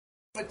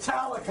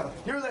Metallica,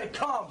 here they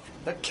come,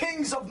 the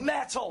kings of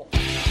metal.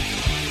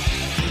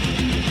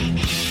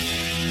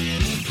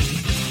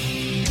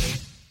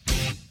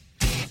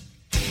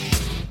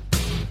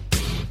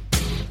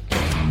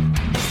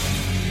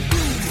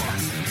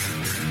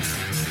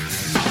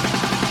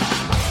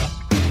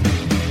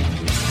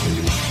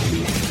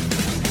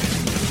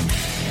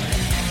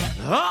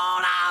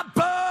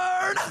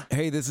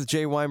 Hey, this is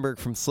Jay Weinberg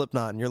from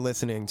Slipknot, and you're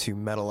listening to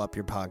Metal Up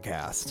Your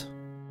Podcast.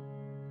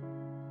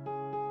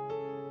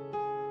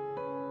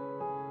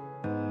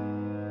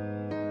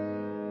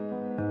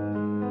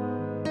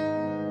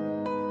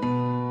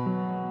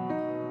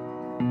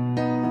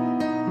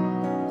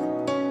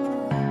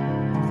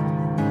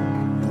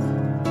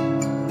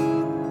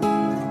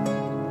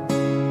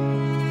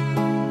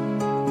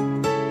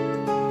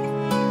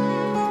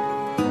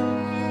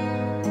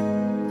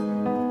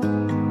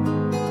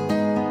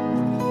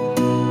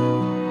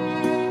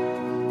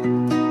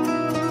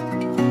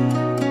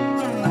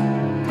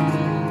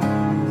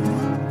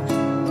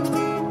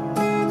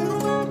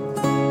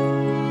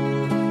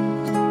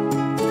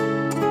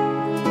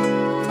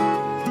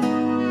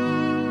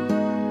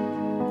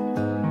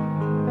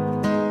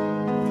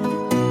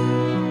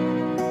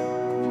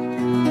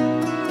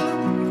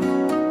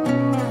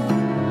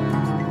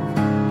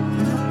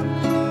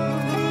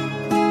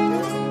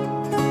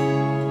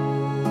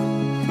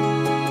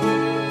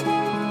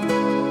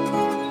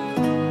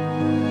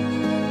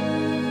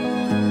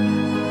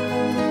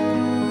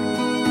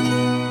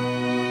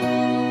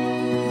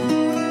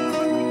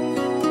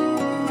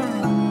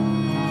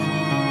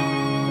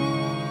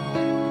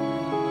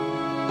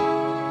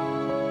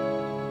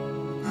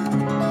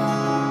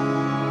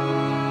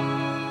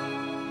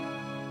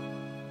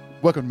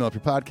 Welcome to Metal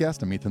Up Your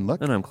Podcast. I'm Ethan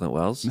Luck. And I'm Clint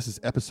Wells. This is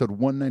episode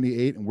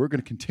 198, and we're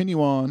going to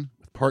continue on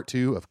with part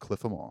 2 of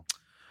Cliff 'Em All.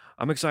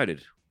 I'm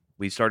excited.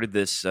 We started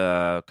this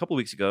a couple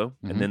weeks ago,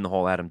 and then the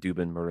whole Adam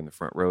Dubin murder in the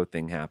front row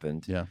thing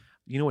happened. Yeah.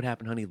 You know what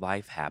happened, honey?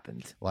 Life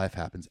happened. Life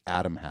happens.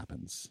 Adam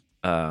happens.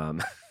 I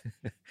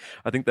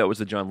think that was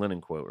the John Lennon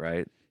quote,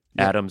 right?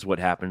 Yeah. Adam's what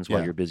happens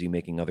while you're busy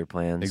making other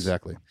plans.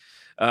 Exactly.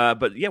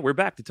 But yeah, we're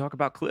back to talk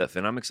about Cliff,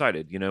 and I'm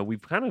excited. You know,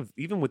 we've kind of,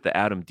 even with the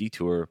Adam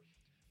detour,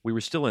 we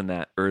were still in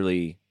that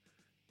early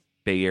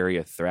Bay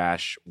Area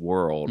thrash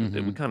world.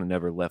 We kind of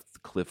never left the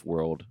Cliff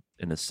world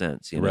in a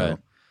sense, you know? Right.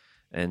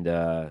 And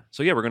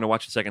so, yeah, we're going to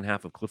watch the second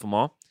half of Cliff 'Em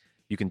All.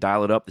 You can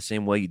dial it up the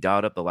same way you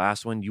dialed up the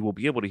last one. You will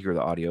be able to hear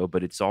the audio,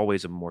 but it's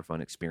always a more fun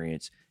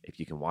experience if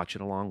you can watch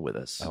it along with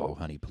us. Oh,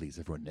 honey, please.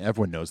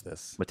 Everyone knows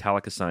this.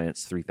 Metallica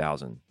Science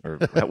 3000. Or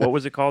what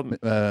was it called?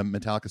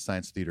 Metallica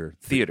Science Theater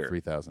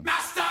 3000.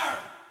 Master!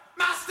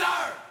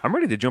 I'm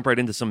ready to jump right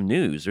into some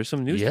news. There's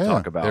some news to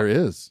talk about. There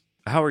is.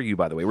 How are you,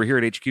 by the way? We're here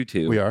at HQ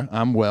too. We are.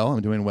 I'm well.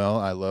 I'm doing well.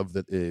 I love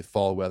that the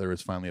fall weather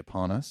is finally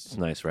upon us. It's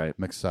nice, right?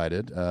 I'm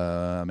excited.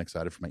 I'm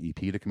excited for my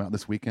EP to come out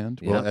this weekend.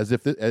 Yeah. Well, as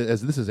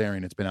this is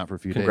airing, it's been out for a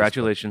few days.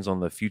 Congratulations on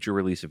the future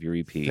release of your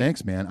EP.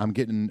 Thanks, man. I'm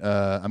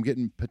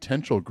getting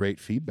potential great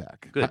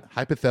feedback. Good.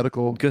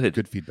 Hypothetical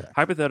Good feedback.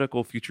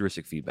 Hypothetical,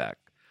 futuristic feedback.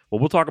 Well,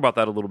 we'll talk about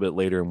that a little bit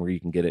later and where you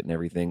can get it and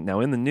everything.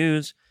 Now, in the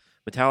news,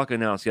 Metallica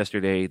announced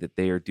yesterday that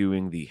they are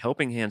doing the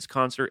Helping Hands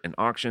concert and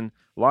auction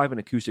live and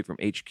acoustic from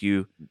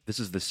HQ. This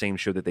is the same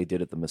show that they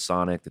did at the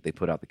Masonic that they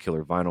put out the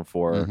killer vinyl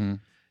for.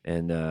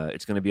 And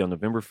it's going to be on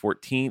November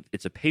 14th.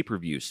 It's a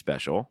pay-per-view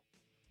special.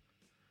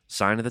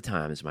 Sign of the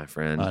times, my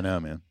friend. I know,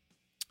 man.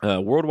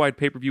 Worldwide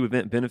pay-per-view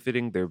event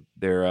benefiting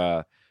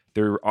their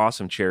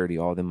awesome charity,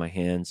 All in My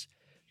Hands.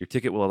 Your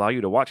ticket will allow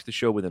you to watch the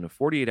show within a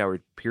 48-hour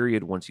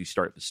period once you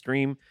start the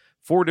stream.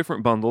 4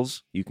 different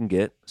bundles you can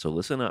get. So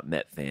listen up,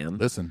 Met fam.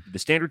 Listen. The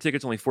standard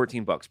ticket's only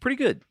 $14. Pretty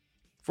good.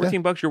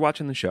 $14 you're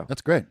watching the show.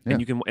 That's great. Yeah.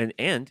 And you can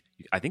and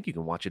I think you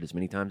can watch it as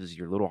many times as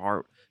your little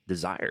heart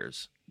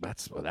desires.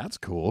 That's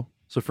cool.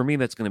 So for me,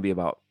 that's going to be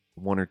about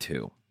 1 or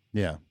 2.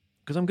 Yeah.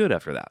 Because I'm good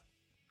after that.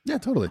 Yeah,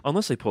 totally.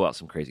 Unless they pull out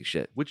some crazy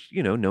shit, which,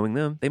 you know, knowing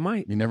them, they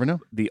might. You never know.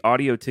 The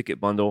audio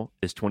ticket bundle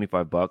is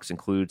 $25,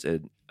 includes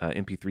an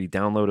MP3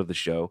 download of the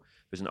show.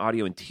 There's an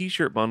audio and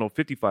T-shirt bundle,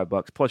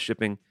 $55 plus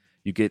shipping.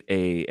 You get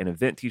an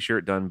event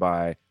T-shirt done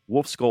by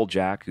Wolf Skull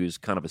Jack, who's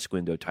kind of a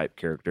Squindo type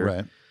character.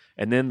 Right.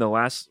 And then the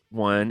last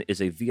one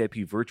is a VIP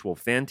virtual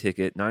fan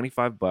ticket,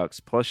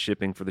 $95 plus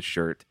shipping for the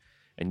shirt.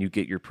 And you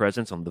get your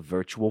presence on the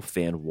virtual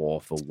fan wall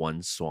for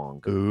one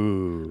song.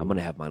 Ooh. I'm going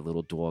to have my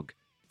little dog,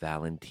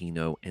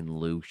 Valentino and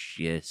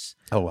Lucius,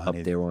 honey,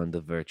 up there on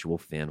the virtual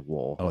fan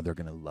wall. Oh, they're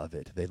going to love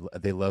it.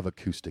 They love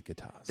acoustic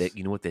guitars.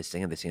 You know what they're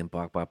saying? They're saying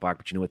bark, bark, bark.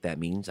 But you know what that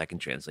means? I can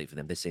translate for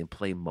them. They're saying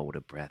play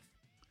Motor Breath.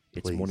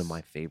 It's one of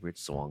my favorite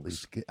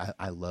songs.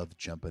 I love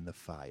Jumpin' the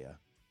Fire.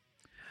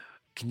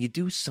 Can you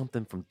do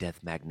something from Death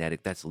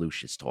Magnetic? That's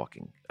Lucius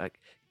talking.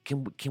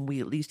 Can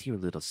we at least hear a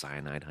little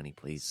Cyanide, honey,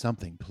 please?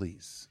 Something,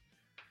 please.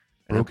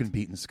 Broken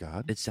Beaten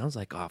Scott. It sounds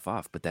like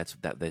off, but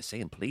that they're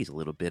saying, please, a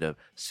little bit of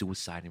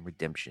Suicide and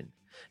Redemption.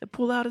 And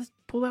pull out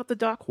the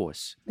Dark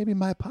Horse. Maybe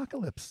My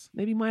Apocalypse.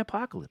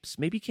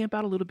 Maybe camp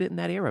out a little bit in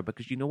that era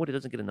because you know what? It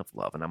doesn't get enough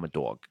love, and I'm a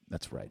dog.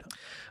 That's right.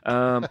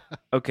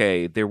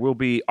 Okay, there will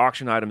be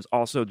auction items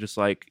also, just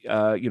like,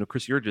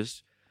 Chris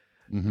Urgis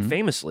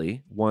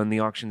famously won the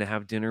auction to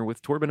have dinner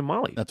with Torben and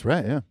Molly. That's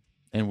right, yeah.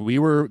 And we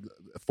were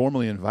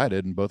formally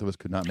invited, and both of us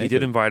could not make it. He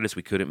did invite us.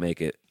 We couldn't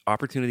make it.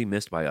 Opportunity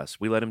missed by us.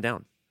 We let him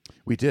down.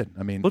 We did.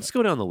 I mean, let's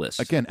go down the list.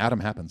 Again, Adam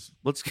happens.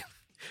 Let's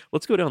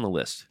go down the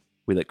list.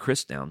 We let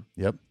Chris down.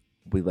 Yep.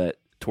 We let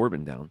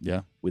Torben down.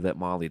 Yeah. We let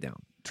Molly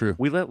down. True.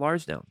 We let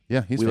Lars down.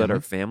 Yeah, we let our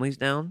families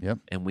down. Yep.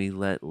 And we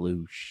let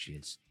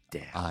Lucius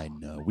down. I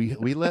know. We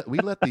let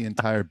the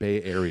entire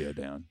Bay Area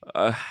down.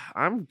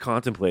 I'm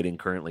contemplating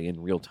currently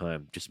in real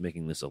time just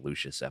making this a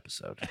Lucius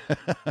episode.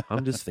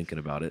 I'm just thinking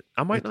about it.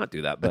 I might not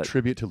do that, but a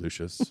tribute to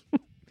Lucius.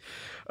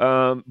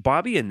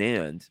 Bobby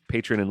Anand,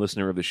 patron and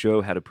listener of the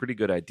show, had a pretty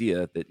good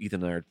idea that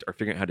Ethan and I are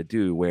figuring out how to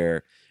do,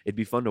 where it'd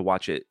be fun to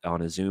watch it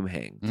on a Zoom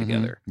hang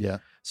together. Yeah.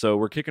 So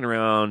we're kicking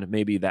around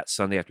maybe that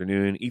Sunday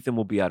afternoon. Ethan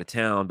will be out of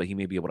town, but he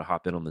may be able to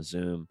hop in on the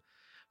Zoom.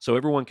 So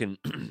everyone can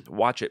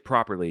watch it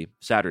properly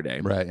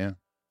Saturday. Right, yeah.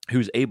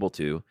 Who's able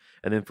to.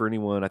 And then for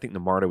anyone, I think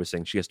Namarta was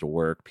saying she has to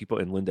work. People,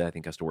 and Linda, I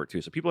think, has to work too.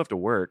 So people have to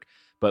work,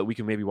 but we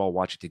can maybe all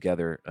watch it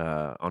together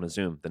on a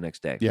Zoom the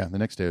next day. Yeah, the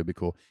next day would be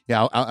cool.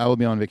 Yeah, I will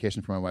be on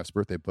vacation for my wife's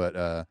birthday, but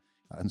I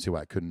don't see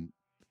why I couldn't,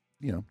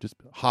 just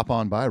hop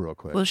on by real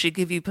quick. Will she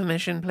give you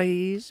permission,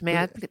 please? May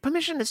I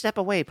permission to step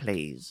away,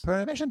 please?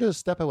 Permission to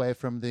step away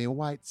from the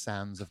white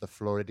sands of the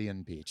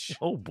Floridian beach.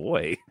 Oh,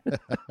 boy.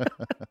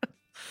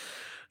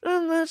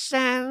 And the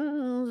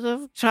sands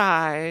of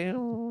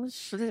time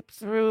slip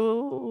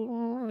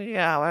through the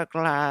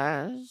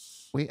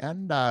hourglass. We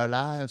end our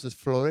lives as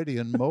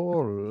Floridian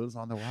moles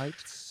on the white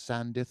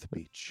sandeth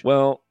beach.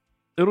 Well,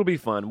 it'll be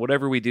fun.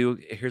 Whatever we do,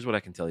 here's what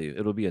I can tell you.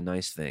 It'll be a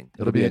nice thing.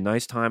 It'll be a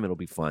nice time. It'll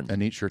be fun. A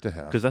neat shirt to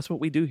have. Because that's what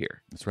we do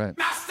here. That's right.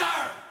 Master!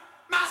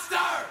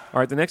 All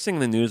right, the next thing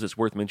in the news that's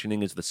worth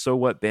mentioning is the So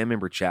What band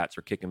member chats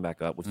are kicking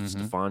back up with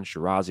Stefan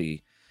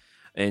Shirazi.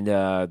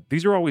 And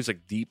these are always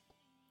like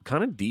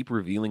kind of deep,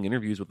 revealing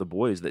interviews with the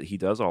boys that he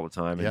does all the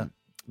time. And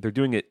they're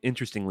doing it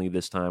interestingly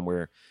this time,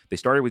 where they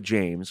started with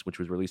James, which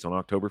was released on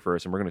October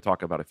 1st, and we're going to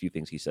talk about a few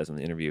things he says in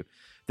the interview.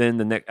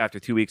 Then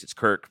after 2 weeks, it's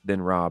Kirk,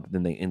 then Rob,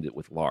 then they end it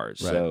with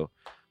Lars. Right. So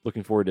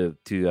looking forward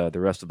to the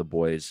rest of the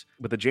boys.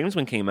 But the James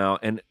one came out,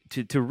 and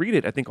to read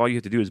it, I think all you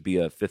have to do is be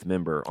a fifth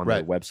member on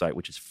their website,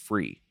 which is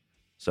free.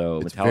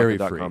 So it's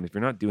Metallica.com. If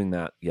you're not doing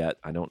that yet,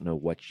 I don't know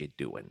what you're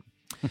doing.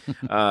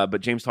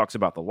 But James talks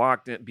about the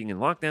lockdown, being in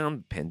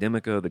lockdown,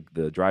 Pandemica,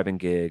 the driving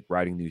gig,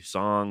 writing new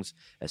songs,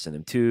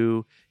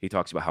 SNM2. He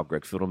talks about how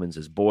Greg Fiddleman's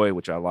his boy,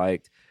 which I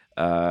liked.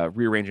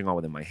 Rearranging All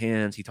Within My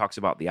Hands. He talks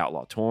about the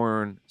Outlaw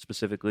Torn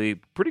specifically.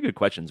 Pretty good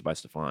questions by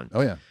Stefan. Oh,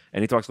 yeah.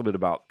 And he talks a little bit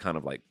about kind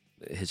of like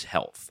his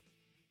health.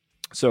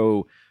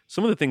 So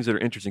some of the things that are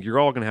interesting, you're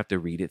all going to have to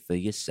read it for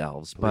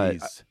yourselves.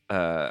 Please. But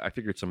I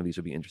figured some of these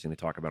would be interesting to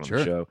talk about on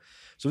the show.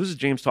 So this is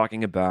James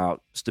talking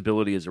about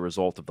stability as a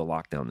result of the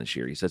lockdown this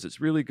year. He says it's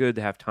really good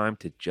to have time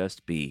to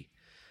just be.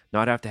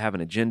 Not have to have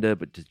an agenda,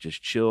 but to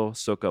just chill,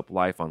 soak up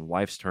life on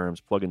life's terms,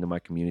 plug into my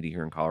community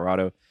here in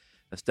Colorado.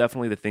 That's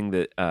definitely the thing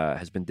that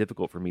has been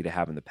difficult for me to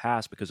have in the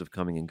past because of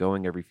coming and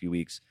going every few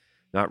weeks,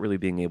 not really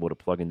being able to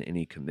plug into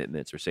any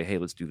commitments or say, hey,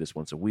 let's do this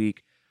once a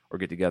week or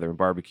get together and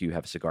barbecue,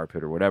 have a cigar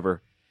pit or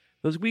whatever.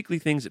 Those weekly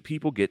things that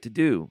people get to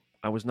do.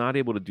 I was not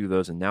able to do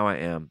those, and now I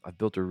am. I've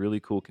built a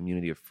really cool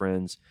community of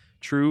friends,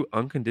 true,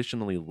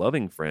 unconditionally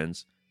loving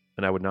friends,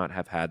 and I would not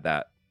have had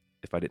that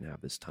if I didn't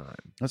have this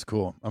time. That's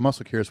cool. I'm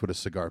also curious what a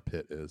cigar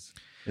pit is.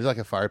 Is it like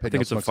a fire pit? I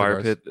think it's a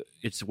fire pit.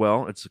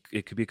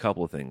 It could be a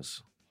couple of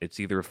things. It's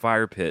either a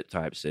fire pit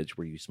type sitch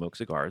where you smoke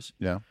cigars.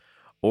 Yeah.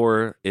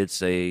 Or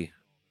it's a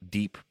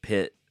deep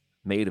pit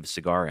made of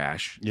cigar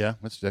ash. Yeah,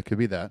 that could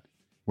be that.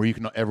 Where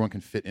everyone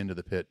can fit into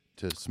the pit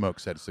to smoke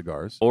set of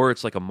cigars. Or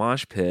it's like a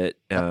mosh pit,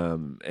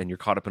 and you're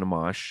caught up in a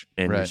mosh,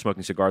 and you're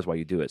smoking cigars while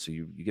you do it, so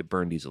you get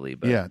burned easily.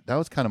 But yeah, that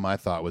was kind of my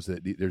thought, was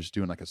that they're just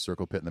doing like a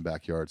circle pit in the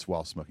backyards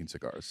while smoking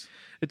cigars.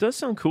 It does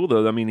sound cool,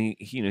 though. I mean,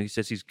 he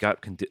says he's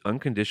got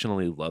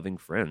unconditionally loving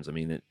friends. I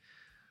mean,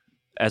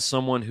 as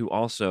someone who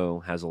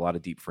also has a lot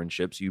of deep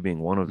friendships, you being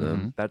one of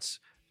them,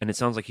 and it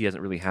sounds like he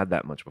hasn't really had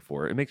that much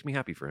before. It makes me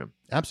happy for him.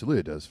 Absolutely,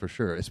 it does, for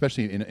sure.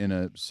 Especially in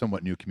a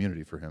somewhat new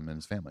community for him and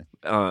his family.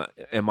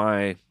 Am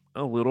I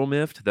a little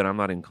miffed that I'm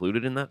not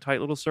included in that tight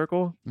little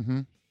circle?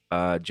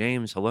 Mm-hmm.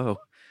 James, hello.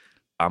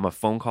 I'm a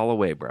phone call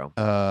away, bro.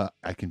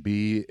 I can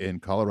be in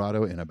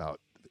Colorado in about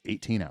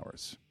 18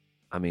 hours.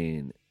 I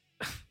mean,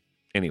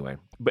 anyway.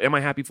 But am I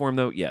happy for him,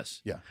 though?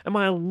 Yes. Yeah. Am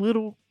I a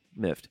little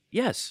miffed?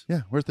 Yes.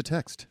 Yeah, where's the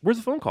text? Where's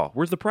the phone call?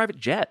 Where's the private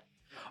jet?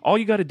 All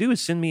you got to do is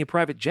send me a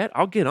private jet.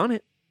 I'll get on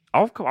it.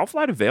 I'll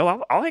fly to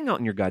Vail. I'll hang out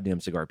in your goddamn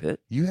cigar pit.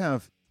 You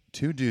have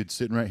two dudes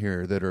sitting right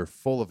here that are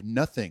full of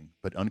nothing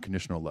but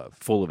unconditional love.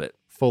 Full of it.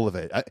 Full of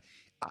it.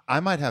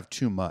 I might have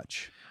too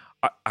much.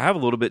 I have a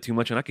little bit too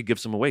much, and I could give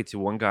some away to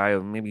one guy.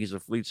 Maybe he's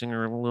a lead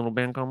singer in a little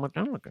band called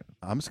Metallica.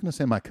 I'm just going to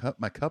say my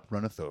cup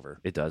runneth over.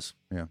 It does.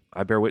 Yeah.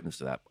 I bear witness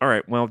to that. All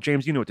right. Well,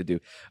 James, you know what to do.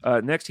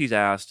 Next, he's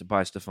asked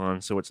by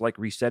Stefan, so it's like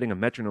resetting a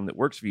metronome that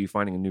works for you,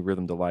 finding a new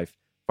rhythm to life,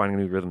 finding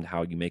a new rhythm to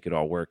how you make it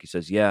all work. He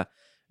says, yeah,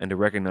 and to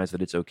recognize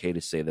that it's okay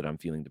to say that I'm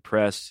feeling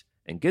depressed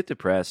and get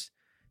depressed.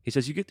 He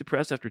says, you get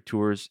depressed after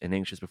tours and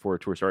anxious before a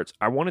tour starts.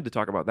 I wanted to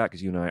talk about that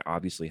because you and I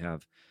obviously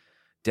have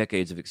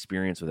decades of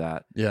experience with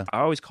that. Yeah. I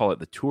always call it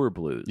the tour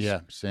blues.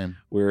 Yeah, same.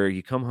 Where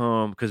you come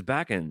home, because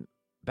back in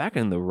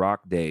the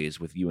rock days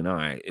with you and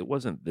I, it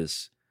wasn't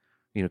this,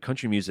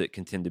 country music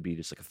can tend to be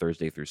just like a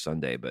Thursday through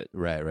Sunday, but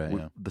Right,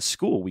 yeah. the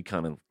school we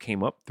kind of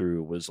came up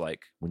through was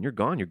like, when you're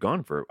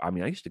gone for, I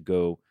used to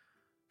go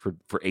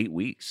for 8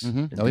 weeks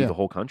and do the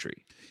whole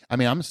country.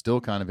 I'm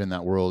still kind of in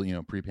that world,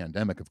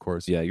 pre-pandemic, of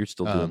course. Yeah, you're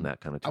still doing that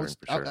kind of touring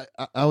for sure.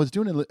 I was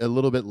doing a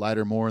little bit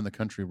lighter, more in the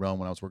country realm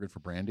when I was working for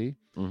Brandy,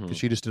 because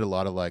she just did a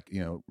lot of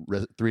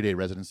 3-day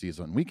residencies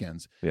on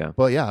weekends. Yeah.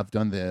 But yeah, I've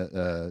done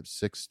the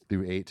 6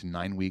 through 8 to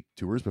 9 week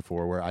tours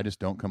before, where I just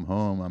don't come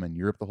home. I'm in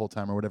Europe the whole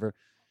time or whatever.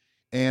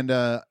 And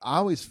I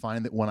always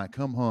find that when I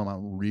come home,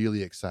 I'm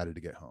really excited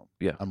to get home.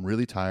 Yeah. I'm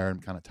really tired.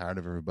 I'm kind of tired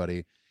of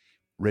everybody,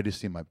 ready to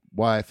see my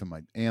wife and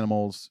my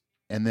animals.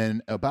 And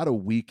then about a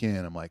week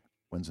in, I'm like,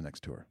 when's the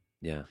next tour?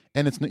 Yeah.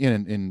 And it's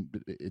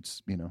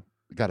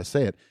got to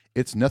say it.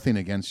 It's nothing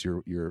against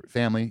your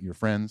family, your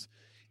friends.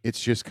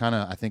 It's just kind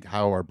of, I think,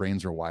 how our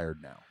brains are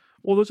wired now.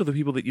 Well, those are the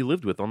people that you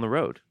lived with on the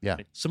road. Yeah.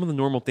 Some of the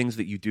normal things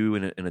that you do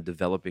in a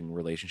developing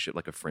relationship,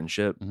 like a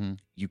friendship,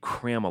 you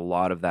cram a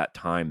lot of that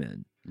time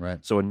in. Right.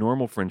 So a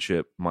normal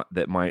friendship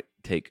that might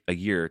take a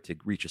year to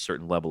reach a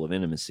certain level of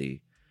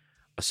intimacy,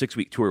 a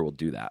 6-week tour will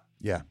do that.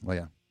 Yeah. Well,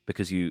 yeah.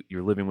 Because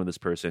you're living with this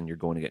person, you're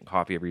going to get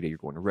coffee every day, you're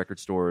going to record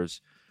stores,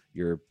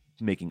 you're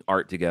making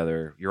art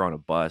together, you're on a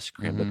bus,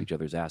 crammed up each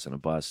other's ass on a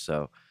bus.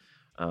 So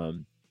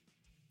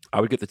I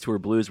would get the tour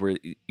blues where,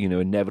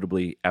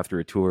 inevitably after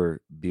a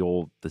tour,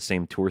 the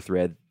same tour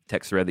thread,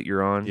 text thread that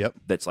you're on,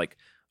 that's like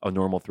a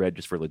normal thread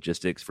just for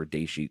logistics, for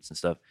day sheets and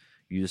stuff.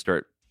 You just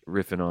start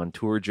riffing on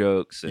tour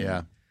jokes.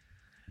 And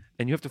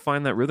you have to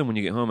find that rhythm when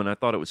you get home. And I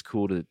thought it was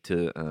cool to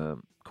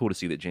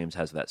see that James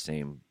has that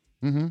same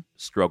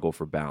struggle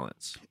for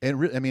balance. And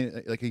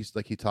like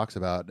he talks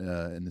about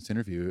in this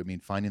interview,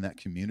 finding that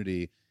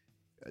community,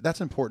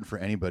 that's important for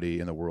anybody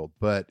in the world.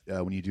 But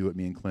when you do what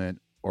me and Clint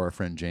or our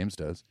friend James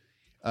does,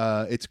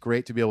 it's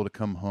great to be able to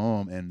come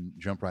home and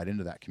jump right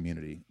into that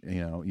community.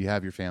 You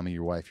have your family,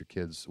 your wife, your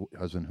kids,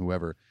 husband,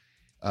 whoever,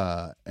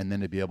 and then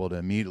to be able to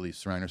immediately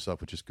surround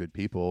yourself with just good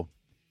people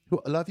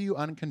who love you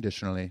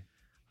unconditionally.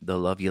 They'll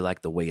love you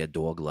like the way a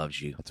dog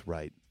loves you. That's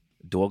right.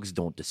 Dogs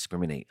don't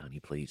discriminate, honey,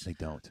 please. They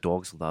don't.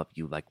 Dogs love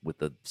you like with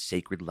the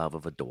sacred love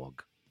of a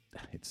dog.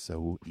 It's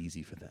so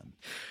easy for them.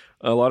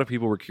 A lot of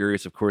people were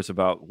curious, of course,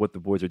 about what the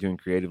boys are doing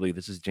creatively.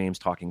 This is James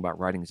talking about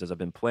writing. He says, I've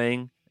been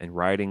playing and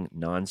writing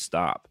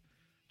nonstop,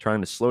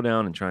 trying to slow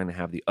down and trying to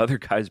have the other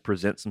guys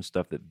present some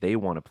stuff that they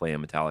want to play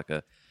in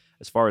Metallica.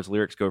 As far as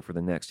lyrics go for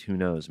the next, who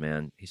knows,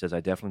 man? He says,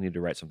 I definitely need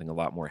to write something a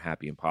lot more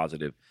happy and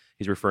positive.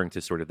 He's referring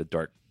to sort of the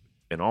dark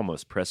and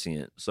almost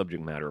prescient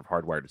subject matter of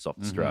Hardwired to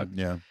Self-Destruct.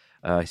 Yeah.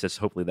 He says,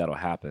 hopefully that'll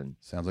happen.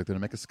 Sounds like they're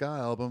going to make a ska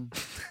album.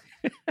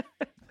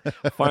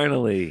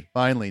 Finally,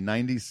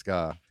 90s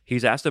ska.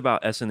 He's asked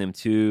about S&M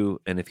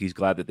 2 and if he's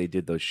glad that they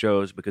did those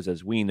shows, because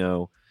as we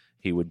know,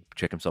 he would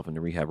check himself into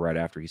rehab right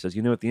after. He says,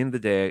 at the end of the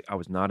day, I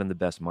was not in the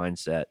best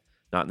mindset,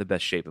 not in the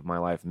best shape of my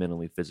life,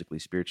 mentally, physically,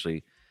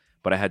 spiritually,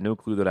 but I had no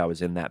clue that I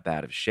was in that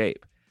bad of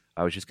shape.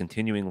 I was just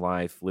continuing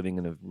life, living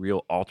in a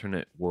real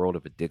alternate world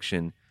of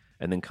addiction,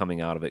 and then coming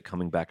out of it,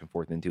 coming back and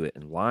forth into it,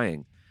 and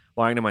lying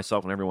to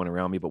myself and everyone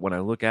around me. But when I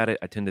look at it,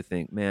 I tend to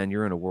think, man,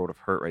 you're in a world of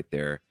hurt right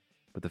there.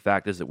 But the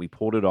fact is that we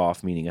pulled it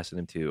off, meaning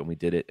S&M 2, and we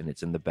did it, and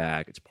it's in the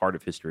bag. It's part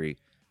of history,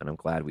 and I'm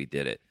glad we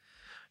did it.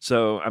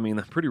 So,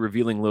 a pretty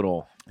revealing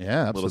little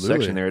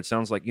section there. It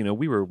sounds like,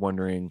 we were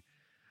wondering,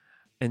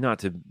 and not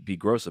to be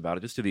gross about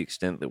it, just to the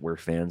extent that we're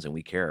fans and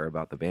we care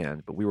about the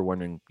band, but we were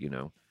wondering,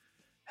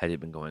 had it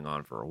been going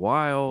on for a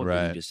while?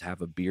 Right. Did we just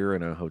have a beer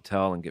in a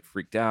hotel and get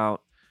freaked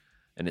out?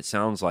 And it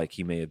sounds like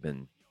he may have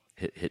been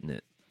hitting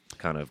it,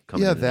 kind of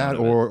coming in and out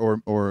of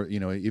it. or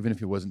even if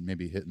he wasn't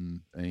maybe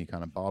hitting any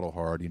kind of bottle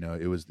hard,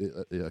 it was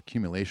the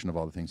accumulation of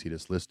all the things he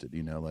just listed,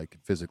 like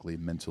physically,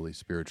 mentally,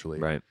 spiritually,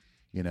 right?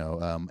 And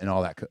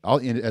all that,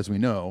 as we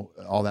know,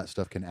 all that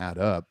stuff can add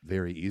up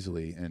very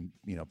easily and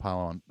pile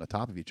on the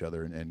top of each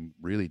other and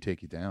really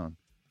take you down.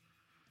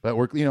 But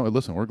we're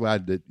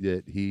glad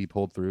that he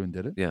pulled through and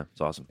did it. Yeah,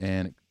 it's awesome.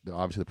 And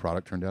obviously the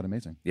product turned out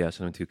amazing. Yeah,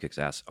 S&M 2 kicks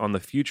ass. On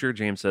the future,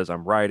 James says,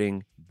 I'm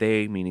writing.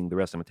 They, meaning the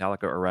rest of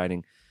Metallica, are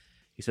writing.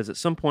 He says, at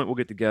some point we'll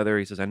get together.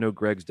 He says, I know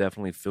Greg's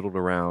definitely fiddled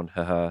around.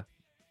 Haha.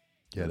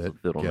 Get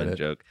it. Fiddleman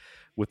joke.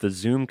 With the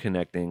Zoom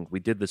connecting, we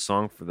did the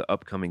song for the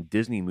upcoming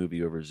Disney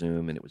movie over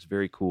Zoom, and it was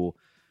very cool.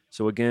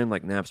 So again,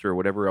 like Napster or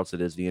whatever else it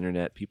is, the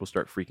internet, people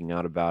start freaking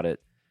out about it.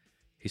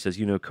 He says,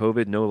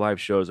 COVID, no live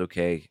shows,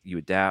 okay. You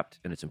adapt,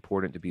 and it's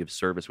important to be of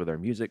service with our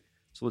music.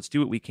 So let's do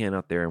what we can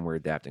out there, and we're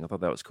adapting. I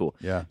thought that was cool.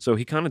 Yeah. So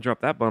he kind of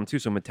dropped that bomb, too.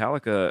 So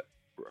Metallica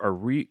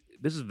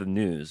this is the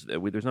news.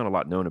 There's not a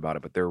lot known about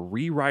it, but they're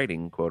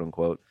rewriting, quote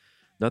unquote,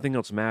 Nothing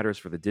Else Matters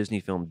for the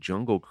Disney film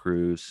Jungle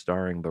Cruise,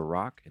 starring The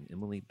Rock and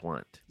Emily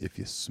Blunt. If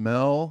you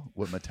smell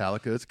what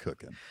Metallica is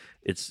cooking.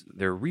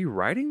 They're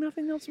rewriting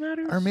Nothing Else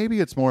Matters? Or maybe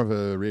it's more of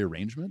a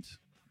rearrangement.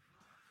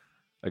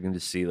 I can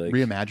just see, like...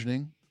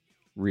 Reimagining.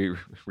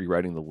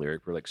 rewriting the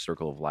lyric for like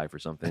 "Circle of Life" or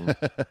something.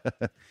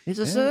 It's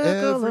a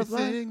circle of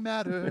life. Everything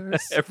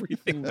matters.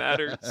 Everything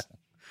matters.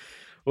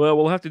 Well,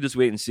 we'll have to just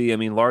wait and see. I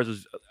mean,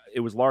 it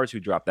was Lars who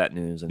dropped that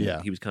news, and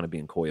he was kind of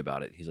being coy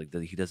about it. He's like,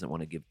 he doesn't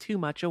want to give too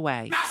much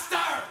away. Master!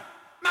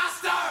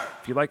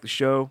 If you like the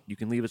show, you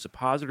can leave us a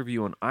positive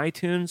review on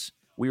iTunes.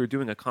 We are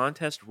doing a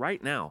contest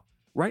right now.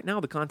 Right now,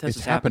 the contest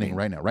is happening.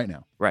 Right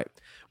now. Right.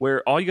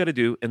 Where all you got to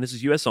do, and this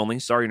is U.S. only.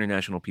 Sorry,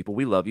 international people.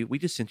 We love you. We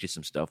just sent you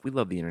some stuff. We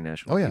love the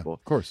international people.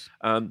 Of course.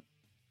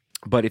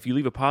 But if you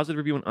leave a positive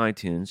review on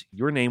iTunes,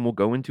 your name will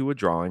go into a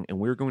drawing, and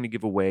we're going to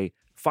give away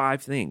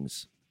 5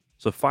 things.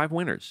 So 5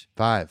 winners.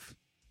 5.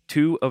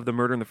 2 of the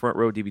Murder in the Front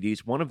Row DVDs.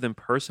 One of them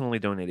personally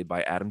donated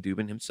by Adam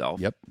Dubin himself.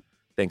 Yep.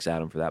 Thanks,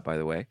 Adam, for that, by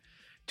the way.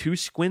 2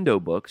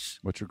 Squindo books.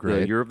 Which are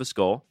great. The Year of the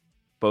Skull.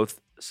 Both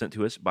sent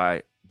to us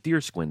by Dear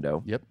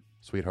Squindo. Yep.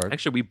 Sweetheart.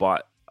 Actually,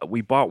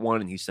 we bought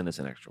one, and he sent us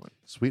an extra one.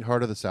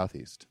 Sweetheart of the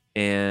Southeast.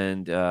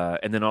 And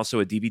then also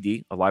a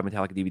DVD, a live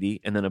Metallica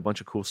DVD, and then a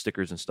bunch of cool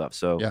stickers and stuff.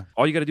 So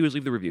all you got to do is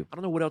leave the review. I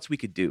don't know what else we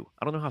could do.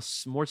 I don't know how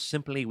more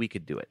simply we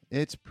could do it.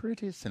 It's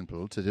pretty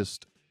simple to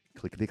just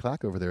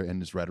clickety-clack over there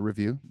and just write a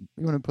review.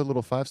 You want to put a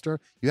little 5-star?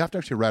 You have to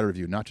actually write a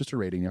review, not just a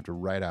rating. You have to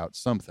write out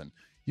something.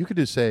 You could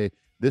just say,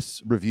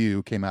 this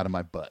review came out of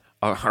my butt.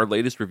 Our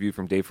latest review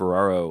from Dave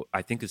Ferraro,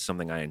 I think, is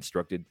something I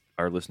instructed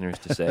our listeners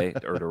to say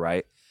or to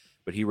write.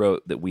 But he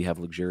wrote that we have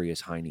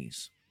luxurious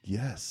heinies.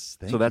 Yes,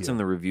 so that's in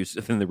the review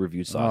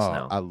sauce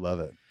now. I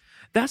love it.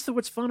 That's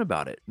what's fun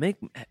about it.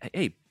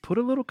 Put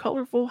a little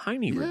colorful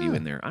heiny review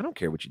in there. I don't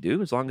care what you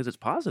do as long as it's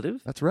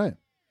positive. That's right.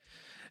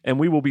 And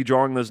we will be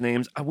drawing those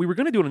names. We were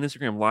going to do it on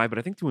Instagram Live, but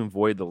I think to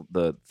avoid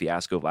the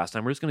fiasco of last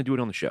time, we're just going to do it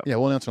on the show. Yeah,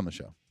 we'll announce on the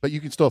show. But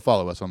you can still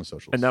follow us on the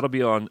socials. And that'll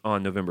be on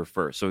November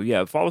 1st. So,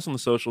 yeah, follow us on the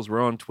socials.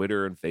 We're on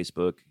Twitter and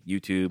Facebook,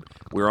 YouTube.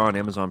 We're on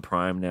Amazon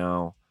Prime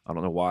now. I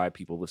don't know why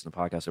people listen to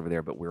podcasts over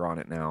there, but we're on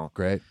it now.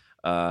 Great.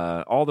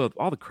 All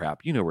the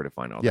crap, you know where to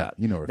find all that.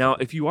 You know where. Now,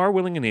 if you are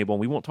willing and able, and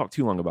we won't talk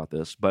too long about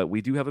this, but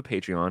we do have a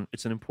Patreon.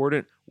 It's an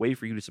important way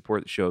for you to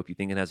support the show if you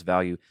think it has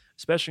value,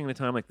 especially in a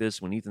time like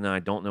this when Ethan and I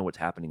don't know what's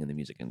happening in the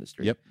music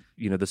industry. Yep.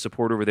 You know, the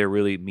support over there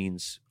really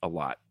means a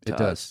lot to it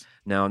does. us.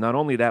 Now, not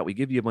only that, we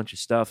give you a bunch of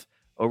stuff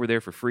over there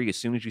for free. As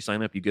soon as you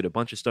sign up, you get a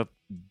bunch of stuff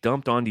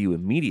dumped onto you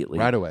immediately.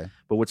 Right away.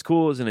 But what's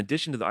cool is in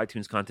addition to the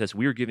iTunes contest,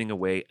 we are giving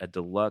away a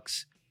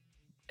deluxe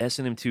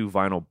S&M2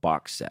 vinyl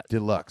box set.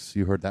 Deluxe.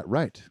 You heard that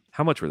right.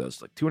 How much were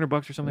those? Like $200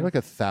 or something? They're like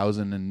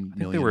 $1,000 and $1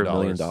 million. They were $1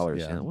 million.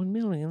 Yeah. $1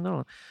 million.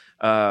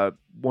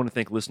 Want to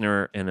thank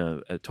listener and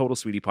a total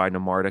sweetie pie,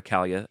 Namarta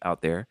Kalia,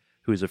 out there,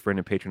 who is a friend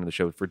and patron of the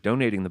show, for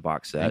donating the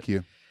box set. Thank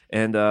you.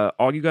 And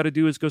all you got to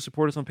do is go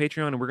support us on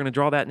Patreon, and we're going to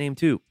draw that name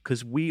too,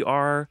 because we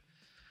are.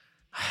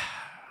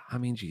 I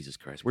mean, Jesus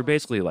Christ, we're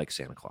basically like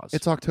Santa Claus.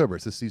 It's October.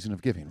 It's the season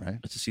of giving, right?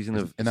 It's a season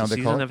of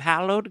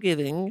hallowed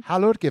giving.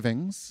 Hallowed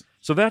givings.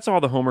 So that's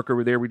all the homework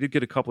over there. We did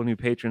get a couple of new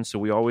patrons, so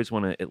we always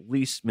want to at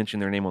least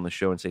mention their name on the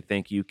show and say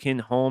thank you. Ken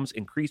Holmes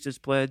increased his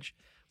pledge.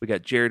 We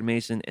got Jared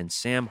Mason and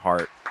Sam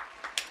Hart.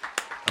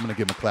 I'm going to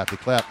give him a clappy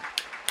clap.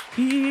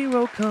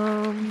 Hero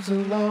comes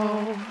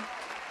along.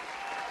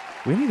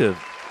 We need to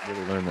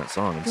really learn that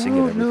song and sing it.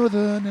 Don't know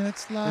the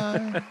next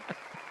line.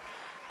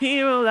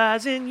 Hero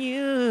lies in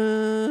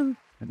you.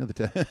 I know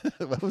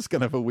that was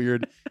kind of a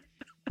weird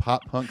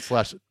pop punk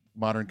 /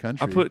 modern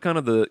country. I put kind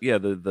of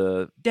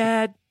the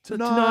Dad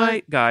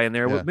tonight guy in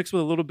there, mixed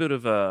with a little bit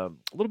of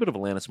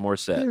Alanis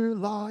Morissette. Here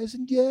lies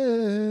in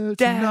you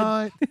Dad.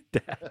 tonight.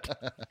 Dad.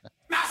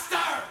 Master.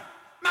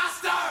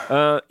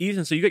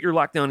 Ethan, so you got your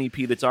Lockdown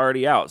EP that's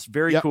already out. It's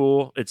very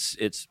cool.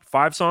 It's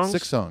 5 songs,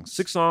 6 songs,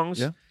 6 songs.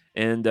 Yeah.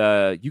 And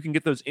you can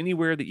get those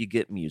anywhere that you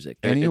get music.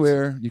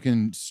 Anywhere you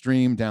can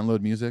stream,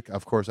 download music.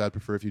 Of course, I'd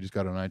prefer if you just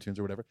got it on iTunes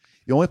or whatever.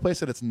 The only place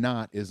that it's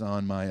not is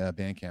on my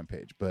Bandcamp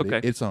page, but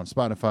it's on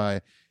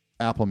Spotify,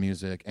 Apple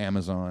Music,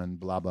 Amazon,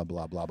 blah, blah,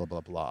 blah, blah, blah, blah,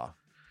 blah.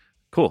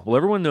 Cool. Well,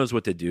 everyone knows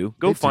what to do.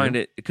 Go find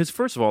it. Because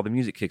first of all, the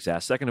music kicks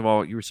ass. Second of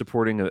all, you're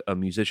supporting a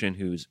musician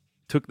who's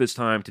took this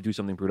time to do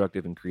something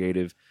productive and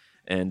creative.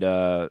 And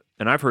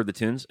I've heard the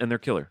tunes, and they're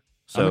killer.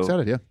 So I'm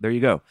excited, yeah. There you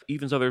go.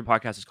 Ethan's other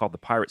podcast is called The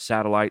Pirate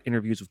Satellite,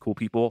 interviews with cool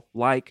people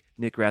like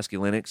Nick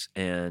Raskulinix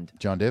and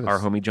John Davis. Our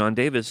homie John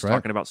Davis,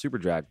 talking about Super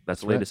Drag. That's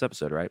the right. latest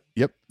episode, right?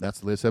 Yep, that's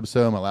the latest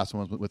episode. My last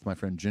one was with my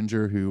friend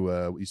Ginger, who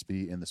used to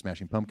be in the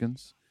Smashing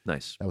Pumpkins.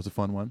 Nice. That was a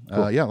fun one.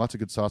 Cool. Yeah, lots of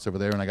good sauce over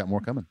there, and I got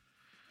more coming.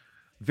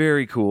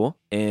 Very cool.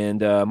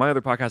 And my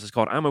other podcast is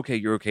called I'm Okay,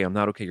 You're Okay, I'm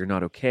Not Okay, You're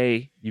Not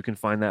Okay. You can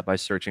find that by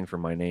searching for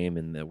my name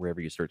and wherever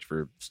you search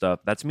for stuff.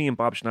 That's me and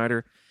Bob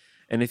Schneider.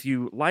 And if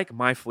you like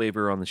my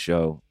flavor on the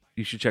show,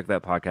 you should check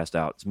that podcast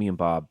out. It's me and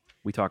Bob.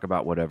 We talk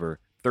about whatever.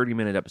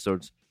 30-minute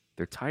episodes.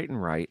 They're tight and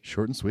right.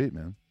 Short and sweet,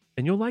 man.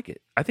 And you'll like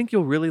it. I think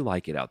you'll really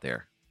like it out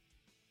there.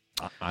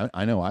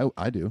 I know.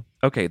 I do.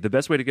 Okay, the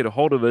best way to get a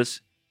hold of us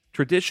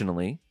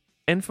traditionally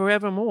and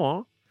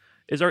forevermore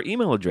is our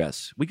email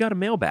address. We got a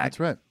mailbag.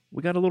 That's right.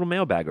 We got a little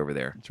mailbag over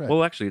there. That's right.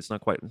 Well, actually, it's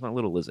not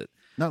little, is it?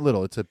 Not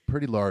little. It's a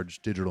pretty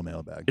large digital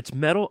mailbag. It's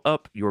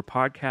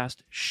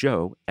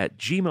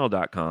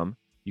metalupyourpodcastshow@gmail.com.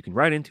 You can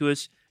write into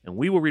us, and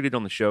we will read it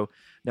on the show.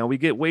 Now, we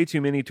get way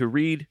too many to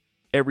read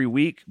every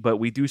week, but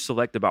we do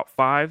select about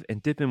 5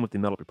 and dip in with the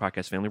Metal Up Your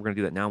Podcast family. We're going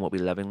to do that now in what we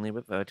lovingly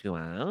refer to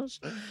as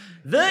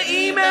the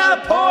Email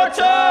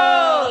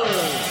Portal!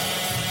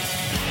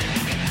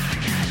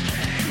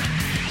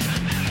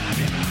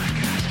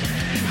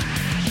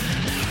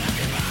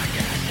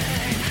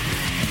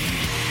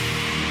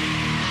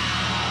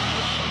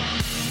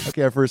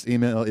 Okay, our first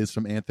email is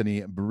from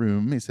Anthony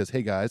Broom. He says,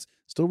 "Hey guys,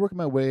 still working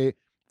my way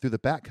through the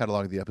back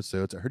catalog of the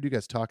episodes. I heard you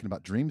guys talking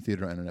about Dream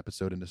Theater in an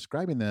episode and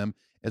describing them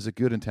as a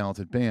good and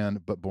talented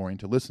band, but boring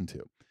to listen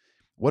to.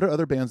 What are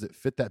other bands that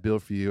fit that bill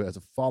for you as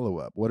a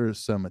follow-up? What are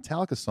some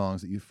Metallica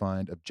songs that you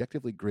find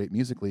objectively great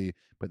musically,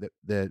 but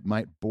that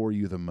might bore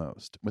you the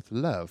most? With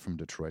love from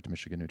Detroit,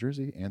 Michigan, New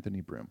Jersey, Anthony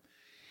Broom."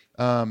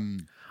 I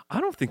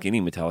don't think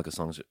any Metallica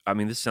songs, I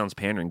mean, this sounds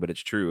pandering, but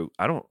it's true.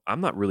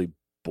 I'm not really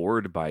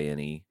bored by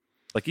any.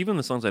 Like, even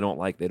the songs I don't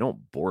like, they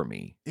don't bore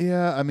me.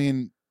 Yeah, I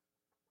mean,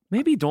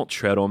 maybe "Don't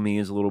Tread on Me"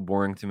 is a little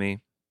boring to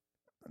me.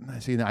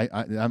 See,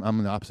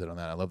 I'm the opposite on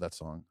that. I love that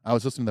song. I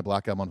was listening to the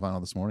Black Album on vinyl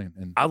this morning,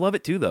 and I love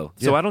it too, though.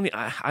 So yeah. I don't.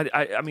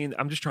 I mean,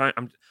 I'm just trying.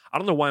 I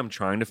don't know why I'm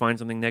trying to find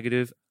something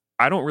negative.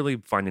 I don't really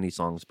find any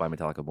songs by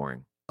Metallica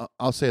boring.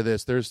 I'll say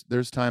this: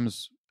 there's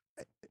times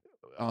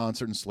on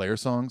certain Slayer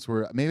songs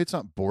where maybe it's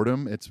not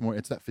boredom; it's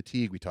that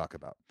fatigue we talk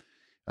about.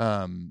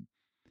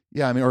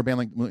 Yeah, I mean, or a band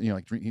like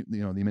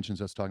you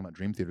mentioned us talking about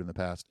Dream Theater in the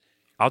past.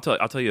 I'll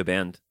tell you a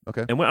band.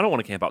 Okay, and I don't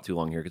want to camp out too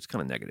long here because it's kind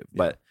of negative,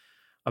 but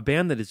a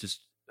band that is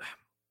just,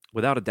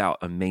 without a doubt,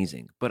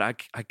 amazing,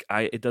 but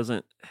it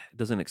doesn't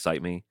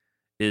excite me,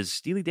 is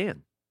Steely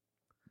Dan.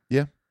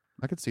 Yeah,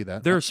 I could see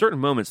that. There are certain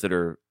moments that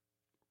are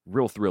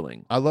real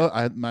thrilling. I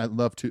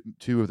love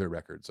two of their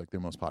records, like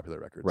their most popular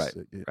records, right?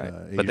 Right.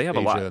 But they have a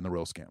lot. And the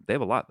Royal Scam. They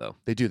have a lot, though.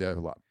 They do. They have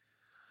a lot.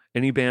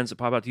 Any bands that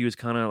pop out to you as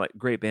kind of like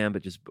great band,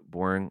 but just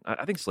boring?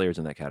 I think Slayer's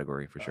in that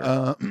category for sure.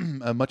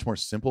 A much more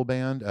simple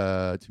band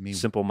to me.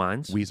 Simple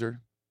Minds. Weezer.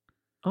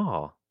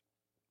 Oh,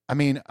 I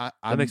mean,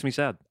 that makes me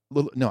sad.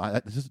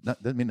 This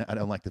doesn't mean I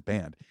don't like the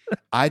band.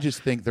 I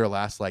just think their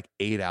last like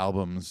 8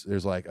 albums,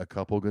 there's like a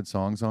couple good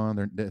songs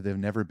on. They've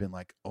never been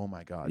like, oh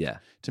my god. Yeah.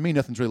 To me,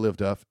 nothing's really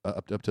lived up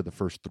to the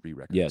first 3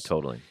 records. Yeah,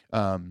 totally.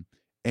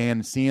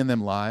 And seeing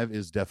them live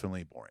is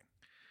definitely boring.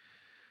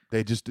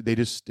 They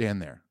just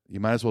stand there. You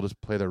might as well just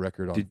play their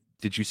record on.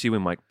 Did you see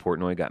when Mike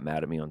Portnoy got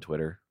mad at me on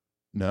Twitter?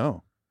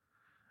 No.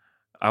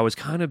 I was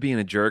kind of being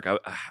a jerk. I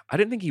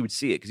didn't think he would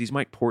see it because he's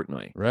Mike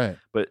Portnoy. Right.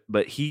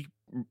 But he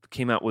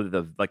came out with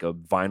a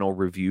vinyl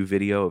review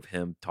video of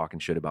him talking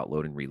shit about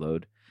Load and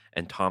Reload,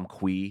 and Tom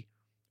Quee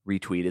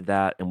retweeted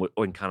that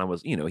and kind of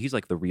was, he's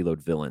like the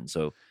Reload villain.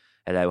 So,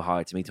 hello,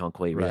 hi, it's me, Tom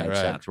Quee. Reload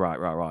sucks.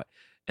 Right.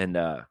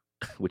 And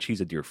which he's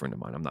a dear friend of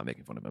mine. I'm not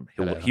making fun of him.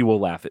 He will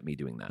laugh at me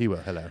doing that. He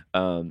will. Hello.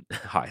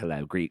 Hi,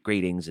 hello,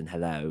 greetings, and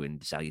hello,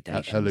 and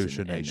salutations,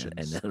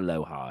 hallucinations, and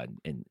aloha,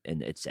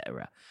 and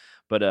etc.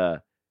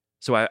 But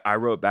so I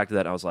wrote back to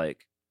that. I was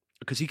like,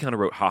 because he kind of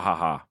wrote ha ha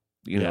ha,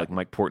 like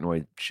Mike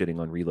Portnoy shitting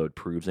on Reload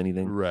proves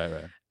anything,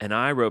 right. And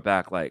I wrote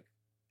back like,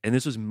 and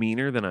this was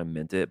meaner than I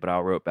meant it, but I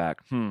wrote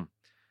back,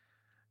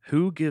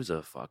 who gives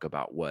a fuck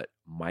about what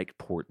Mike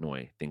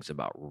Portnoy thinks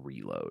about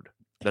Reload?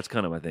 That's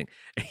kind of my thing.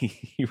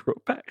 He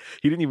wrote back.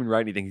 He didn't even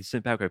write anything. He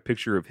sent back a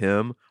picture of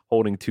him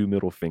holding 2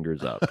 middle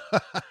fingers up.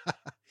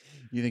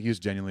 You think he was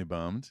genuinely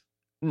bummed?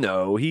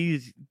 No, he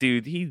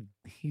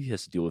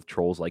has to deal with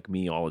trolls like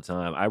me all the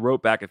time. I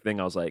wrote back a thing.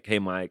 I was like, "Hey,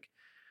 Mike,"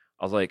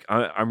 I was like,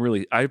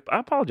 I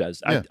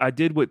apologize. Yeah. I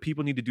did what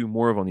people need to do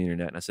more of on the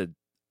internet. And I said,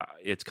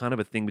 it's kind of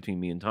a thing between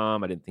me and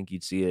Tom. I didn't think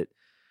you'd see it.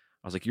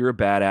 I was like, "You're a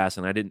badass,"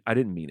 and I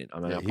didn't mean it. I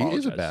mean, he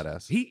is a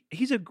badass.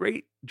 He's a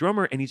great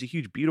drummer, and he's a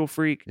huge Beatle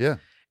freak. Yeah.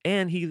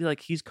 And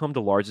he's come to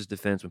Lars's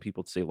defense when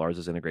people say Lars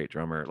isn't a great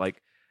drummer.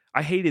 Like,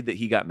 I hated that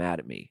he got mad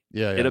at me.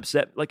 Yeah. It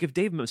upset. Like, if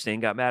Dave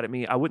Mustaine got mad at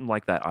me, I wouldn't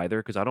like that either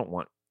because I don't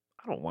want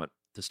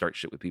to start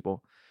shit with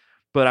people.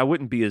 But I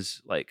wouldn't be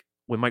as like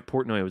when Mike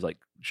Portnoy was like,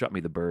 "Shut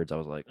me the birds." I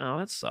was like, "Oh,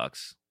 that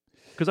sucks,"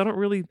 because I don't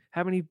really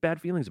have any bad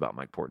feelings about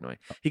Mike Portnoy.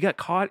 He got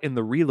caught in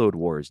the Reload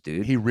wars,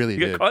 dude. He really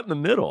did. Got caught in the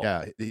middle.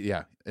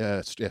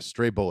 Yeah.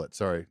 Stray bullet.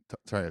 Sorry,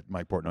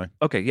 Mike Portnoy.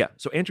 Okay, yeah.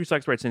 So Andrew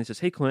Sykes writes in. He says,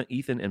 "Hey, Clint,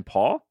 Ethan, and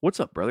Paul, what's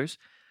up, brothers?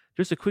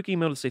 Just a quick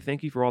email to say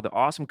thank you for all the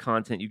awesome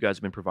content you guys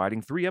have been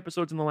providing. 3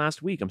 episodes in the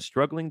last week. I'm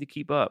struggling to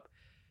keep up."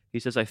 He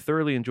says, "I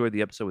thoroughly enjoyed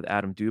the episode with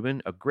Adam Dubin.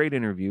 A great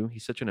interview.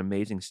 He's such an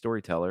amazing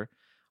storyteller.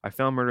 I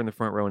found Murder in the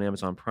Front Row on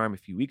Amazon Prime a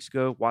few weeks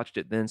ago. Watched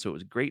it then, so it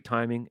was great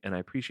timing, and I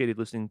appreciated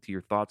listening to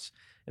your thoughts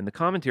in the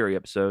commentary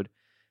episode."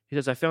 He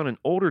says, "I found an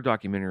older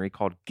documentary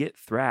called Get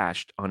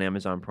Thrashed on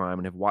Amazon Prime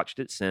and have watched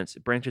it since.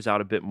 It branches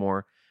out a bit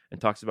more and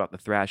talks about the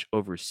thrash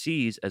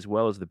overseas as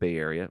well as the Bay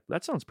Area."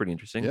 That sounds pretty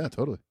interesting. Yeah,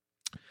 totally.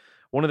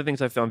 One of the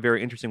things I found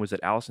very interesting was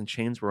that Alice in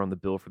Chains were on the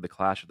bill for the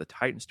Clash of the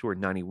Titans tour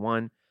in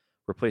 '91,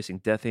 replacing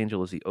Death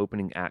Angel as the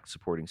opening act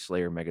supporting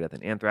Slayer, Megadeth,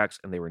 and Anthrax,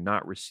 and they were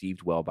not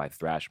received well by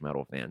thrash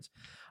metal fans.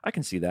 I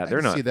can see that.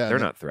 They're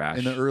not thrash.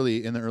 In the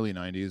early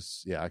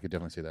 '90s, yeah, I could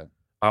definitely see that.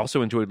 I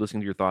also enjoyed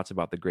listening to your thoughts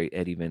about the great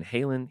Eddie Van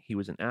Halen. He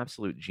was an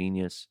absolute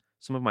genius.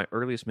 Some of my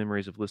earliest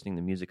memories of listening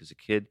to music as a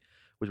kid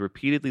was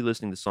repeatedly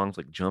listening to songs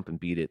like Jump and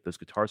Beat It. Those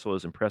guitar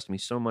solos impressed me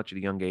so much at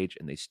a young age,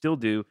 and they still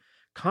do.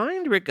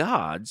 Kind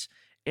regards,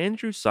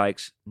 Andrew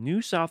Sykes,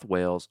 New South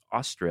Wales,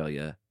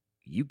 Australia.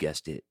 You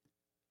guessed it,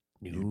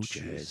 New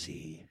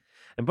Jersey.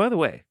 And by the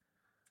way,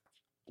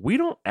 we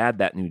don't add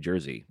that New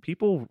Jersey.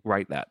 People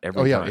write that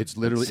every time. It's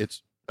literally,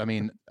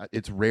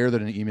 it's rare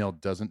that an email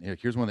doesn't.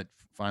 Here's one that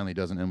finally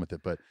doesn't end with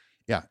it, but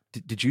yeah.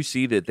 Did you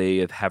see that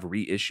they have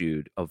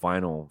reissued a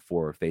vinyl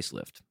for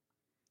Facelift?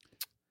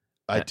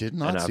 I did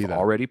not see that. I've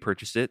already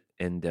purchased it,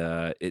 and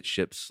it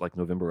ships like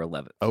November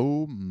 11th.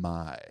 Oh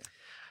my!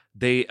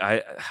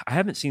 I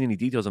haven't seen any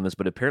details on this,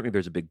 but apparently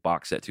there's a big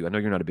box set too. I know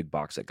you're not a big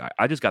box set guy.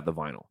 I just got the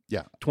vinyl.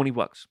 Yeah, $20,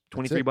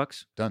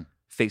 $23, done.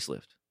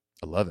 Facelift.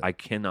 I love it. I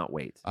cannot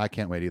wait. I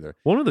can't wait either.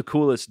 One of the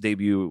coolest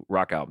debut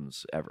rock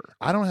albums ever.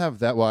 I don't have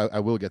that. Well,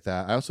 I will get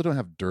that. I also don't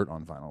have Dirt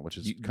on vinyl, which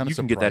is kind of you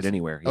can get that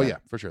anywhere. Oh yeah,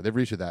 for sure. They've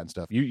reissued that and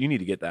stuff. You need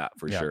to get that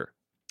for sure.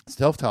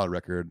 Self-titled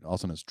record,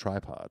 also known as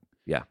Tripod.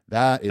 Yeah,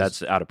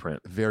 that's out of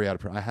print. Very out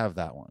of print. I have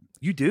that one.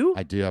 You do?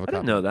 I do have a copy. I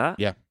didn't know that.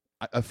 Yeah,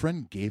 a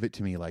friend gave it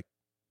to me like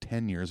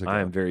 10 years ago.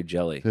 I am very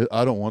jelly.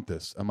 I don't want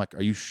this. I'm like,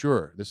 are you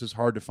sure? This is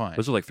hard to find.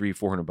 Those are like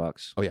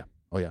 $300-$400. Oh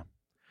yeah,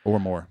 or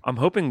more. I'm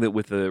hoping that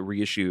with the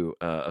reissue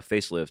of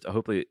Facelift,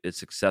 hopefully it's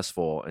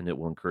successful and it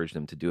will encourage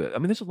them to do it. I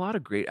mean, there's a lot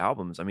of great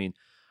albums. I mean,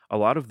 a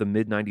lot of the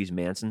mid-90s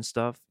Manson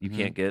stuff you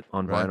can't get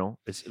on vinyl.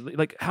 It's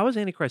like, how is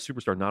Antichrist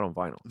Superstar not on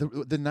vinyl?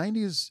 The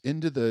 90s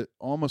into the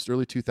almost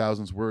early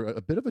 2000s were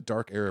a bit of a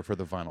dark era for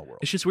the vinyl world.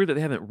 It's just weird that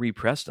they haven't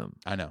repressed them.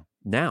 I know.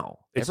 Now.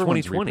 It's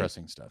Everyone's 2020.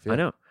 repressing stuff. Yeah. I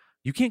know.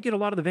 You can't get a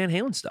lot of the Van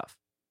Halen stuff.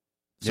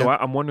 So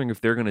I'm wondering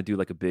if they're going to do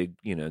like a big,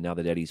 now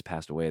that Eddie's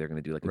passed away, they're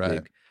going to do like a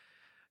big,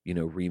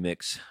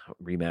 remix,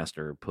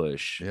 remaster,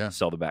 push,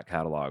 sell the back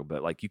catalog.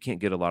 But like you can't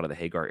get a lot of the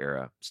Hagar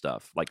era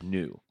stuff, like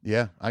new.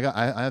 Yeah, I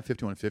have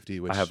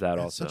 5150, which I have that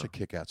is also. Such a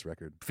kick-ass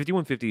record.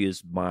 5150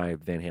 is my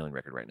Van Halen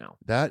record right now.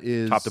 That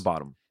is top to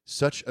bottom.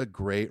 Such a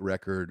great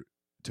record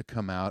to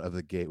come out of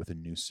the gate with a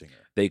new singer.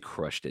 They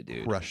crushed it,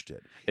 dude. Crushed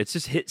it. It's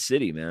just hit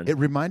city, man. It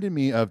reminded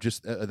me of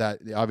just that.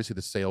 Obviously,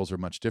 the sales are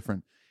much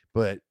different,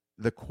 but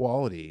the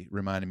quality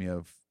reminded me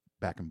of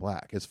Back in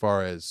Black as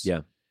far as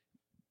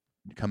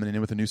coming in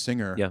with a new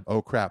singer. Yeah.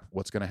 Oh crap,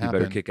 what's going to happen? You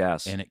better kick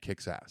ass, and it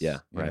kicks ass. Yeah,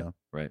 right.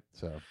 Right.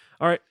 So,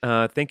 all right.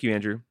 Thank you,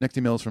 Andrew. Next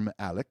email is from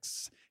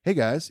Alex. Hey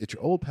guys, it's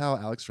your old pal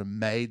Alex from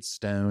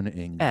Maidstone,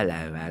 England.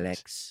 Hello,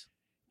 Alex.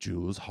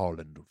 Jules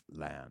Holland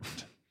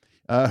land.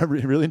 I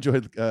really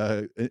enjoyed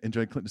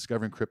Clint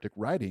discovering Cryptic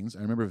Writings.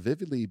 I remember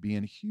vividly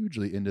being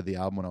hugely into the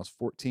album when I was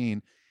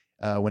 14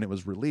 when it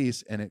was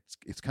released, and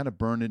it's kind of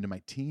burned into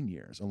my teen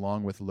years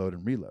along with Load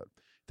and Reload.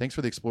 Thanks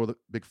for the Explore the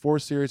Big Four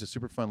series. It's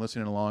super fun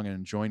listening along and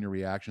enjoying your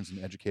reactions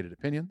and educated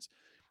opinions.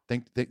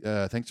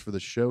 Thanks for the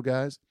show,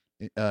 guys.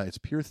 It's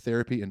pure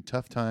therapy in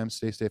tough times.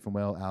 Stay safe and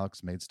well.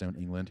 Alex, Maidstone,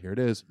 England. Here it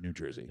is, New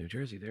Jersey. New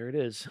Jersey, there it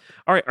is.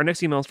 All right, our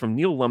next email is from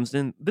Neil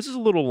Lumsden. This is a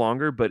little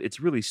longer, but it's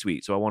really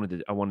sweet, so I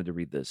wanted to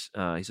read this.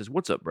 He says,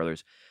 "What's up,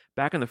 brothers?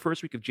 Back in the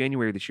first week of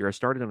January this year, I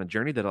started on a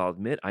journey that I'll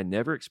admit I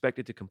never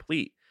expected to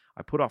complete.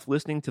 I put off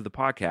listening to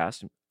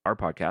our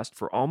podcast,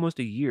 for almost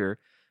a year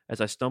as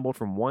I stumbled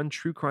from one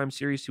true crime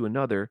series to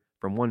another,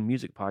 from one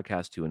music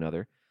podcast to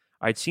another.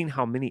 I'd seen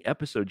how many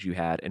episodes you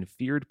had and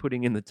feared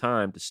putting in the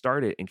time to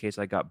start it in case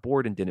I got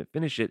bored and didn't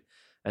finish it,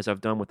 as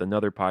I've done with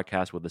another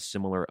podcast with a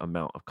similar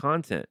amount of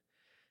content."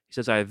 He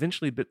says, "I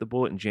eventually bit the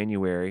bullet in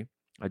January.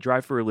 I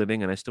drive for a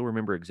living, and I still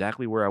remember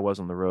exactly where I was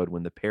on the road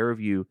when the pair of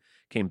you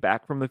came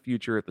back from the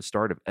future at the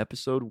start of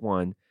episode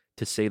 1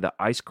 to say the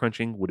ice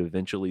crunching would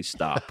eventually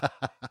stop."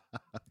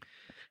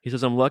 He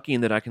says, "I'm lucky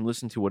in that I can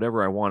listen to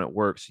whatever I want at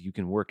work, so you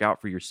can work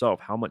out for yourself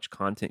how much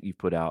content you've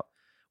put out.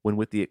 When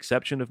with the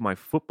exception of my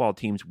football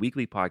team's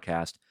weekly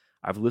podcast,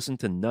 I've listened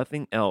to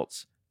nothing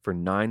else for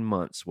 9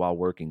 months while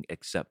working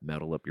except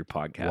Metal Up Your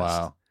Podcast."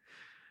 Wow.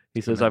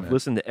 He says, "I've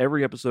listened to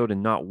every episode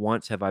and not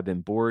once have I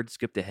been bored,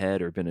 skipped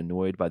ahead, or been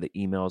annoyed by the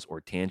emails or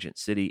Tangent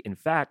City. In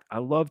fact, I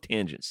love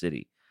Tangent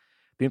City.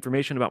 The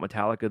information about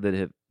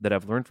Metallica that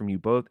I've learned from you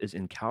both is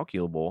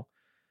incalculable.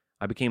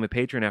 I became a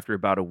patron after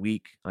about a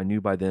week. I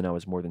knew by then I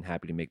was more than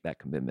happy to make that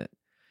commitment.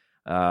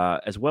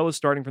 As well as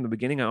starting from the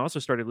beginning, I also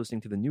started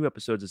listening to the new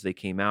episodes as they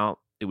came out.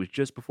 It was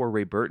just before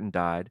Ray Burton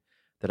died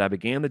that I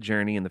began the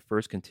journey, and the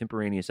first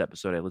contemporaneous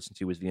episode I listened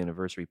to was the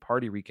anniversary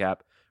party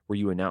recap where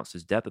you announced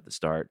his death at the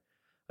start.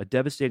 A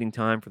devastating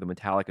time for the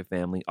Metallica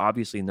family,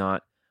 obviously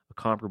not a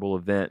comparable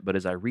event, but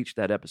as I reached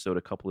that episode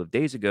a couple of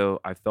days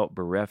ago, I felt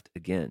bereft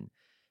again.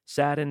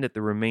 Saddened at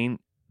the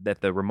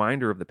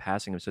reminder of the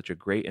passing of such a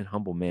great and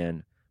humble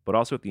man, but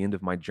also at the end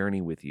of my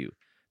journey with you.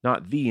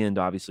 Not the end,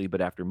 obviously,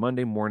 but after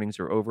Monday mornings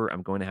are over,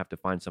 I'm going to have to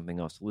find something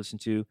else to listen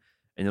to,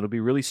 and it'll be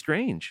really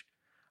strange.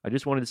 I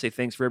just wanted to say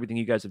thanks for everything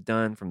you guys have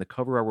done, from the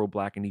Cover Our World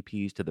Blackened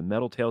EPs to the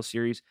Metal Tale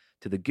series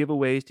to the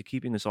giveaways to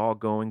keeping us all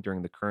going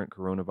during the current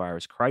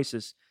coronavirus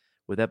crisis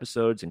with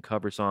episodes and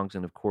cover songs,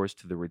 and of course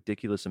to the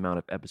ridiculous amount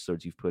of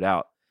episodes you've put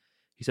out."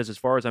 He says, "As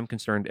far as I'm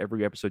concerned,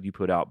 every episode you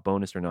put out,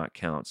 bonus or not,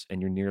 counts,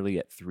 and you're nearly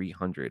at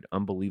 300.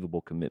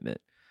 Unbelievable commitment.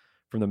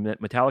 From the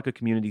Metallica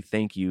community,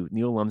 thank you.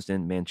 Neil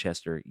Lumsden,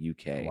 Manchester,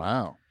 UK."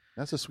 Wow.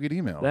 That's a sweet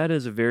email. That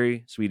is a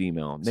very sweet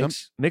email.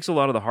 Makes a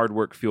lot of the hard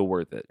work feel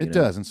worth it. It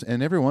does,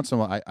 and every once in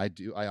a while,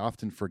 I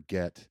often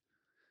forget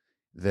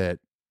that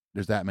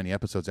there's that many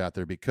episodes out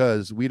there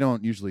because we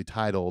don't usually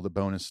title the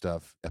bonus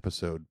stuff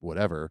episode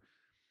whatever,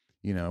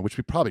 which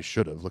we probably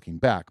should have looking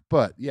back.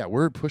 But yeah,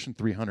 we're pushing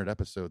 300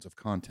 episodes of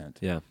content.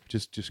 Yeah,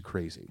 just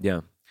crazy. Yeah,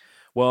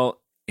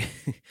 well,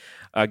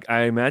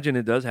 I imagine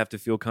it does have to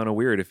feel kind of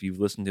weird if you've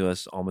listened to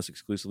us almost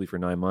exclusively for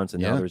 9 months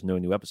and now there's no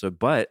new episode.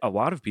 But a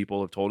lot of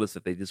people have told us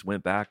that they just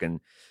went back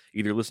and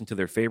either listened to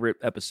their favorite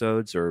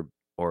episodes or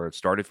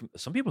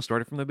some people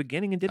started from the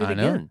beginning and did it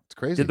again. It's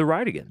crazy. Did the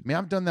ride again. I mean,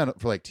 I've done that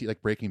for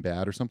like Breaking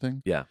Bad or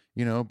something. Yeah.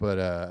 But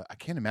I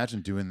can't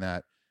imagine doing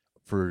that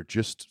for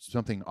just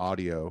something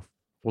audio.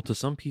 Well, to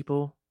some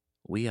people,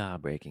 we are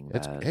Breaking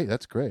Bad. Hey,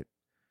 that's great.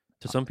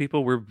 To some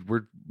people, we're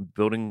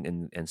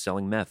building and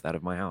selling meth out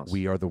of my house.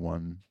 We are the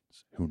ones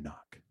who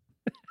knock.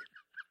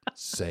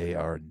 Say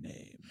our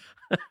name.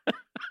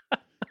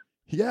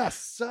 Yes,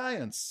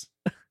 science.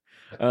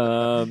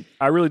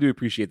 I really do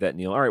appreciate that,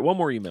 Neil. All right, one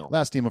more email.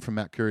 Last email from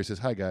Matt Curry says,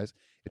 "Hi guys,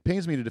 it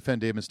pains me to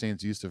defend Dave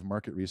Mustaine's use of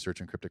market research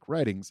and cryptic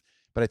writings,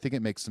 but I think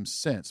it makes some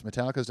sense.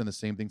 Metallica has done the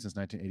same thing since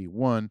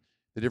 1981.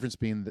 The difference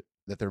being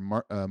that their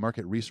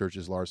market research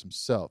is Lars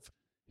himself,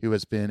 who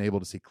has been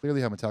able to see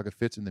clearly how Metallica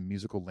fits in the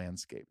musical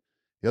landscape.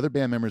 The other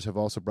band members have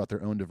also brought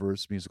their own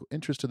diverse musical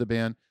interests to the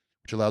band,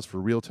 which allows for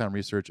real-time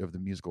research of the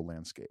musical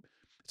landscape.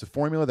 It's a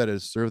formula that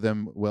has served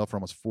them well for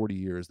almost 40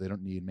 years. They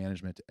don't need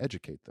management to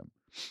educate them.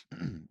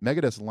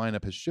 Megadeth's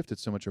lineup has shifted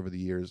so much over the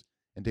years,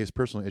 and Dave's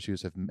personal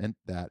issues have meant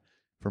that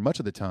for much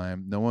of the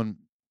time, no one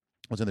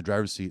was in the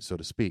driver's seat, so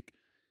to speak.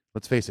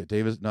 Let's face it,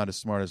 Dave is not as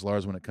smart as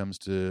Lars when it comes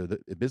to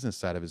the business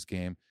side of his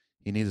game.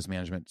 He needs his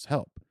management's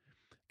help.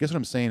 I guess what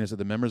I'm saying is that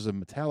the members of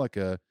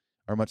Metallica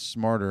are much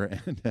smarter,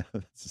 and that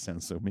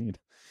sounds so mean,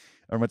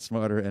 are much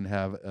smarter and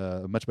have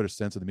a much better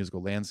sense of the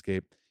musical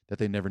landscape that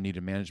they never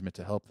needed management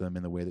to help them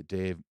in the way that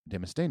Dave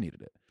Mustaine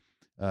needed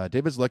it.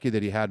 Dave is lucky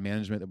that he had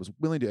management that was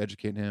willing to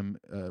educate him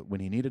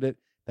when he needed it.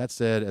 That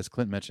said, as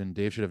Clint mentioned,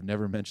 Dave should have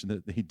never mentioned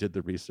that he did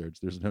the research.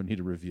 There's no need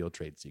to reveal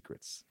trade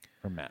secrets.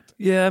 From Matt.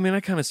 Yeah, I mean, I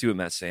kind of see what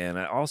Matt's saying.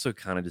 I also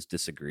kind of just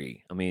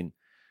disagree. I mean,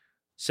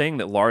 saying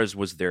that Lars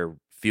was their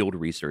field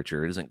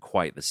researcher isn't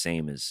quite the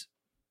same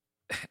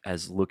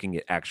as looking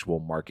at actual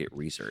market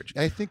research.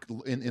 I think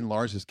in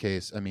Lars's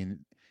case, I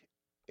mean,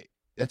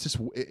 that's just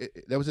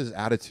that was his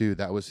attitude.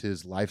 That was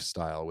his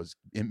lifestyle. Was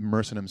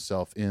immersing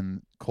himself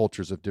in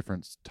cultures of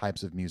different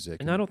types of music.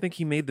 And I don't think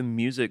he made the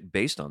music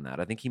based on that.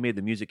 I think he made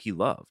the music he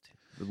loved.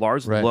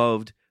 Lars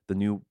loved the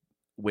new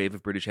wave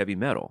of British heavy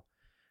metal.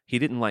 He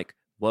didn't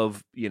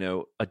love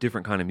a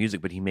different kind of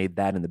music, but he made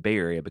that in the Bay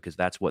Area because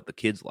that's what the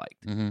kids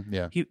liked. Mm-hmm,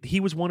 yeah, he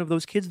was one of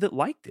those kids that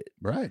liked it.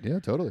 Right? Yeah,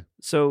 totally.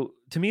 So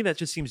to me, that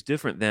just seems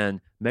different than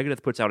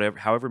Megadeth puts out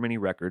however many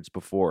records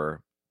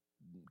before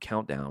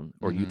Countdown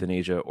or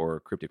Euthanasia or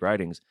Cryptic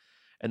Writings,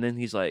 and then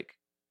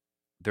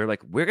they're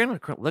like, we're gonna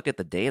look at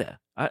the data.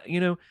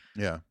 Yeah.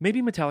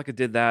 Maybe Metallica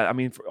did that. I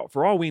mean,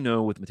 for all we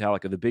know, with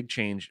Metallica, the big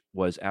change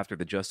was after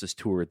the Justice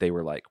tour. They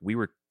were like, we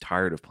were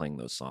tired of playing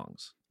those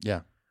songs. Yeah.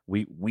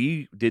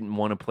 We didn't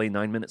want to play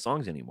 9-minute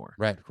songs anymore.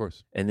 Right, of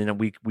course. And then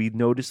we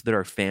noticed that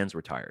our fans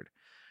were tired.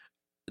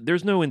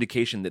 There's no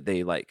indication that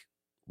they we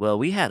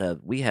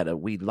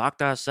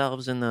locked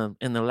ourselves in the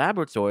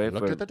laboratory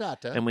Looked at the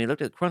data. and we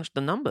crunched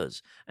the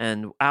numbers,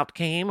 and out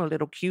came a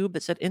little cube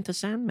that said "Into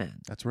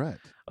Sandman." That's right.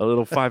 A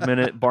little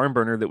 5-minute barn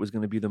burner that was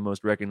going to be the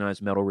most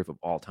recognized metal riff of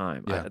all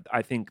time. Yeah.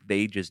 I think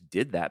they just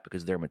did that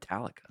because they're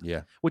Metallica.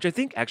 Yeah. Which I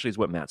think actually is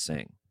what Matt's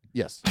saying.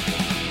 Yes.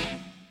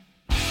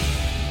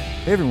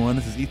 Hey everyone,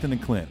 this is Ethan and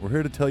Clint. We're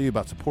here to tell you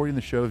about supporting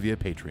the show via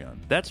Patreon.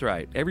 That's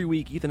right. Every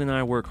week, Ethan and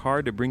I work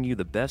hard to bring you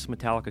the best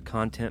Metallica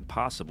content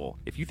possible.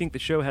 If you think the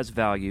show has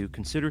value,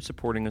 consider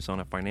supporting us on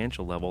a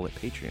financial level at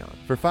Patreon.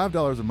 For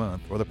 $5 a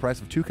month, or the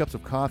price of 2 cups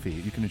of coffee,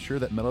 you can ensure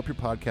that Metal Up Your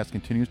Podcast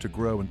continues to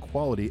grow in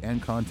quality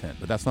and content.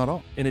 But that's not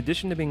all. In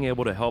addition to being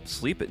able to help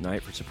sleep at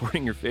night for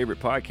supporting your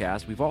favorite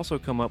podcast, we've also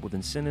come up with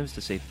incentives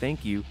to say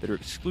thank you that are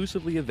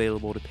exclusively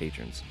available to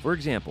patrons. For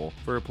example,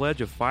 for a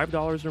pledge of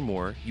 $5 or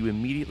more, you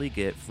immediately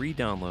get free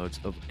downloads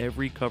of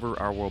every Cover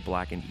Our World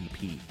Blackened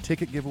EP.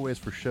 Ticket giveaways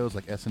for shows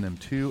like S&M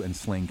 2 and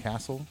Slain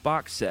Castle.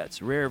 Box sets,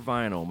 rare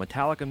vinyl,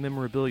 Metallica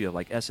memorabilia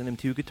like S&M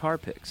 2 guitar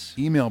picks.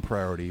 Email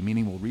priority,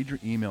 meaning we'll read your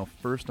email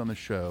first on the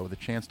show. The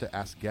chance to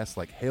ask guests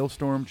like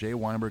Hailstorm, Jay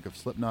Weinberg of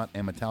Slipknot,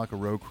 and Metallica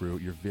Road Crew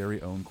your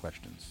very own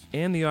questions.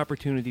 And the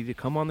opportunity to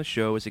come on the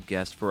show as a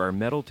guest for our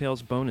Metal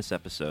Tales bonus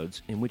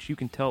episodes, in which you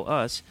can tell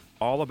us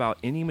all about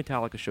any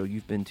Metallica show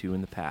you've been to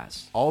in the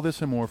past. All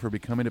this and more for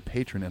becoming a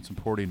patron and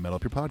supporting Metal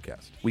Up Your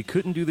Podcast. We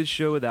couldn't do this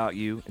show without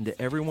you, and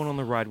to everyone on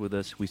the ride with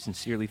us, we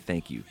sincerely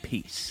thank you.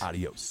 Peace.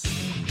 Adios.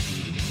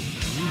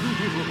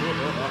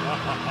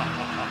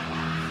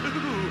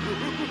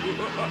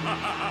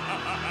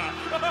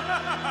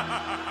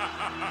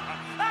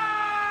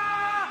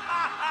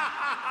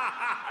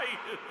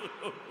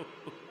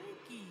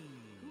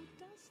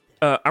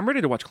 I'm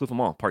ready to watch Cliff 'em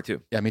All, Part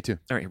 2. Yeah, me too.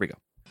 All right, here we go.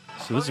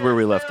 So this is where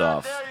we left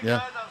off.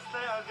 Yeah.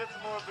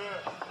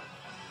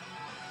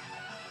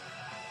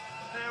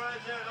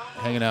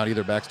 hanging out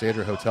either backstage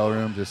or hotel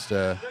room. Just Look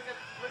at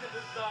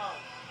this dog.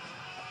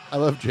 I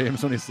love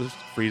James when he just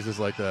freezes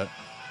like that.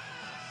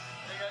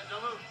 Hey guys,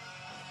 don't move.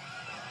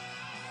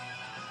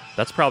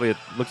 That's probably,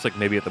 looks like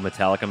maybe at the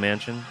Metallica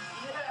mansion.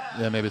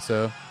 Yeah, maybe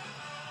so.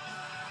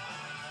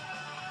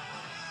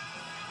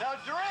 Now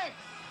drink.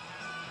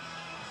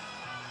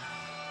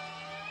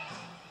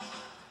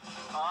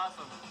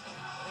 Awesome.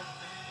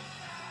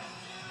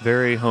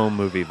 Very home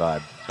movie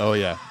vibe. Oh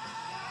yeah.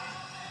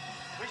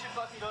 We should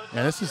fucking go to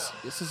And this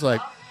is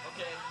like Okay,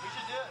 we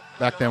should do it.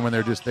 back then when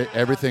they're just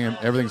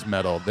everything's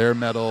metal. They're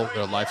metal.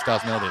 Their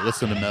lifestyle's metal. They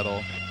listen to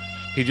metal.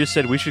 He just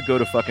said we should go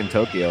to fucking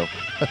Tokyo.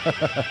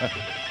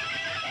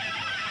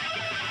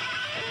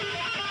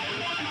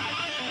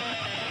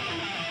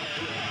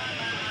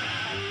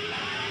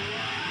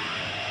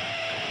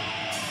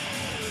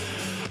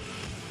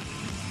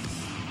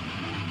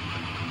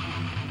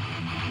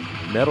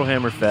 Metal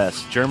Hammer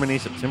Fest, Germany,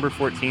 September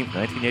 14th,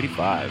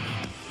 1985.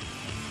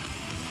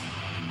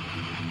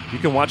 You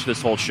can watch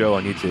this whole show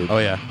on YouTube. Oh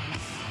yeah.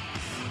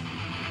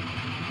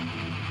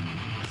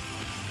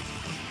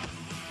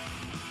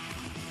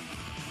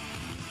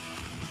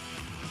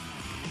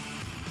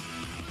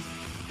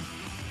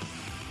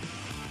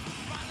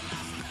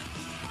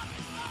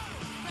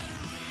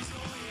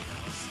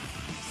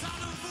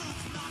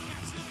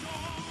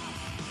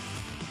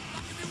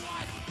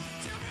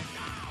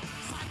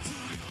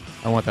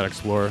 I want that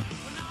Explorer.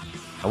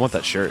 I want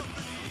that shirt.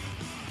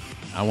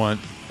 I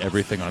want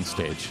everything on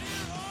stage.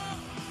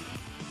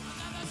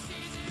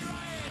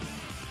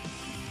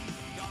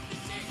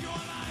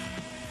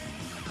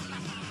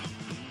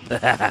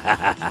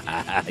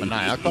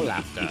 Maniacal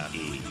laughter.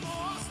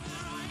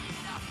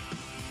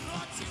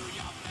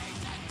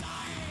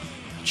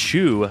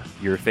 Chew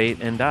your fate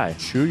and die.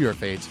 Chew your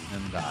fate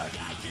and die.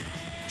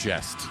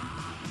 Jest.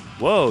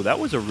 Whoa, that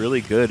was a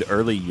really good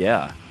early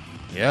yeah.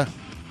 Yeah,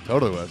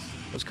 totally was.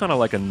 It was kind of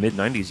like a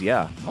mid-90s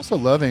yeah. Also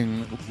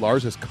loving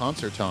Lars's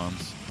concert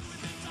toms.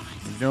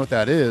 You know what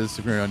that is?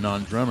 If you're a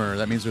non-drummer,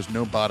 that means there's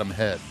no bottom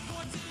head.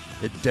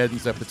 It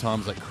deadens up the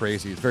toms like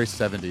crazy. It's very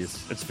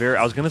 70s. It's very,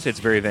 I was going to say it's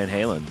very Van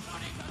Halen.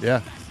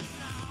 Yeah.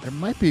 There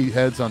might be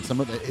heads on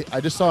some of the...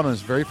 I just saw it on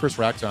his very first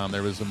rack tom.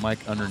 There was a mic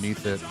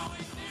underneath it.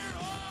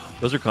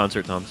 Those are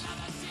concert toms.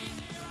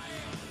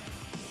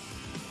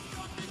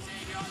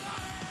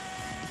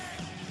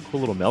 Cool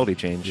little melody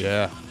change.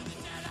 Yeah.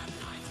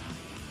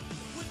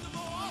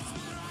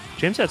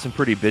 James had some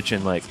pretty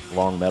bitchin' like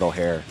long metal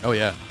hair. Oh,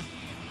 yeah.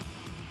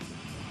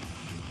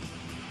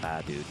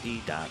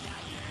 Ba-do-dee-da.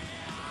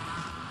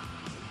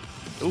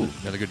 Ooh,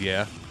 another good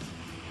yeah.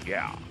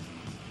 Yeah.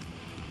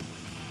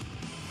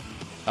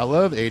 I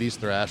love 80s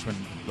thrash when,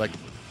 like,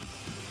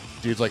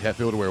 dudes like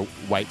Hetfield wear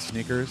white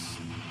sneakers.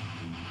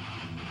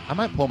 I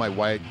might pull my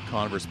white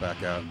Converse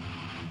back out.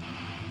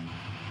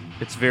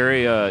 It's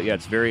very,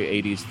 it's very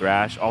 80s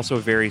thrash. Also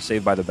very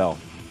Saved by the Bell.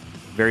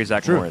 Very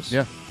Zach True. Morris.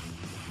 Yeah.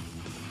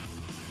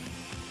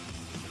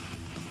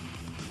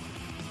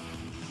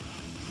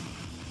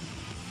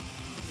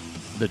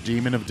 The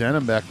demon of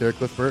denim back there,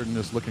 Cliff Burton,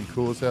 is looking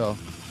cool as hell.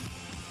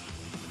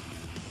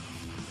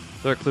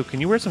 Look, Cliff, can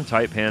you wear some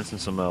tight pants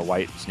and some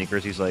white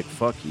sneakers? He's like,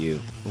 fuck you.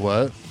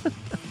 What?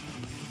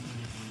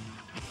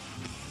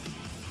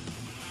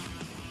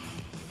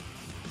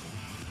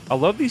 I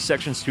love these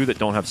sections, too, that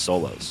don't have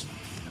solos.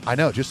 I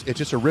know, it's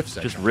just a riff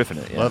section. Just riffing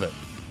it, yeah. Love it.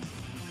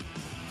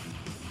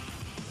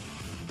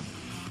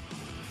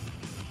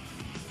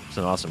 It's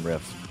an awesome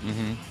riff.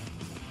 Mm-hmm.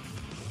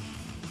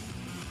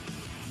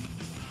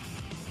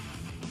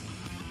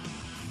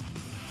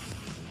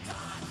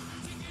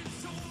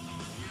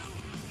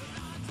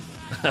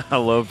 I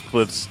love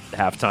Cliff's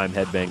halftime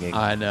headbanging.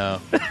 I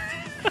know.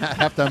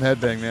 Halftime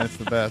headbang, man, it's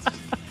the best.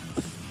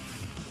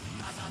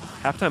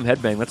 Halftime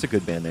Headbang, that's a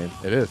good band name.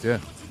 It is, yeah.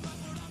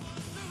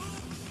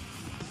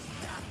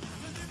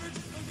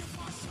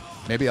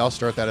 Maybe I'll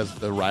start that as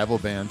the rival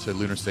band to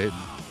Lunar Satan.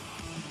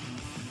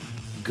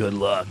 Good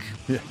luck.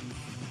 Yeah.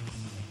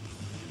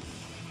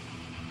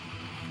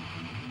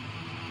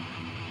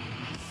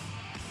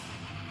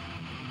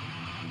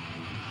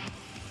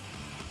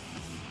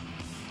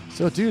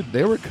 So, dude,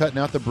 they were cutting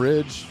out the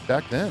bridge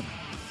back then.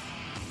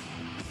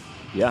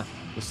 Yeah.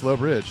 The slow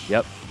bridge.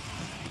 Yep.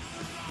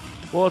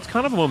 Well, it's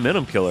kind of a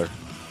momentum killer.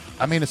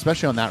 I mean,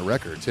 especially on that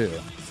record, too.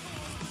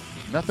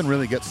 Nothing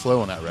really gets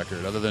slow on that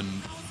record other than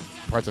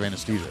parts of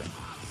Anesthesia.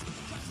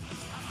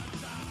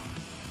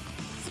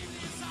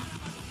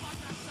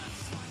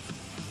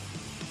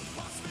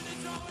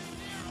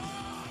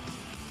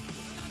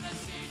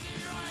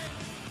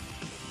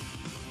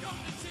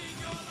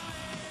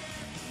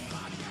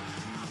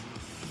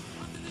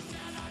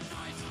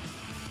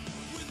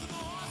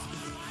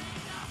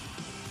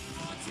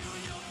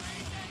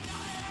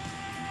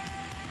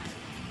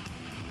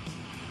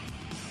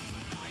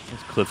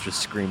 Cliff's just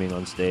screaming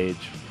on stage.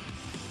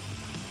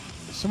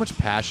 There's so much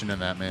passion in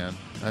that, man.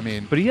 I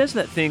mean, But he has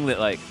that thing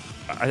that, like,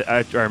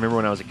 I remember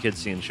when I was a kid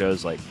seeing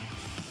shows, like,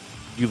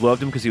 you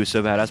loved him because he was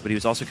so badass, but he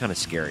was also kind of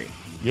scary.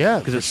 yeah,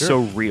 Because for it's sure. so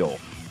real.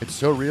 It's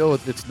so real.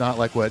 It's not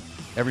like what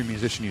every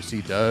musician you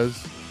see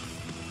does.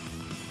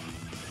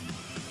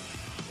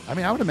 I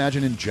mean, I would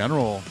imagine in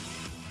general,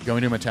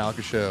 going to a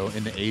Metallica show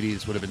in the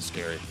 80s would have been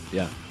scary.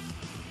 Yeah.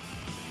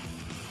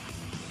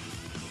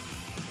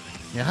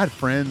 Yeah, I had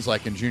friends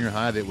like in junior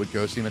high that would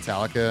go see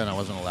Metallica and I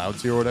wasn't allowed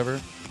to or whatever.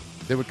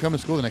 They would come to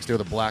school the next day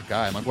with a black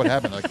eye. I'm like, what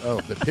happened? Like,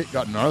 oh, the pit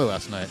got gnarly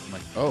last night. I'm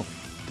like, oh.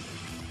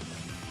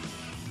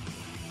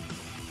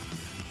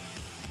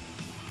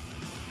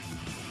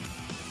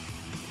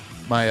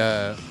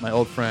 My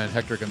old friend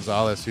Hector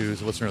Gonzalez,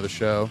 who's a listener of the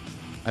show,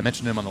 I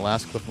mentioned him on the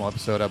last Cliff Mall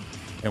episode,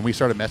 and we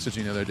started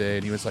messaging the other day,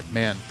 and he was like,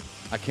 man,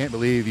 I can't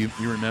believe you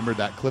remembered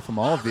that Cliff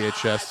Mall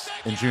VHS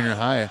in junior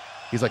high.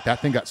 He's like, that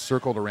thing got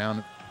circled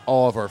around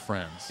all of our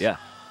friends. Yeah.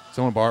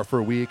 Someone borrowed it for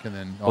a week, and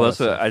then Well, that's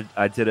what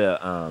I did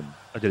an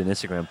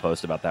Instagram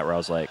post about that where I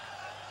was like,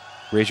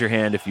 raise your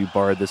hand if you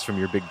borrowed this from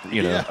your big,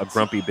 a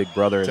grumpy big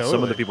brother. And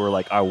some of the people were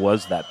like, I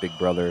was that big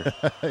brother.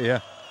 Yeah.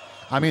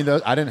 I mean,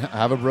 I didn't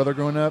have a brother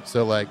growing up,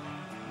 so like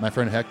my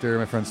friend Hector,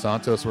 my friend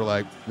Santos were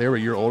like, they were a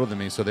year older than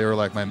me, so they were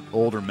like my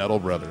older metal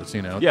brothers,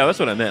 Yeah, that's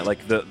what I meant.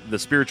 Like the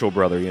spiritual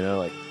brother,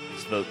 like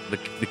it's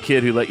the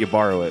kid who let you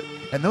borrow it.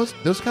 And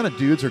those kind of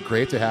dudes are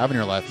great to have in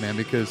your life, man,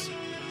 because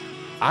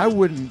I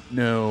wouldn't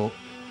know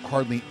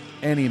hardly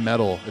any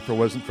metal if it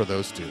wasn't for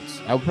those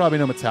dudes. I would probably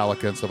know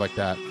Metallica and stuff like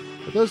that.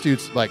 But those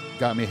dudes like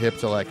got me hip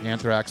to like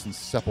Anthrax and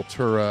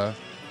Sepultura,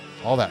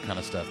 all that kind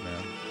of stuff,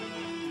 man.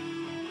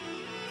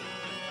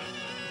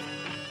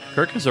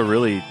 Kirk has a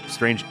really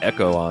strange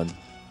echo on.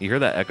 You hear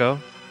that echo?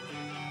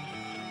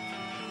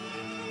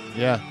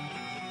 Yeah.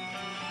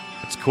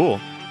 It's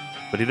cool,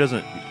 but he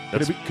doesn't.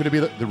 Could it be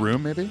the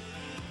room, maybe?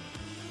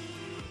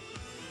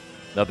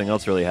 Nothing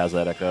else really has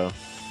that echo.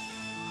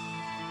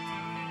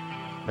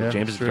 Yeah,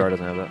 James's guitar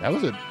doesn't have that. That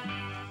was a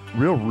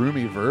real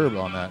roomy verb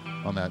on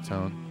that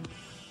tone.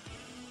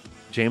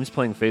 James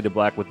playing Fade to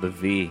Black with the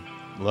V.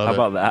 Love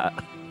How it. about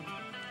that?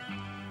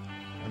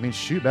 I mean,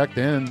 shoot, back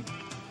then,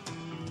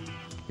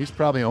 he's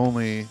probably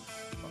only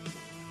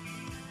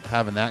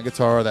having that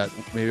guitar, that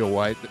maybe a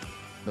white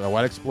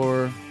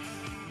Explorer.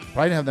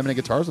 Probably didn't have that many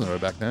guitars on the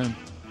road back then.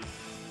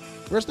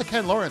 Where's the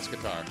Ken Lawrence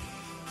guitar?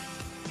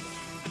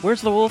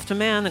 Where's the Wolf to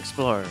Man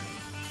Explorer?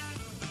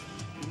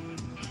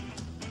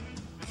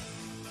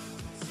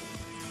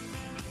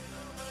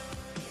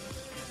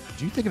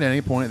 Do you think at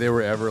any point they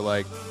were ever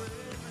like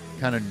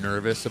kind of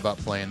nervous about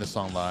playing the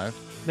song live?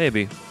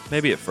 Maybe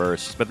at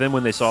first, but then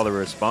when they saw the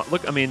response,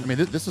 look, I mean,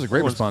 This is a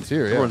great response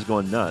here. Yeah, everyone's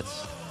going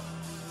nuts.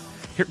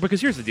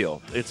 Because here's the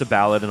deal: it's a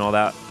ballad and all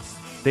that.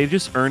 They've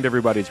just earned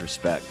everybody's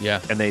respect.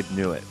 Yeah, and they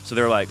knew it, so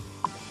they're like,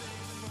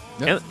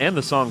 yep. and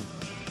the song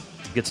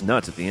gets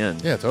nuts at the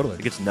end. Yeah, totally.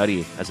 It gets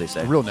nutty, as they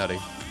say. Real nutty.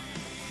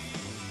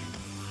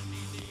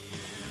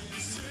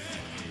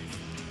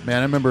 Man,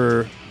 I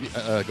remember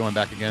going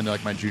back again to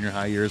like my junior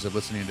high years of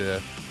listening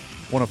to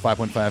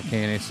 105.5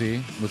 KNAC.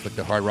 It was like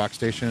the hard rock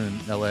station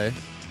in LA.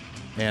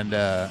 And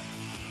I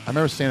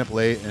remember staying up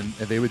late and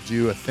they would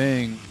do a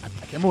thing. I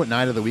can't remember what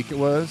night of the week it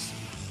was.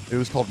 It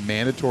was called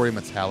Mandatory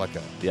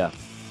Metallica. Yeah.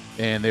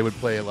 And they would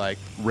play like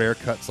rare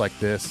cuts like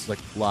this, like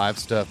live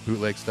stuff,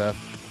 bootleg stuff.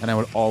 And I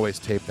would always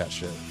tape that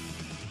shit.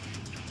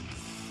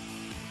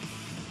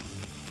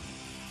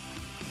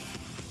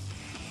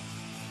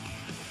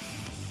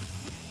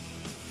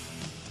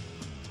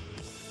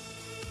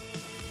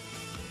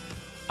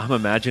 I'm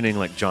imagining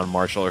like John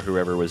Marshall or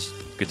whoever was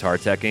guitar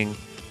teching,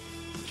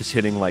 just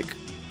hitting like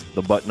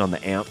the button on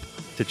the amp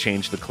to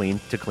change the clean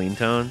to clean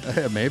tone.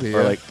 Maybe.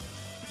 Or Yeah. like,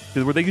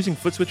 were they using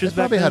foot switches They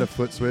back probably then? had a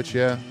foot switch,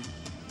 yeah.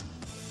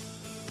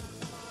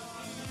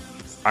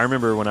 I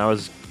remember when I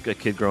was a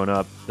kid growing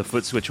up, the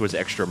foot switch was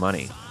extra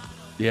money.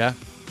 Yeah.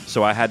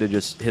 So I had to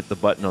just hit the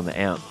button on the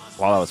amp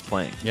while I was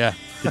playing Yeah.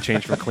 to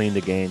change from clean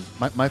to gain.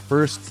 My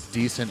first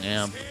decent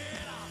amp,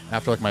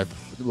 after like my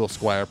little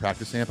Squier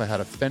practice amp, I had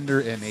a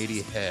Fender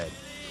M80 head.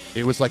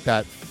 It was like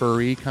that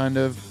furry kind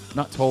of,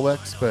 not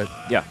Tolex, but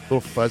Yeah. a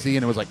little fuzzy,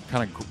 and it was like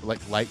kind of like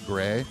light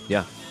gray.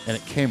 Yeah. And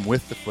it came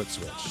with the foot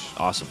switch.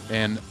 Awesome.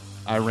 And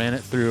I ran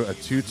it through a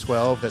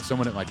 212 that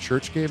someone at my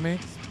church gave me,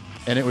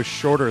 and it was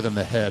shorter than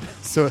the head,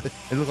 so it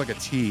looked like a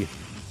T.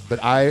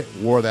 But I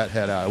wore that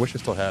head out. I wish I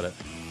still had it.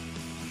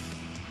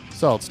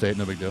 Solid state,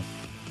 no big deal.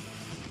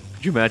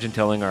 Could you imagine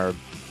telling our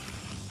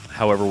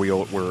however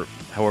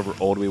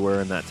old we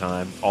were in that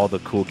time, all the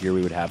cool gear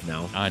we would have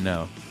now? I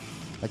know.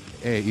 Like,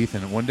 hey,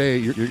 Ethan, one day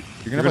you're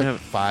gonna have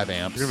like 5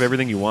 amps. You have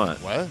everything you want.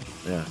 What?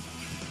 Yeah.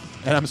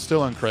 And I'm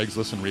still on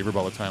Craigslist and Reverb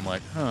all the time.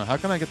 Like, how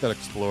can I get that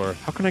Explorer?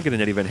 How can I get an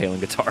Eddie Van Halen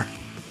guitar?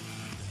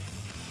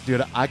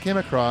 Dude, I came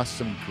across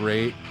some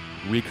great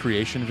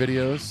recreation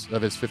videos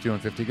of his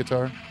 5150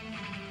 guitar,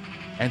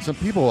 and some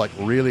people like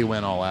really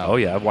went all out. Oh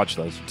yeah, I've watched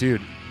those.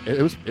 Dude,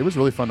 it was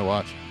really fun to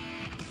watch.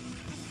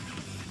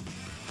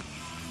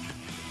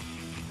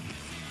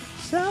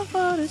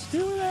 Someone is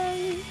too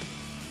late.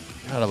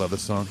 God, I love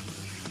this song.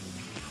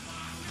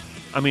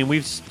 I mean,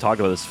 we've talked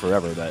about this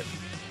forever, that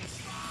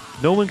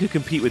no one could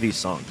compete with these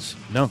songs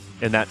No,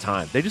 in that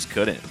time. They just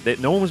couldn't.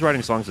 No one was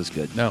writing songs as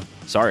good. no,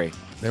 Sorry.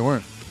 they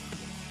weren't.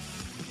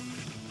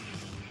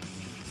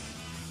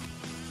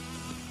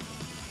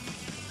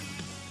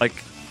 Like,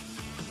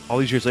 all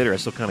these years later, I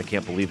still kind of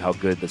can't believe how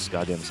good this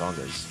goddamn song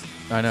is.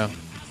 I know.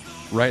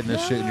 Writing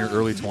this shit in your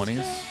early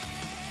 20s.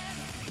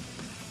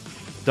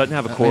 Doesn't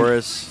have a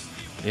chorus.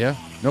 Yeah,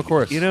 no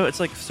chorus. You know, it's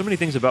like so many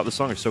things about the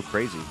song are so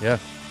crazy. Yeah.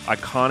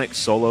 Iconic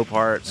solo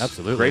parts.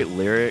 Absolutely. Great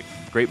lyric.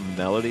 Great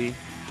melody.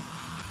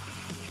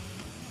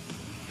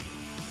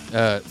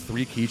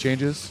 3 key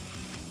changes.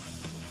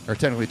 Or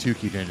technically 2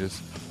 key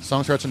changes.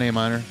 Song starts in A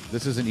minor.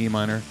 This is an E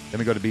minor. Then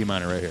we go to B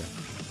minor right here.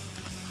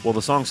 Well,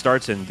 the song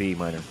starts in B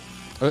minor.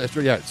 Oh, it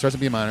starts in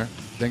B minor.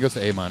 Then goes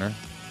to A minor.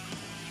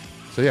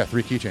 So yeah,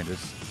 3 key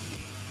changes.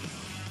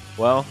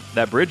 Well,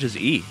 that bridge is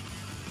E.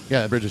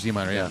 Yeah, the bridge is E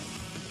minor, yeah.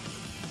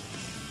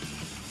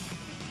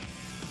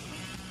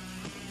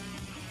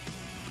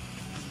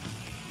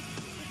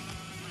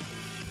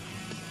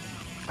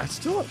 I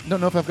still don't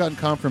know if I've gotten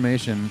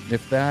confirmation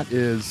if that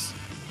is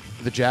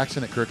the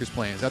Jackson that Kirk is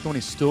playing. Is that the one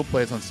he still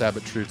plays on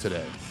Sabbath True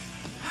today?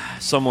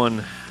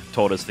 Someone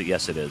told us that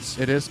yes, it is.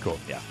 It is? Cool.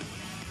 Yeah.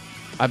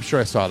 I'm sure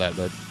I saw that,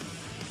 but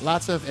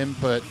lots of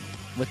input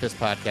with this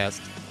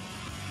podcast.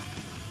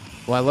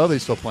 Well, I love that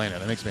he's still playing it.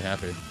 That makes me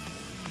happy.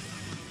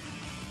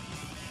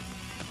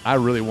 I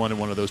really wanted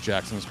one of those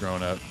Jacksons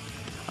growing up.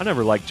 I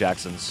never liked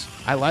Jacksons.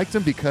 I liked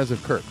him because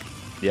of Kirk.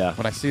 Yeah.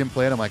 When I see him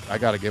play it, I'm like, I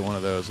got to get one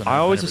of those. And I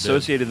always never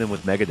associated them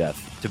with Megadeth,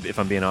 if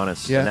I'm being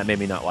honest. Yeah. And that made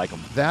me not like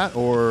them. That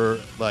or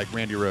like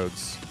Randy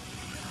Rhoads.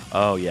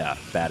 Oh, yeah.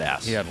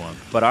 Badass. He had one.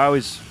 But I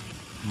always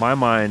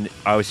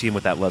see him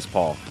with that Les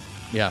Paul.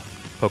 Yeah.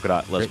 Polka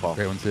dot Les Paul.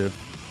 Great one, too.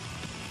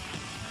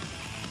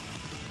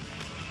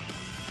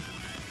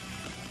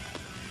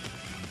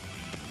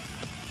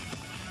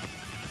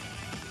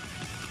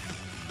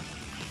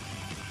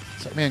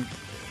 So, man,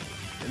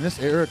 in this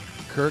era,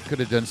 Kirk could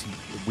have done some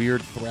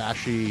weird,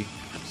 thrashy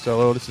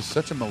solo. This is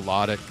such a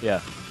melodic,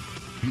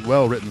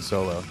 well-written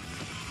solo.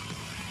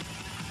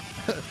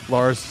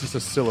 Lars, just a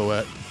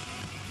silhouette.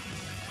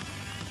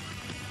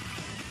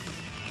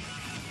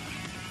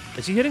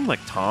 Is he hitting like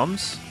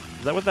toms?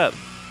 Is that what that...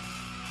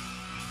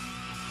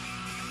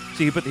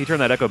 See, he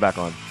turned that echo back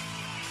on.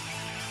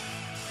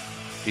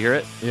 You hear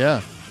it?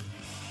 Yeah.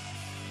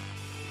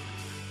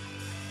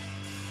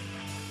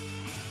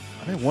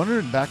 I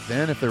wondered back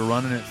then if they're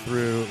running it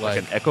through Like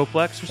an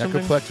Echoplex or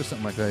something? Echoplex or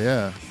something like that,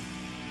 yeah.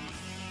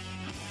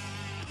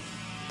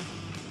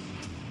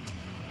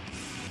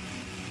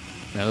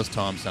 Man, those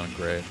toms sound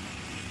great.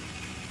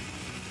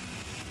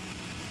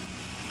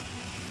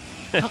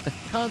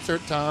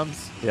 Concert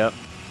toms. Yep.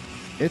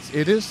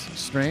 It is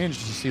strange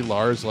to see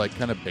Lars like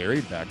kind of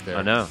buried back there.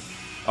 I know.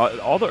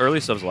 All the early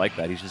stuff's like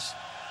that. He's just...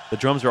 The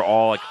drums are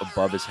all like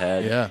above his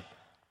head. Yeah.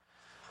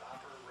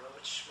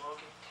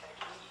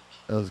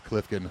 That was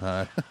Cliff getting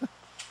high.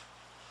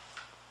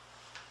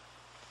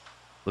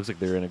 Looks like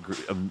they're in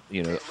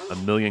a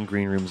million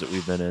green rooms that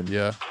we've been in.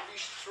 Yeah. You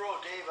should throw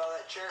Dave out of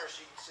that chair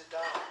so you can sit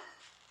down.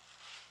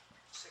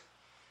 Sit.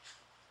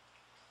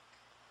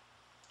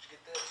 Did you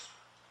get this?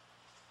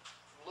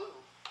 From Lou.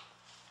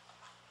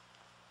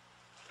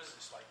 What is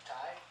this, like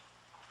Thai?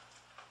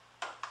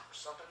 Or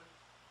something?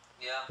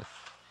 Yeah.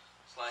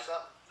 It's like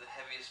Something. the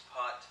heaviest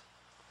pot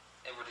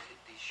ever to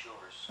hit these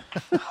shores.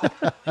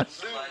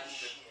 It's Lou like the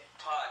shit.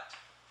 pot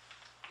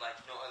like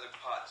no other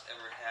pots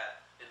ever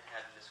been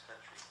had in this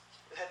country.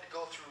 It had to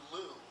go through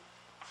Lou.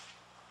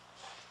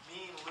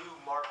 Me and Lou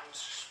Martin's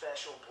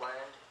special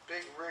blend.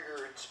 Big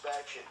rigger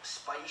inspection.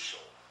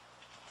 Spatial.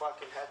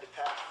 Fucking had to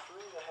pass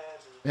through the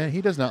hands of the... Man,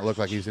 he does not look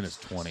like he's in his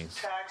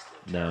 20s. Taxed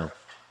and No. tariffed.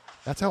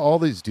 That's how all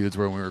these dudes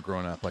were when we were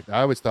growing up. Like,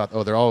 I always thought,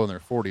 oh, they're all in their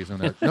 40s. And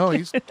they're like, no,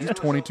 he's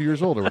 22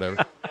 years old or whatever.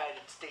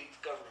 United States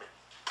government.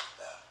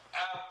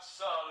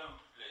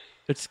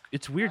 Absolutely.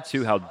 It's weird,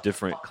 too, how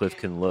different Cliff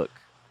can look.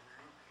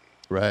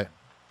 Right.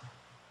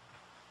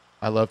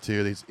 I love,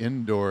 too, these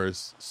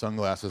indoors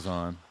sunglasses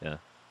on. Yeah.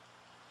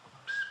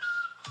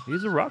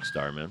 He's a rock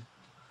star, man.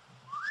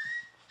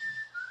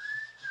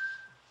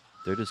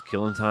 They're just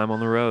killing time on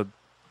the road.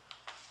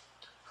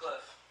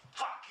 Cliff.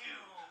 Fuck you,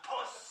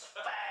 puss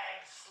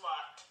bag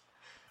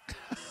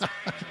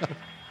slut.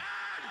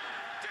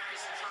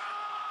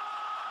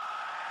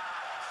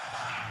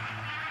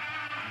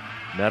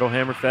 Metal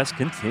Hammer Fest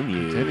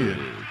continues.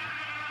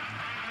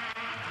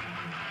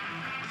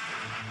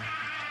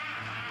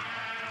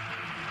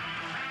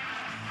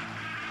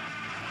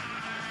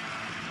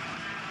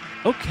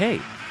 Okay.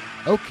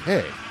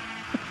 Okay.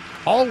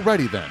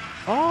 Alrighty then.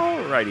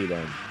 Alrighty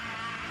then.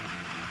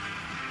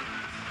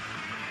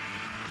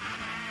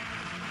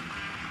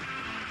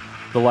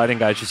 The lighting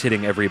guy's just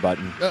hitting every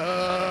button.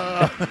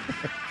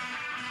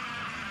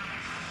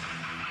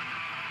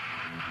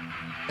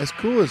 As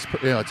cool as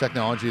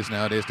technology is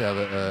nowadays to have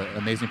an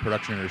amazing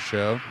production in a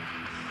show,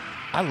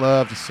 I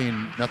love to see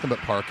nothing but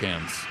par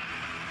cans.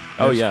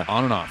 Oh, Just yeah.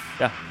 on and off.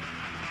 Yeah.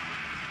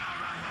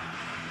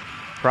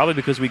 Probably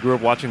because we grew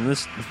up watching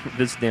this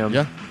damn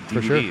Yeah,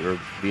 for DVD sure. or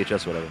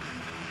VHS, whatever.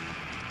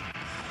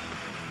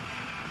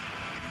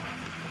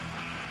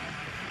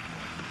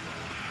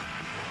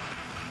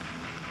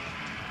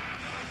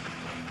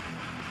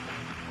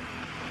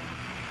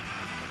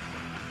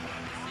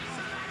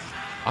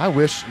 I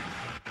wish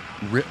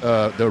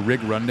the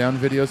rig rundown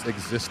videos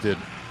existed.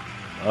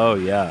 Oh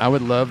yeah. I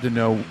would love to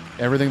know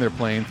everything they're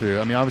playing through.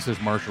 I mean, obviously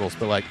there's Marshalls,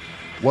 but like,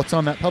 what's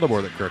on that pedal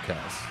board that Kirk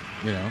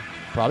has? You know,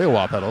 probably a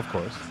wah pedal, of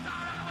course.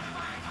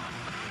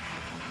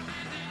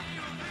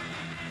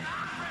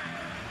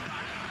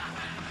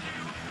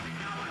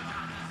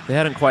 They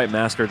hadn't quite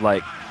mastered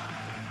like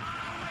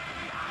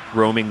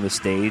roaming the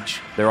stage.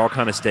 They're all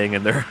kind of staying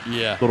in their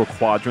little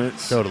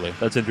quadrants. Totally.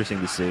 That's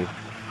interesting to see.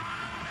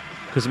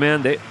 Because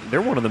man,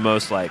 they're one of the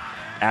most like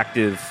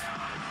active.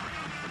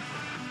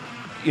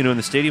 You know, in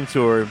the stadium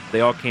tour, they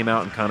all came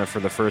out and kind of for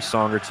the first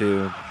song or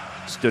two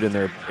stood in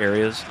their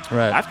areas.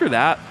 Right. After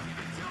that,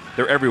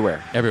 they're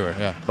everywhere. Everywhere,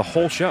 yeah. The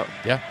whole show.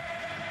 Yeah.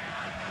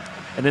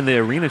 And then the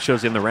arena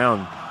shows in the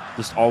round,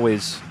 just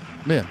always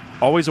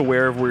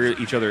aware of where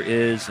each other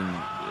is and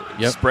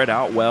spread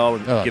out well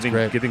and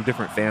giving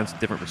different fans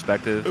different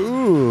perspective.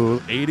 Ooh,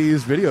 80s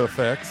video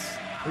effects.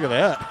 Look at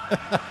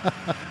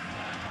that.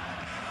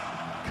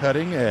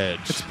 Cutting edge.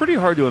 It's pretty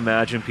hard to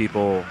imagine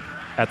people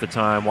at the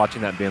time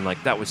watching that and being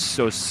like, that was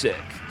so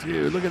sick.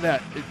 Dude, look at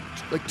that.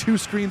 Like 2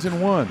 screens in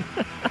one.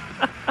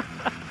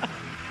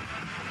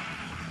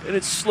 And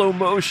it's slow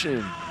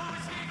motion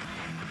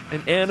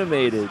and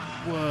animated.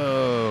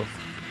 Whoa.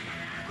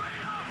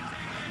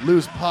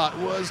 Loose Pot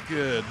was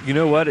good. You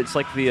know what? It's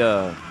like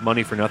the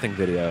Money for Nothing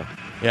video.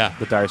 Yeah.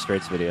 The Dire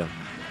Straits video.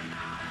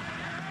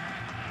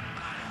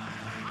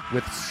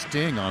 With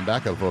Sting on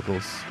backup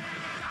vocals.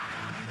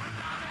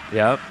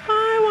 Yep.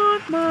 I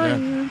want my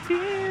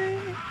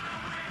MTA.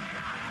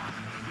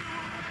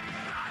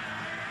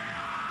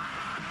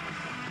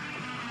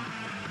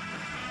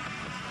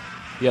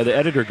 Yeah, the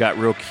editor got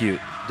real cute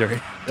during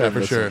Yeah, for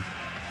this. sure.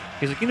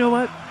 He's like, you know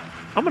what?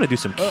 I'm going to do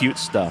some cute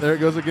stuff. There it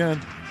goes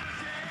again.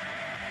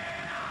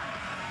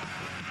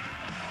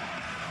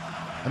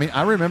 I mean,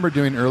 I remember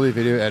doing early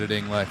video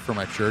editing like for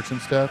my church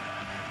and stuff,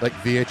 like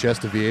VHS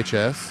to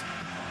VHS,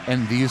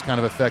 and these kind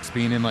of effects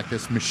being in like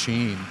this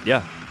machine.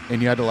 Yeah.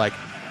 And you had to like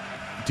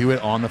do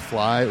it on the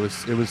fly. It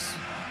was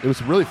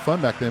really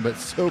fun back then, but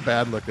so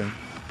bad looking.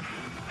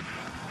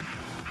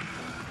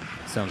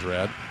 Sounds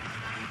rad.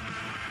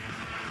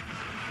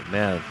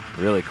 Man,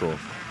 really cool.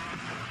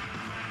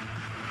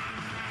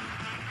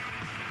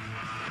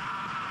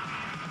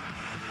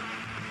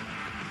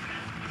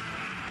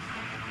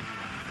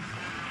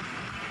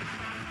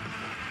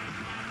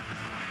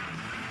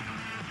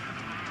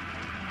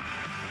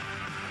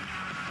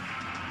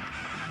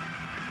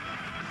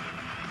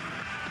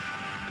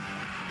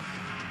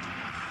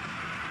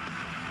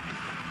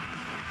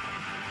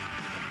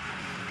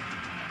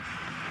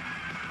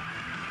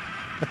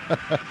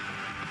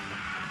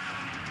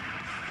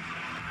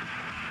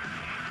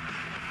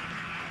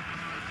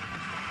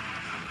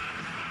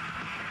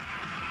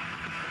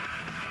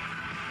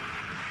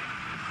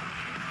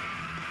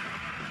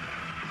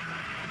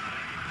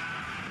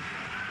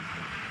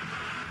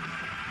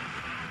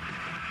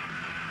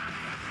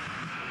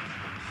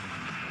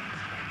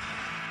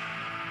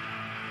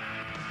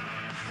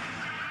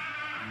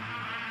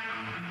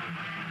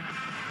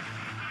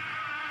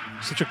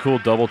 Such a cool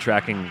double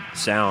tracking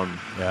sound.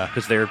 Yeah.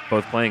 Because they're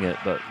both playing it,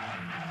 but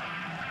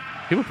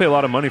people pay a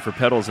lot of money for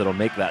pedals that'll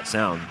make that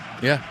sound.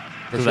 Yeah,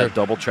 for So sure. that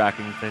double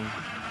tracking thing.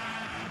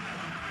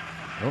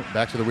 Oh,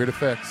 back to the weird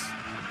effects.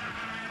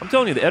 I'm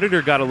telling you, the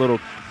editor got a little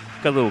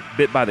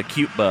bit by the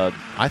cute bug.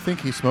 I think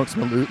he smoked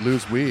some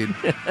loose weed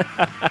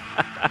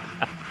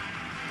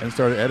and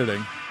started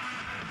editing.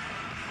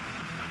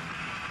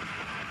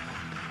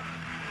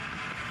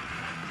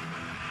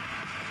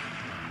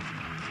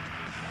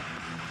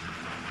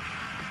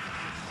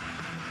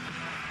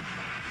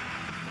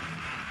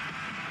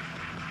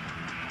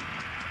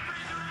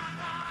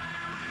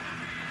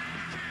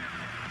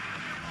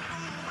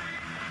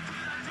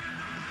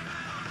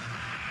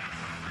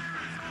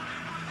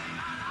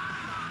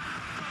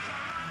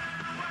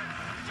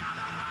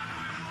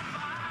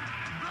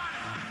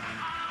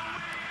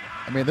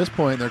 I mean, at this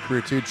point in their career,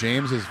 too,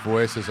 James's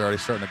voice is already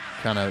starting to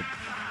kind of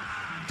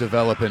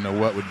develop into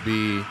what would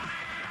be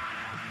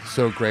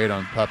so great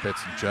on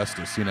Puppets and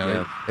Justice. You know,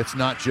 Yeah. it's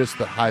not just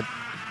the kind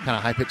of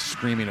high-pitched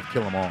screaming of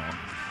Kill 'Em All.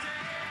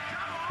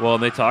 Well,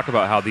 and they talk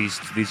about how these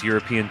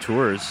European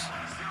tours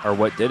are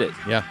what did it.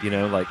 Yeah. You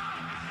know, like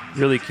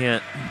you really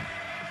can't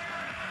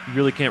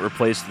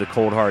replace the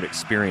cold hard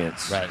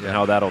experience. Right, And yeah.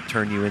 how that'll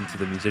turn you into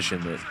the musician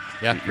that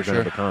Yeah, you're for going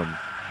sure. to become.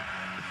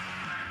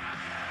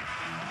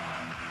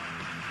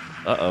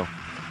 Uh-oh.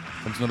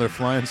 Comes another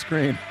flying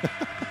screen.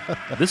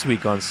 This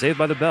week on Saved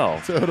by the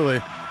Bell. Totally.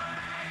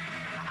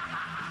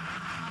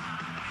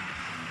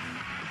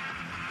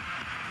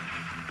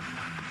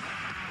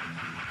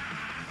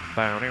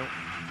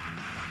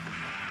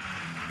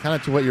 Kind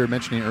of to what you were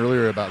mentioning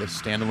earlier about the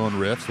standalone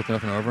riffs with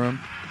nothing over them.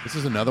 This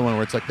is another one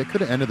where it's like they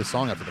could have ended the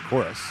song after the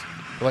chorus.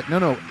 They're like,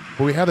 no,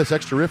 but we have this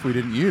extra riff we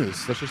didn't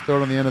use. Let's just throw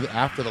it on the end of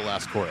after the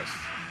last chorus.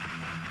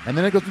 And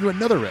then it goes into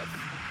another riff.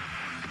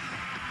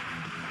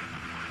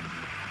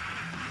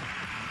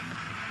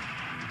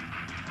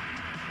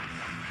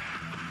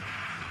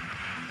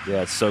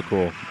 Yeah, it's so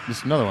cool.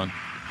 Just another one.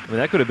 I mean,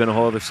 that could have been a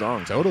whole other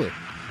song. Totally.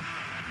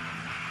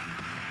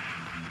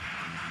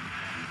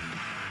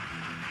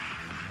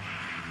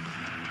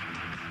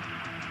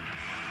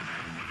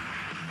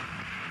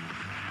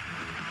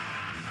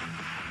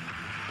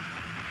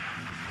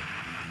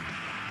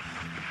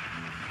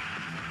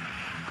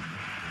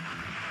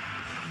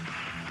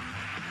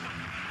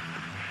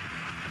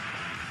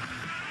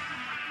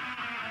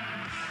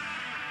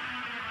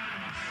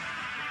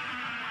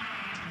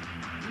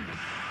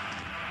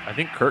 I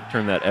think Kirk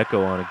turned that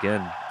echo on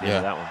again.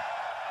 Yeah. That one.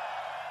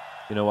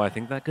 You know why I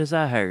think that? Because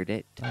I heard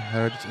it. I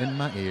heard it in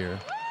my ear.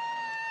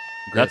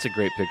 That's a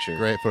great picture.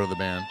 Great photo of the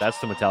band. That's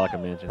the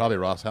Metallica mansion. Probably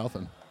Ross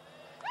Halfin.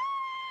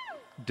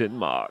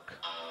 Denmark.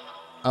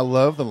 I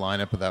love the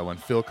lineup of that one.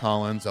 Phil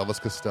Collins, Elvis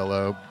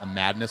Costello,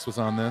 Madness was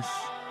on this.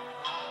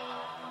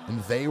 And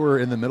they were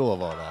in the middle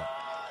of all that.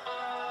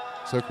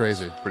 So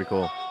crazy. Pretty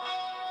cool.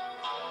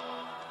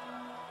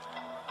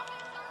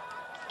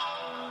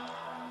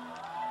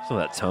 Some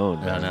of that tone,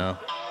 Yeah, man. I know.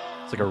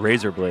 It's like a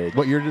razor blade.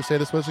 What year did you say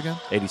this was again?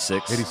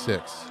 86.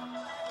 86.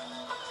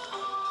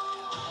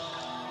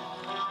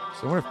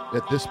 So I wonder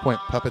if at this point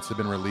Puppets have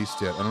been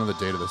released yet. I don't know the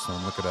date of this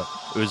one. Look it up.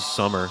 It was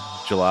summer,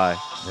 July.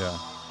 Yeah.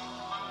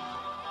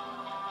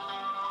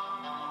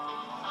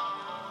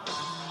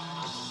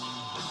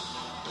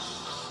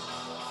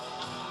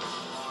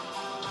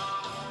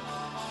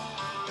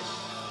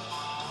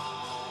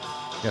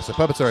 Yeah, so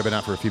Puppets already been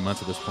out for a few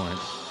months at this point.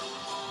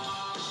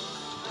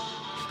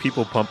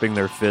 People pumping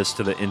their fists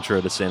to the intro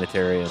to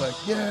Sanitarium. Like,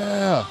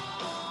 yeah.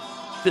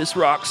 This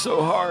rocks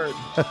so hard.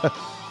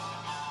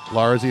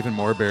 Lars even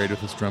more buried with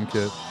his drum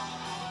kit.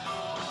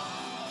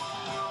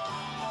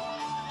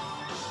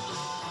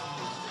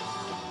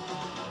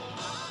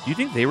 Do you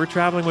think they were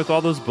traveling with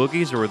all those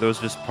boogies, or were those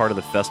just part of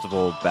the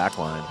festival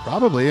backline?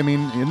 Probably. I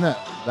mean, in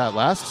that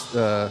last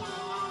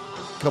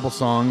couple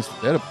songs,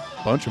 they had a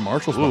bunch of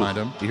Marshalls Ooh, behind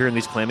them. You hearing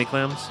these clammy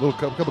clams? Little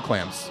couple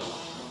clams.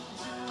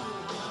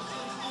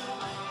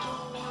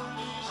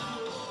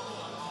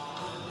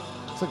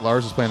 It's like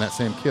Lars is playing that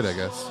same kid, I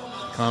guess.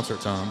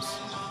 Concert toms.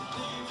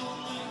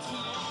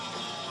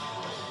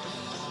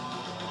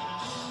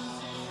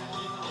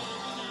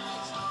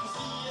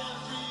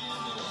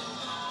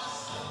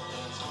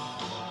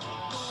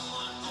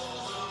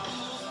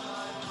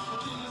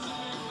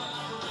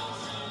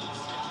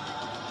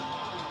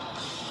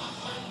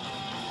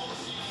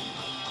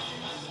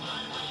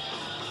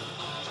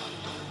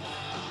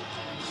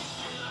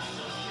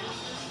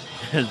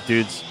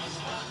 Dude's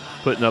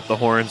putting up the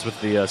horns with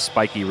the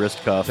spiky wrist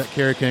cuff. Is that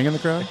Kerry King in the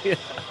crowd? Yeah.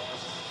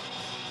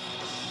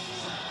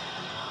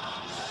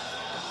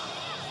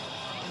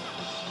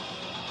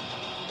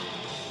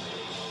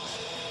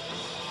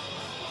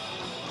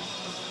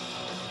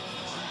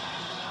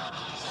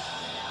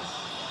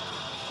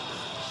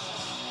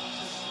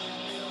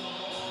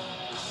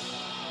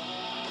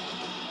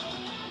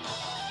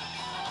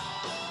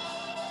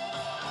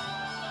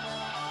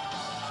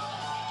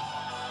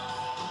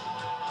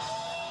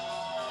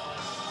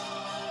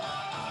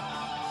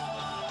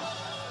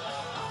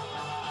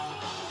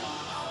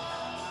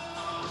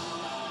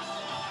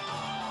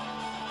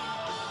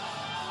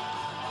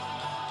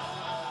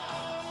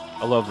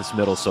 I love this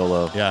middle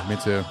solo. Yeah, me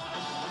too.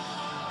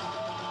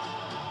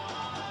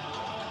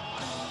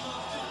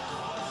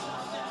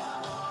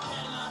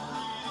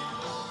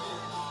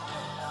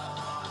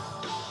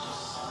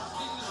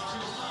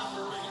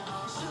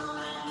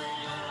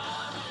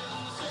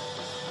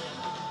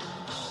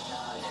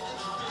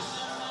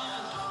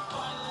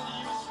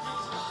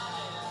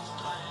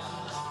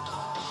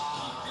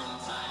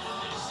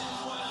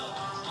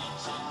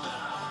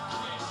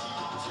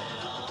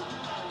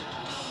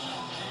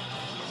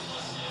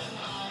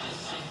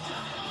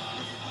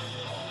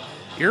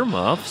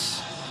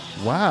 Earmuffs?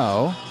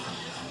 Wow.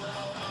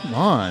 Come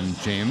on,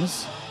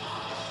 James.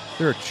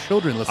 There are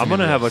children listening I'm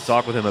going to have a this.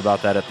 talk with him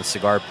about that at the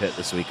cigar pit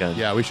this weekend.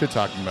 Yeah, we should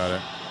talk about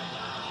it.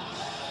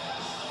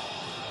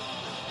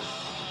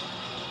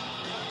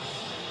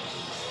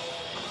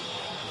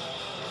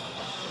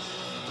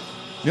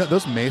 Yeah,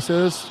 those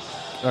mesas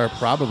are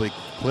probably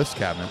Cliff's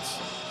cabinets.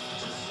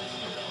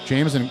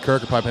 James and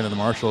Kirk are probably playing the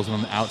Marshalls, and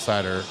on the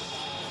outside are...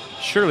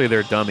 Surely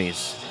they're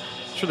dummies.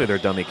 Surely they're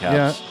dummy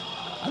cabs. Yeah,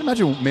 I'd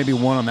imagine maybe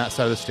one on that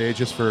side of the stage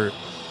just for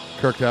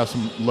Kirk to have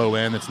some low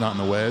end that's not in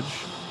the wedge.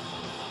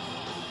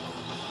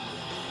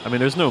 I mean,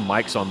 there's no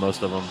mics on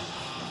most of them.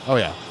 Oh,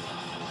 yeah.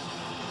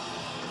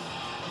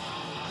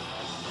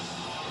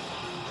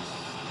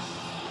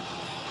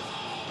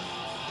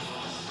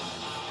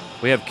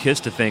 We have Kiss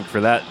to thank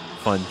for that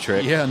fun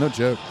trick. Yeah, no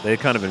joke. They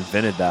kind of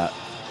invented that.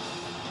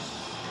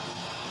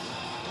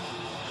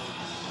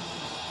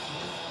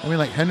 I mean,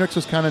 like, Hendrix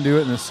was kind of do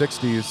it in the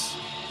 60s,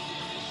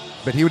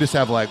 but he would just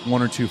have, like,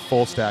 one or two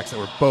full stacks that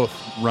were both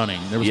running.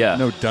 There was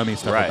no dummy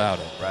stuff Right. about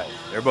it. Right.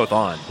 They're both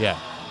on. Yeah.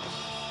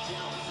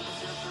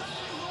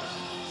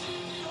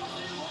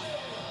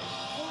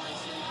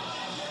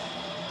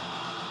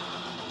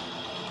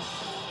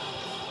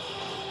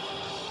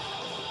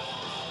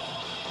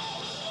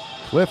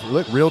 Cliff,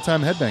 look,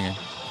 real-time headbanging.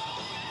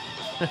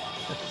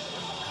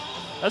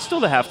 That's still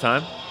the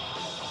halftime.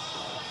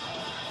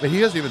 But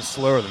he is even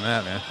slower than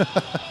that, man.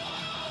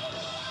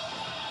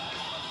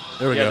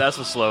 There we Yeah, go. that's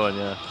the slow one,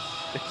 yeah.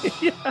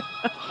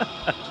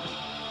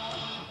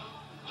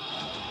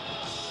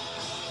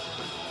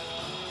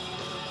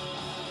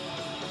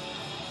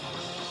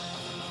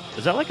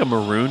 Is that like a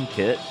maroon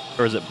kit?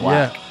 Or is it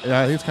black?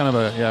 Yeah, I think it's kind of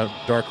a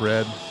dark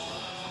red.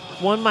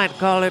 One might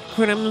call it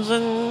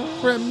crimson.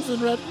 Crimson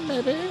red,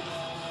 maybe.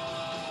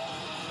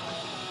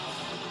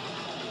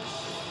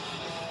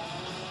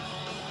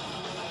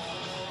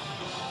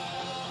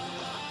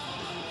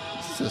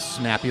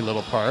 snappy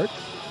little part.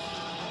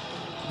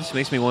 This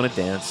makes me want to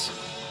dance.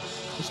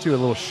 Just do a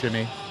little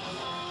shimmy.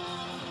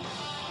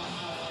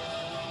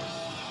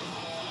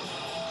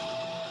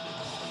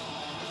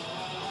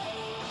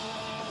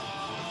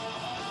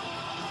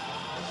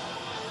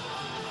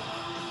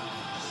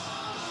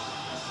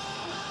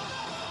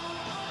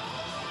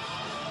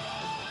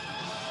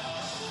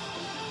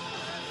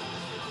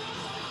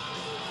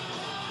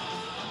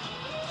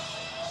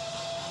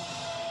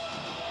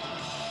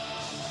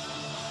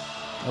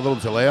 A little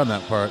delay on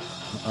that part,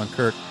 on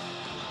Kirk.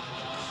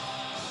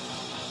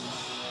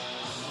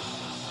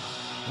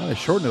 Oh, they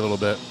shortened it a little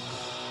bit.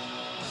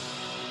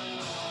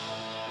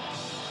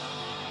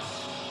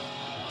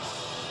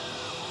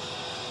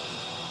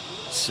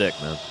 Sick,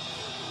 man.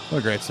 What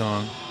a great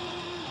song.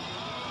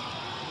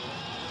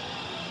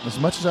 As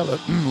much as I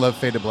love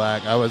Fade to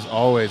Black, I was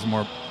always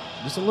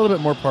just a little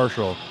bit more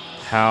partial.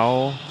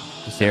 How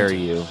dare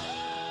you?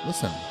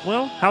 Listen.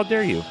 Well, how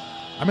dare you?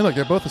 I mean, look,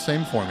 they're both the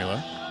same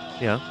formula.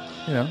 Yeah.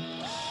 You know.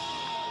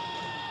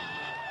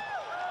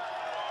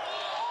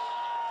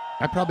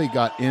 I probably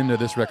got into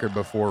this record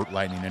before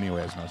Lightning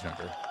anyway as when I was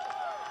younger.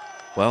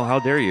 Well, how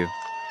dare you?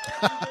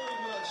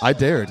 I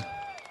dared.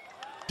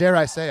 Dare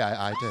I say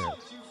I dared.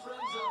 Two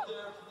friends out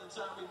there from the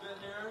time we've been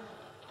here.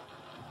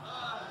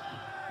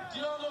 Do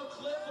you know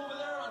Cliff over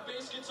there on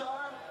bass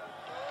guitar?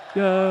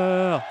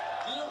 Yeah.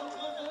 Do you know who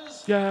Cliff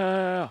is?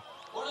 Yeah.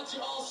 Why don't you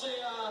all say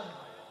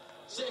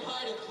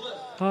hi to Cliff?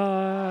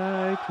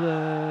 Hi,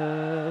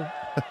 Cliff.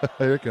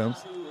 Here it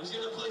comes. He's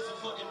gonna play some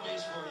fucking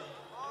bass for you.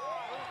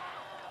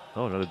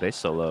 Oh, another bass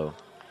solo.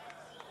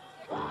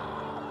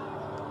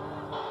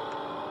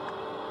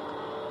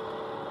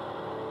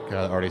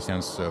 God, it already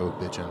sounds so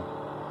bitchin'.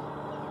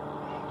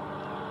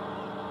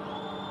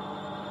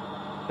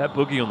 That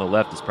boogie on the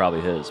left is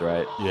probably his,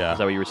 right? Yeah. Is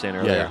that what you were saying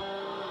earlier? Yeah.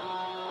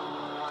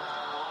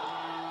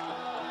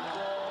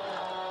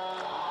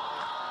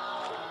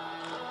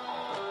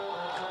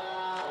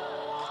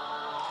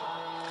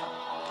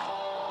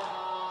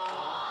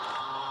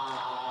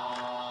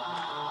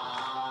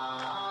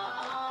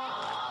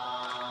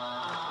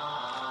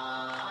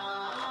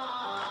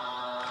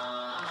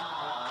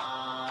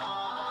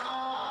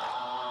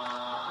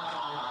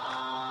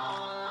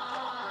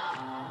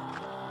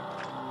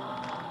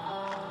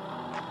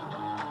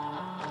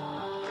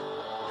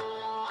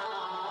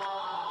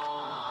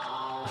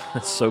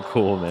 That's so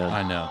cool, man.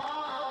 I know.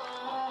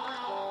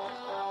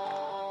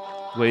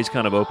 The way he's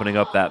kind of opening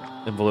up that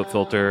envelope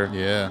filter.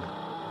 Yeah.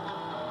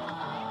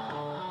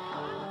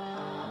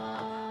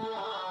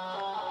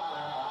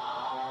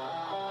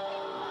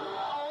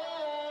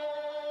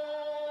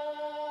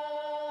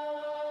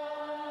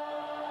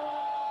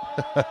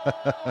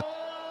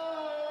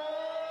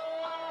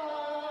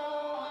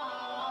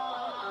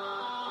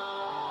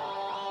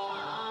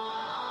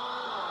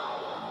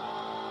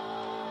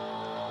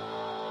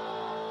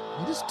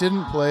 He just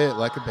didn't play it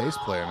like a bass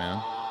player,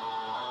 man.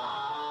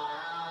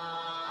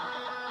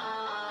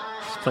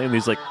 He's playing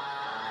these like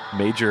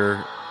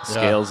major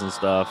scales and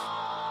stuff.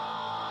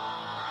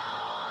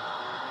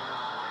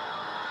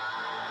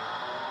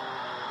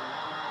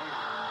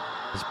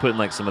 He's putting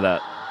like some of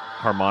that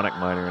harmonic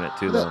minor in it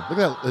too, though. Look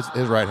at that,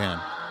 his right hand.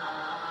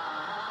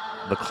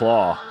 The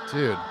claw.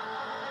 Dude.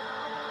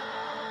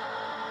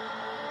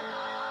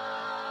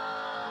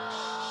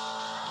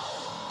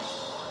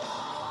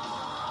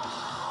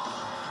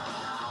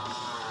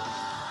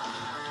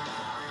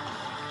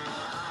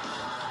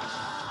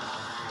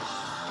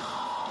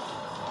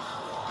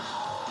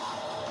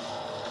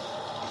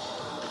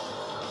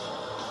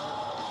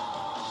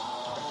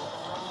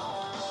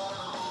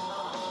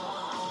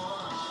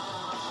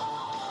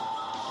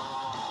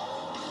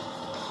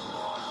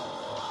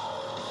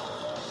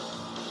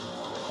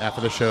 After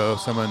the show,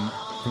 someone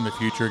from the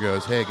future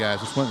goes, "Hey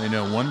guys, just wanting to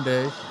know, one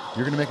day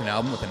you're going to make an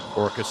album with an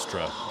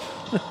orchestra."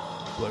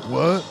 Like,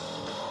 what?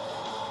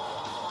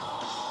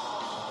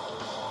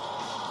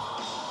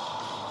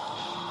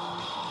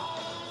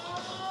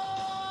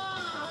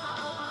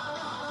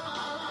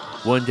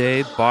 One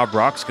day, Bob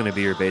Rock's going to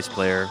be your bass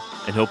player,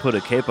 and he'll put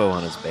a capo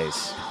on his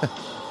bass.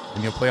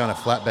 And you'll play on a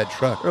flatbed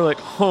truck. We're like,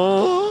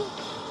 huh?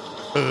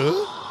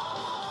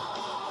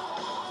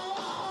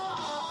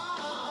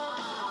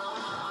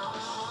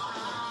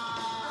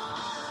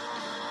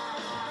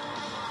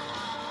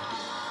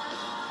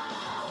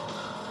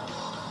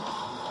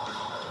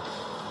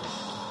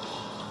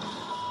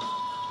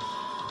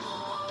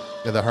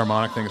 Yeah, the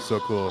harmonic thing is so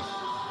cool.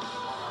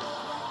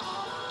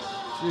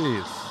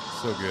 Jeez,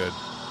 so good.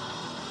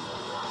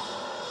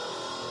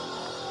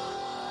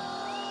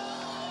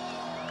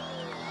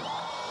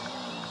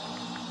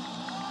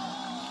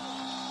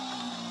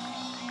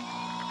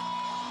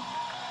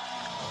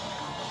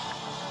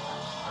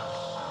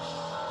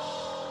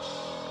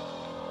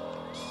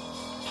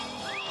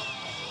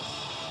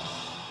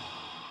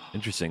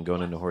 Interesting,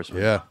 going into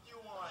Horseman. Yeah.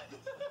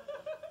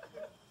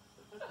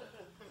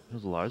 It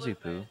was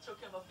Larzipu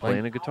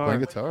playing a guitar. Playing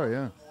guitar,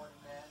 yeah.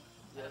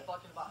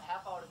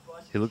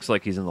 He looks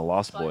like he's in the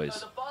Lost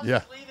Boys.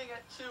 Yeah. Leaving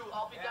at 2.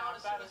 I'll be down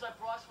as soon as I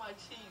brush my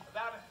teeth.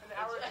 About an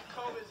hour.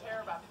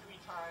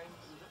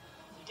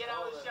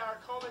 our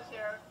combers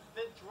here,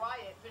 then dry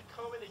it, then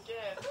comb it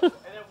again,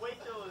 and then wait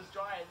till it's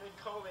dry, and then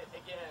comb it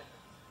again.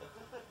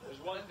 There's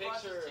one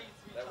picture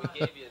that we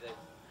gave you that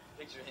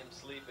picture him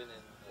sleeping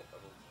in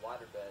a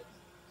waterbed.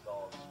 It's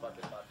all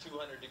fucking about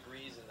 200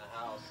 degrees in the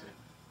house.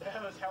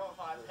 That was hella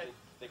hot.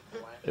 Thick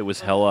blanket. It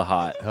was hella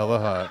hot. Hella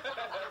hot.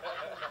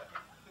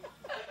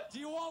 Do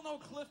you all know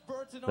Cliff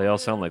Burton? They all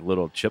sound like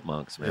little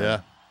chipmunks, man.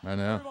 Yeah, I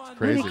know. It's Then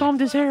crazy. he combed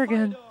his hair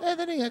again.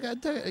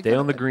 Day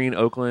on the Green,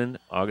 Oakland,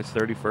 August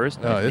 31st,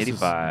 Oh, this is-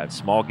 1985.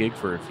 Small gig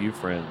for a few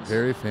friends.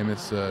 Very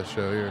famous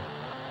show here.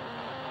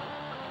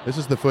 This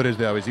is the footage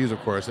they always use, of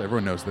course.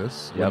 Everyone knows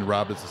this. Yep. When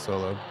Rob does the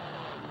solo.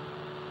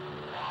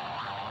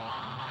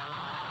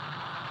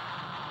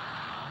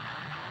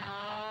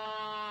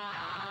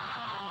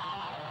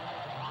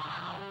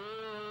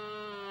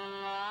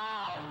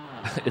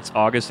 It's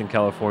August in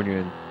California,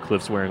 and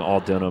Cliff's wearing all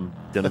denim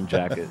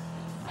jacket.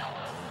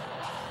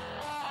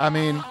 I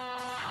mean,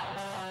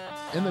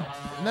 in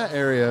that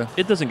area,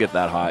 It doesn't get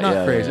that hot. not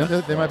yeah, crazy. yeah,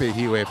 yeah. There might be a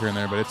heat wave here and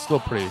there, but it's still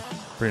pretty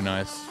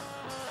nice.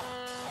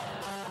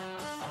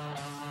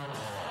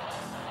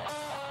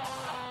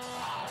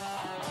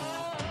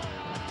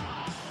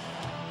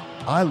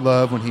 I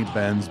love when he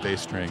bends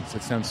bass strings.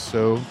 It sounds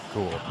so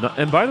cool.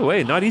 And by the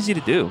way, not easy to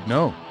do.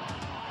 No.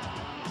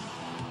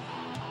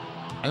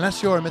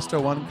 Unless you're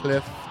Mr.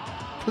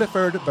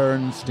 Clifford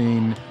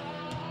Bernstein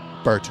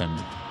Burton.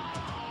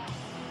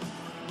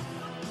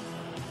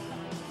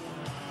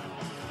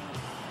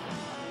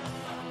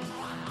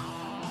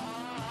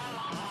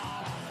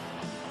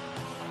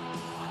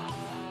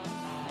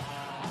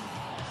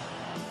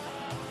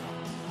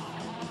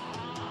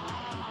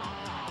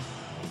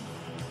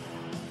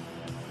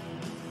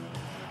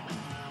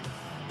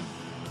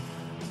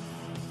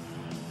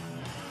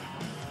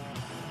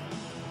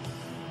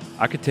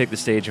 I could take the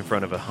stage in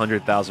front of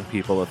 100,000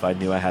 people if I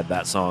knew I had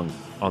that song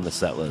on the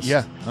set list.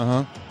 Yeah,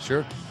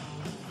 sure.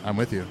 I'm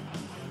with you.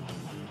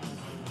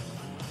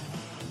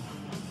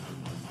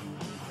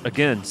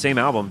 Again, same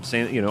album,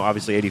 same.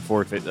 Obviously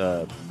 84,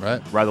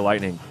 Right? Ride the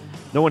Lightning.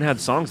 No one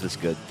had songs this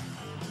good.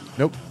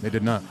 Nope, they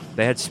did not.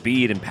 They had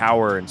speed and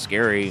power and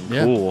scary and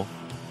Yeah. cool,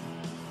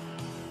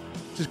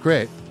 Which is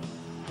great.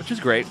 which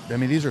is great. I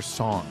mean, these are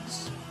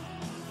songs.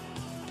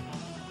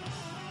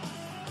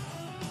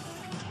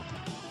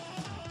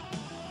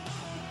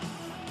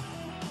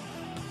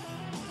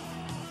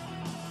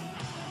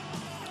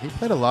 He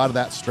played a lot of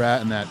that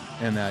Strat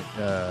and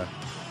that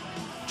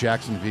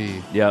Jackson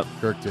V. Yep.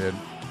 Kirk did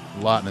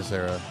a lot in this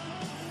era.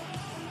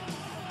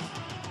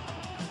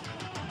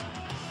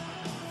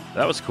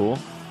 That was cool.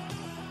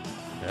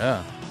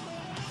 Yeah.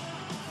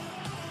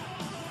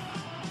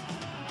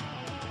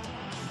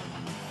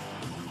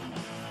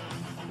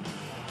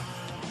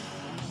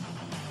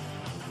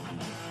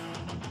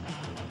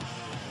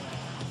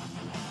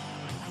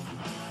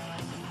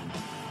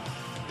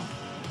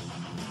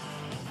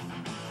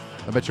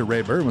 I bet you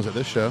Ray Burton was at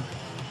this show.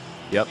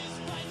 Yep.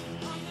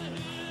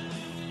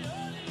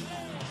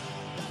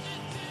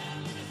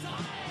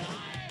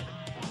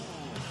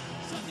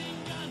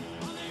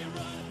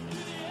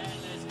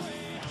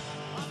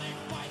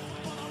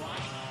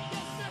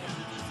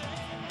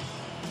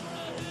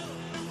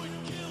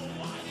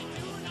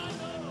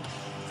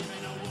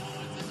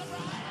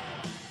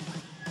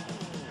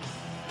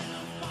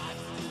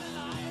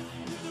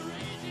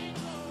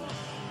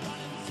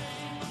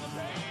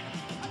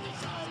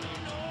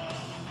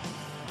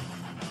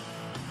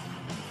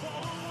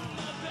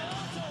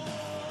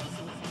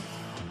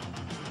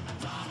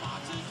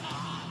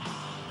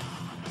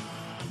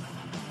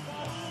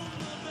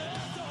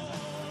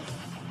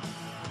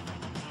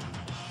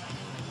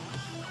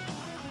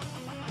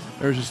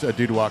 There was just a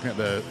dude walking up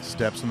the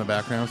steps in the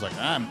background. I was like,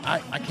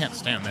 I can't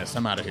stand this.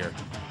 I'm out of here.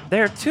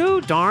 They're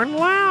too darn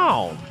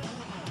loud.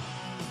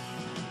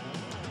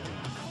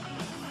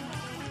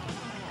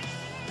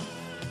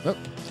 Oh,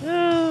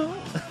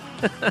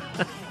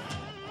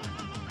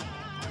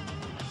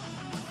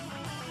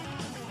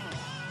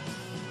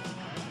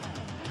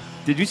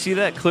 Did you see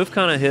that? Cliff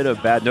kind of hit a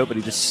bad note, but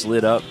he just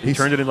slid up. He He's-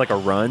 turned it in like a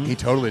run. he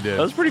totally did.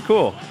 That was pretty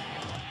cool.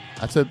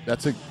 That's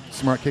a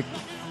smart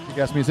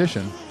kick-ass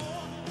musician.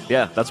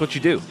 Yeah, that's what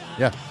you do.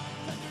 Yeah.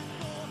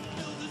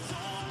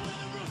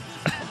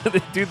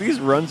 Dude, these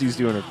runs he's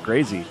doing are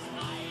crazy.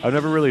 I've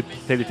never really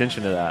paid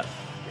attention to that.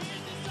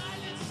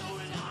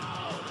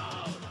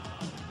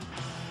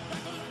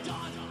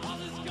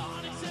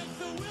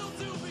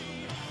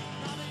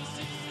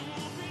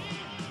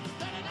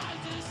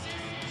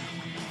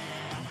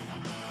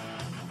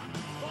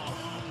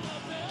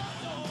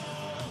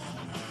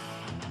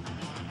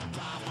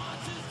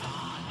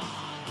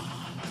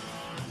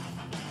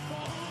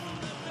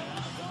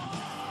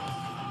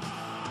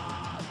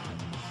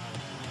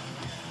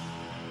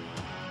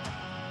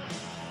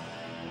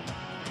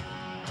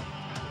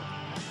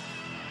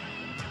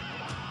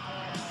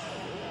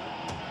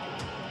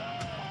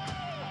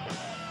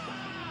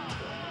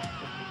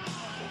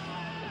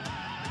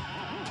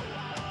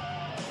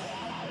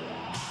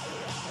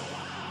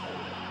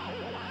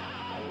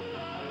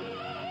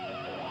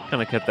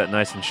 Kind of kept that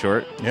nice and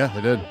short. Yeah,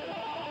 they did.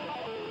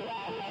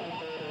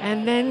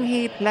 And then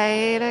he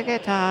played a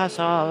guitar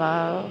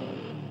solo.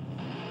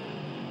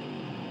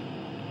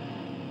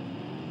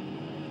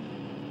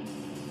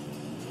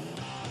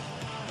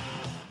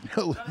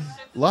 A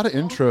lot of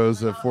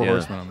intros of Four Yeah.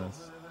 Horsemen on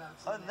this.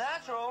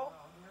 Unnatural?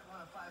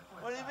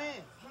 What do you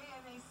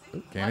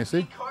mean? Can you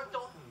see?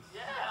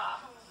 Yeah.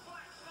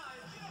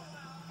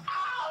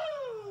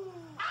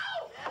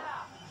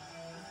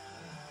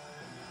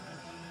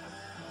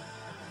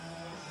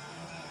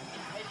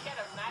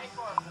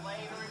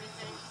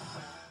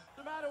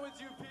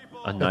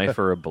 A knife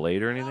or a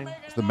blade or anything?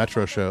 It's the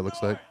Metro show, it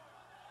looks like.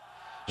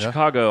 Yeah.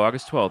 Chicago,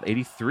 August 12th,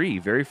 83.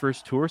 Very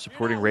first tour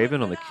supporting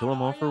Raven on the Kill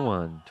 'Em All for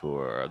One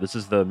tour. This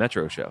is the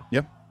Metro show.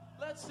 Yep.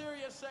 Let's hear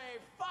you say,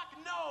 fuck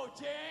no,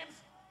 James.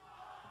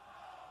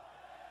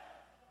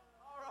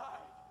 All right.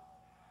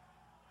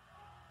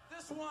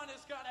 This one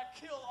is going to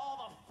kill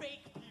all the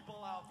fake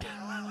people out there.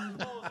 All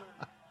the posers.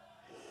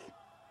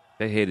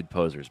 They hated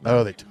posers, man.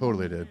 Oh, they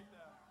totally did.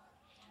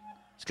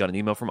 Just got an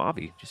email from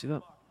Avi. Did you see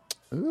that?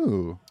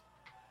 Ooh.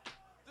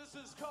 This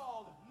is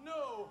called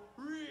No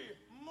Remorse.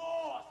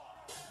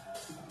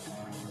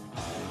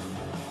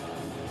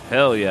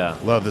 Hell yeah.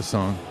 Love this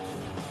song.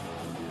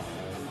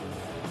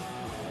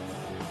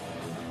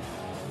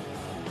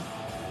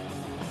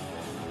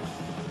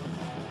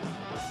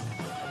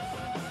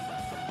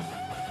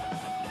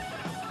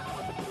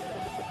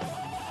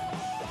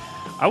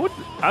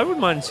 I would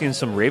mind seeing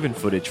some Raven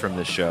footage from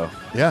this show.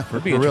 Yeah,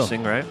 Would be for real.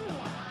 interesting, right?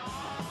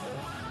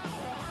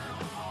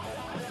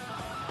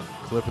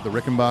 Clip with the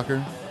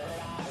Rickenbacker.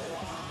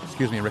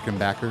 Excuse me,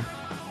 Rickenbacker.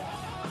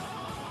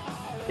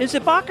 Is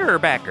it Bacher or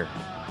Backer?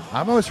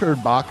 I've always heard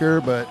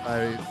Bacher, but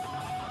I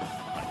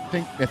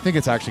think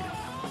it's actually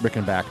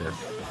Rickenbacker.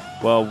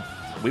 Well,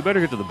 we better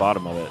get to the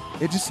bottom of it.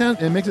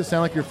 It makes it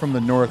sound like you're from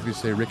the north if you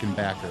say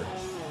Rickenbacker.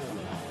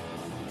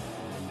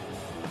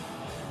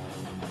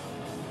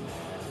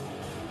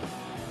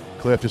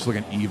 Cliff just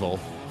looking evil.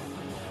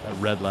 That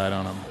red light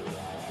on him.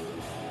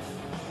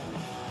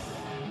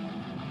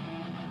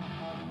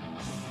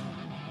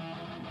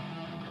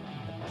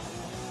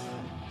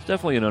 It's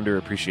definitely an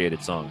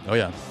underappreciated song. Oh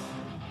yeah.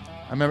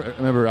 I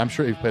remember. I'm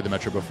sure you've played the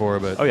Metro before,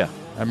 but Oh, yeah.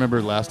 I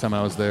remember last time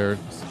I was there.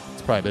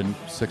 It's probably been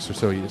 6 or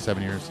so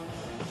 7 years.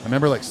 I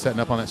remember like setting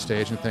up on that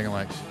stage and thinking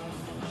like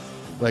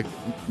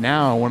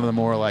now one of the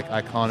more like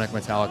iconic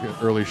Metallica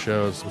early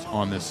shows was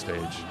on this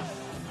stage.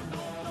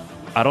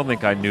 I don't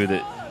think I knew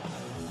that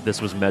this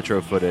was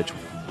Metro footage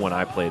when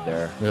I played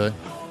there. Really?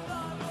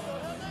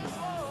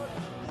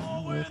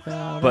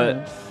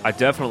 But I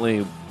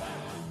definitely,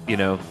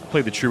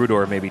 played the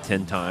Troubadour maybe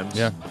 10 times.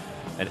 Yeah.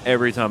 And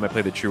every time I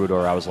played the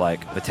Troubadour, I was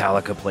like,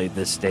 Metallica played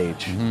this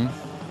stage.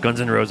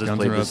 Guns N' Roses Guns N'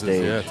 played this Roses,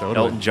 stage. yeah, totally.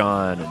 Elton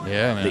John and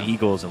Yeah, man. the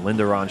Eagles and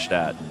Linda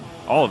Ronstadt.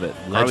 All of it.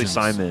 Harley Legends.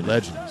 Simon.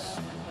 Legends.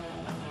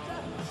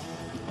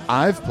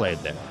 I've played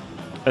there.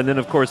 And then,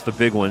 of course, the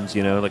big ones,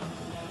 like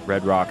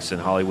Red Rocks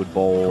and Hollywood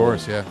Bowl. Of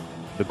course, yeah.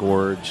 The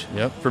Gorge.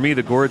 Yep. For me,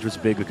 the Gorge was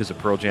big because of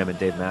Pearl Jam and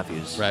Dave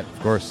Matthews. Right, of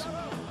course.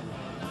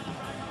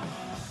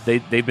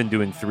 They've been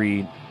doing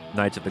 3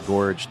 nights at the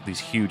Gorge, these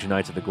huge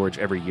nights at the Gorge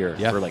every year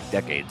Yeah. for like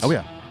decades. Oh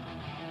yeah.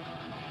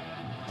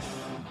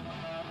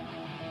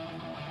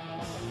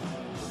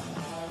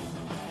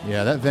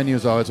 Yeah, that venue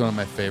is always one of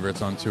my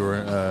favorites on tour.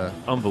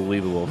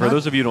 Unbelievable. For Not-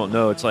 those of you who don't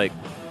know, it's like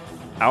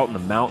out in the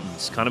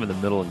mountains, kind of in the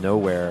middle of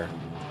nowhere.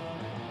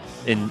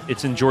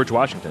 It's in George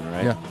Washington,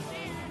 right? Yeah.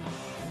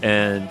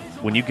 And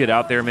when you get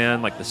out there,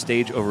 man, like the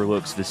stage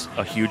overlooks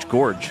a huge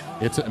gorge.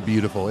 It's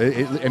beautiful.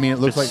 It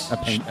looks It's-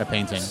 like a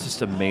painting. It's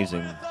just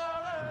amazing.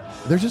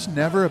 There's just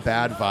never a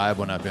bad vibe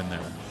when I've been there.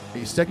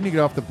 The second you get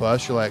off the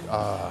bus, you're like,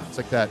 it's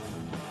like that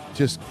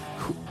just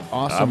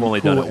awesome, I've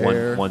only cool done it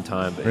air. one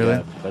time, but Really?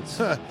 yeah, that's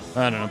I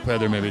don't know,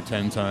 played there maybe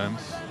 10 times.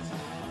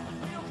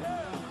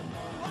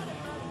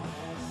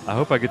 I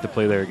hope I get to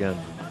play there again.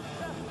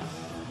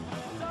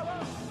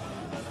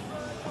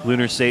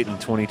 Lunar Satan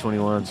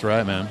 2021, That's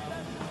right, man.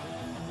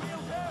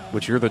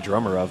 which you're the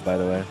drummer of, by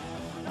the way.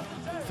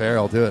 Fair,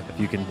 I'll do it.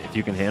 If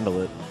you can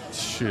handle it,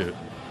 Shoot.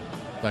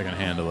 If I can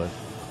handle it.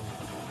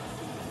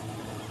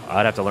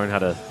 I'd have to learn how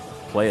to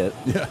play it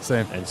Yeah,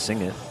 same. and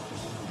sing it.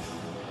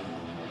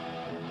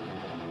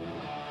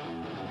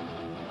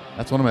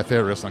 That's one of my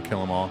favorite riffs on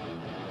Kill 'Em All.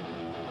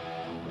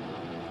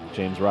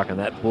 James rocking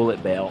that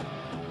bullet bell.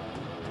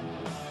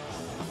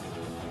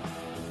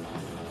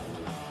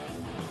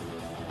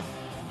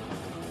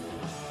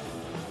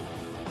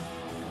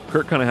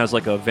 Kurt kind of has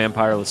like a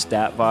Vampire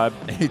Lestat vibe.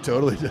 He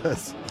totally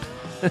does.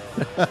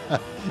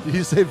 Did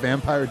you say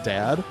Vampire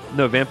Dad?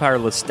 No, Vampire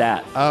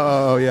Lestat.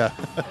 Oh, yeah.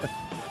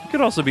 You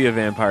could also be a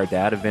vampire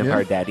dad, a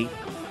vampire Yeah. daddy.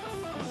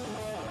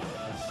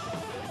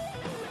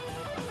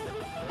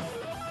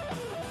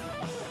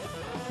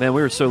 Man,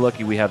 we were so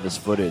lucky we have this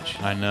footage.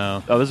 I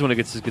know. Oh, this is when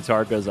his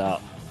guitar goes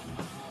out.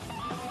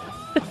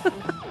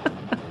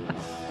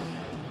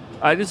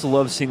 I just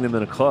love seeing them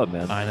in a club,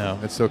 man. I know.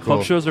 It's so cool.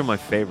 Club shows are my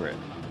favorite.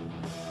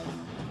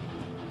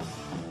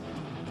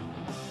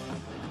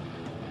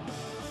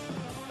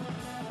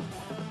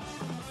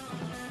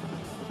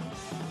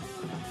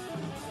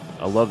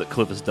 I love that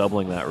Cliff is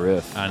doubling that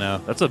riff. I know.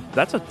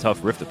 That's a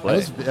tough riff to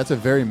play. That's a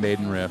very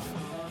Maiden riff.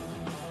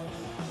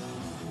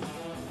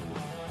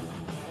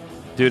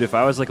 Dude, if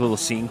I was like a little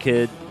scene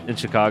kid in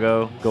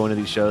Chicago going to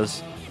these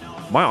shows,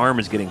 my arm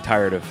is getting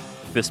tired of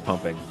fist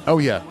pumping. Oh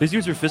yeah. These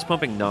dudes are fist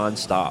pumping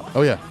nonstop.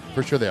 Oh yeah,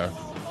 for sure they are.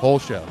 Whole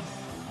show.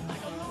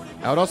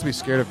 I would also be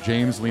scared if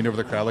James leaned over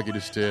the crowd like he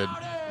just did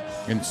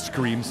and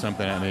screamed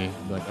something at me.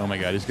 Like, oh my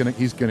god,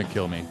 he's gonna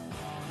kill me.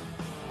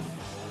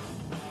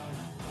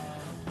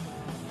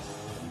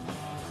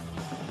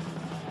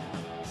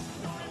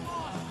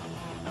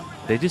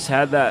 They just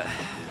had that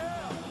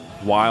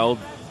wild,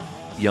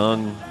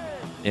 young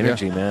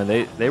energy, man.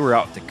 They were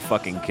out to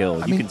fucking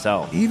kill. You can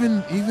tell.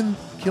 Even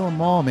Kill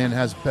 'Em All, man,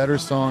 has better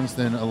songs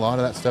than a lot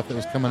of that stuff that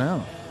was coming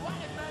out.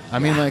 I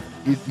mean, like,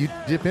 you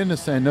dip into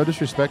saying, no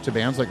disrespect to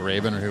bands like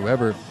Raven or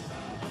whoever,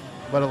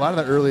 but a lot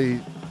of the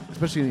early,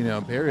 especially, you know,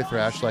 Barrier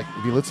Thrash, like,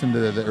 if you listen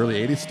to the early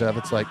 80s stuff,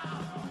 it's like,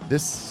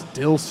 this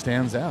still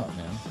stands out,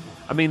 man.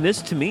 I mean,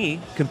 this, to me,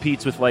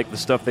 competes with, like, the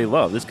stuff they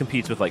love. This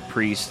competes with, like,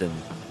 Priest and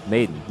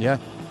Maiden. Yeah.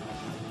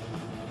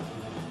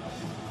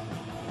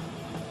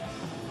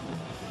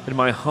 In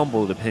my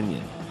humble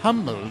opinion.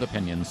 Humble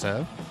opinion,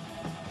 sir.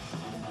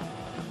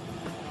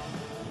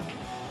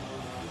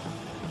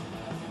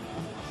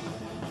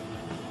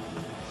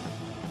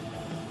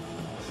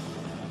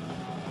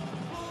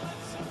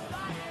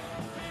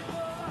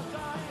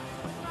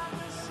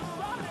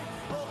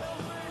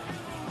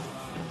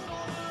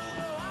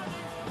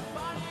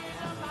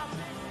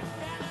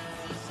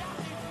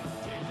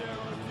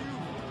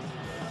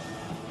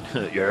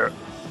 Yeah.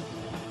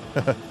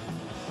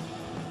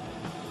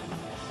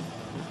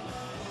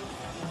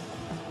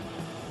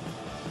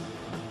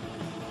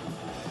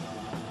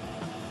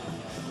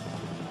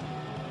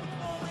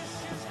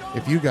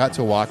 If you got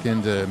to walk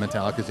into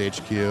Metallica's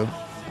HQ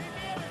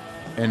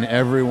and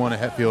every one of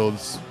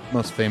Hetfield's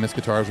most famous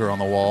guitars were on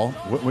the wall,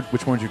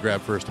 which one would you grab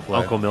first to play?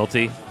 Uncle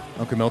Milty.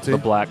 Uncle Milty? The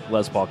black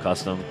Les Paul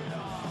Custom.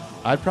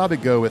 I'd probably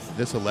go with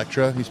this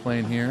Electra he's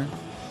playing here,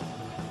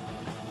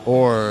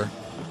 or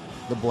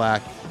the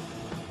black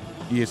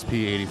ESP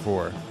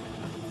 84.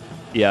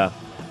 Yeah.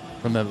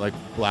 From the like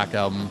Black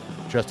Album,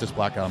 Justice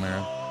Black Album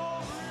era.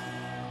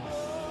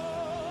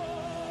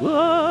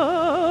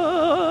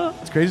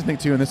 It's crazy to think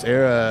too, in this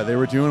era, they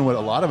were doing what a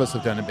lot of us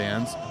have done in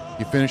bands.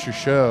 You finish your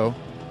show,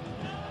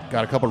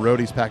 got a couple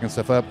roadies packing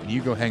stuff up, and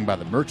you go hang by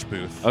the merch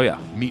booth. Oh, yeah.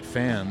 Meet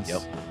fans,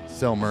 Yep.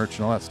 sell merch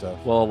and all that stuff.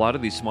 Well, a lot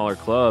of these smaller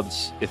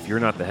clubs, if you're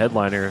not the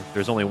headliner,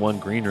 there's only one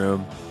green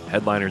room,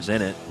 headliner's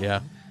in it. Yeah.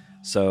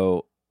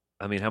 So,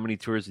 I mean, how many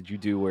tours did you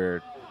do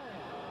where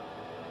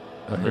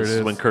Oh, here it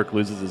is. when Kirk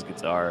loses his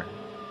guitar?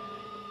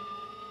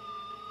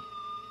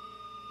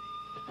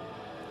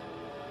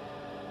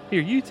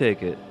 Here, you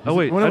take it. Oh,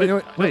 wait.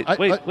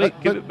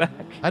 Wait, Give it back.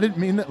 I didn't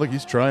mean that. Look,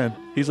 he's trying.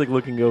 He's like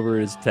looking over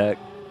his tech.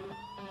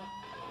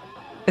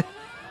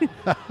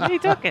 He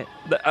took it.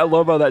 I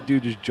love how that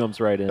dude just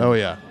jumps right in. Oh,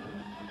 yeah.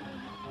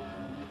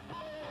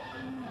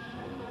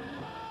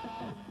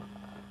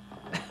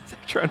 They're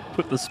trying to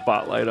put the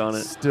spotlight on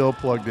it. Still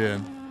plugged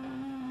in.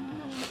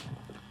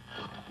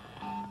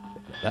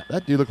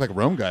 That dude looked like a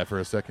Rome guy for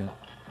a second.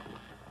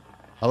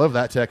 I love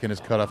that tech in his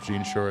cut-off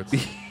jean shorts.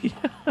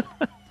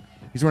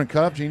 He's wearing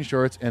cut-off jean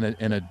shorts and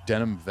a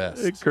denim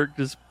vest. And Kirk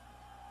just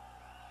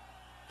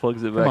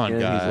plugs it Come back on, in.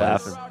 guys. He's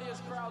laughing.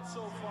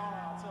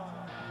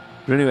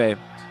 But anyway,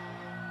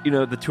 you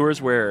know, the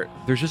tours where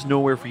there's just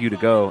nowhere for you to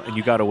go and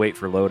you got to wait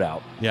for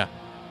loadout. Yeah.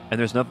 And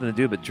there's nothing to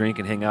do but drink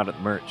and hang out at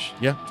the merch.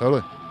 Yeah,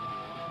 totally.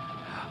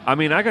 I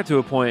mean, I got to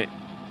a point,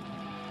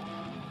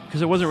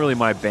 because it wasn't really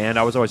my band.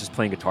 I was always just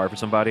playing guitar for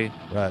somebody.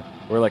 Right.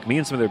 Where like me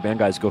and some of their band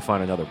guys go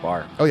find another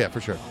bar. Oh yeah,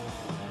 for sure.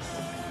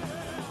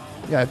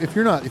 Yeah, if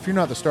you're not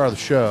the star of the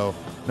show,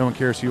 no one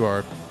cares who you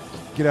are.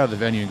 Get out of the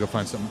venue and go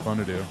find something fun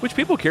to do. Which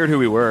people cared who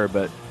we were,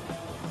 but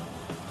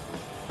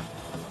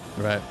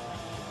Right.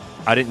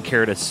 I didn't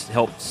care to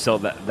help sell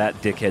that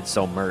dickhead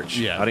sell merch.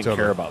 Yeah, I didn't totally.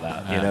 care about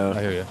that. You know.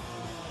 I hear you.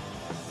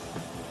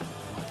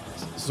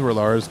 This is where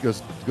Lars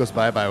goes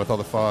bye-bye with all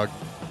the fog.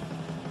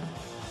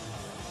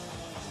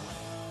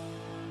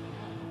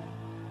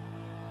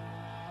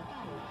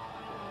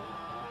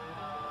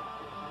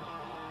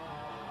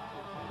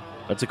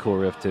 That's a cool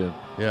riff too.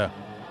 Yeah.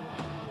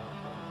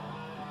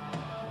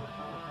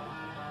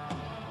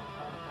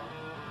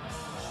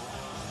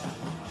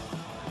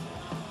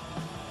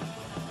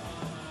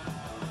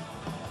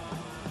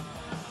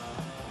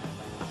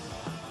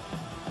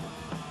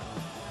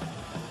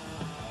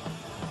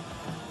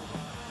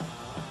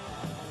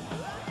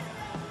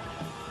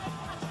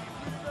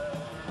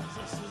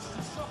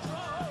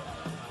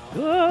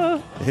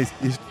 He's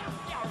you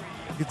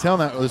can tell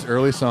that those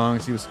early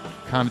songs he was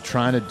kind of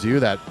trying to do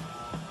that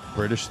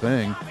British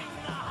thing,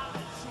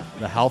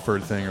 the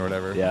Halford thing or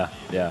whatever. Yeah,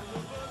 yeah.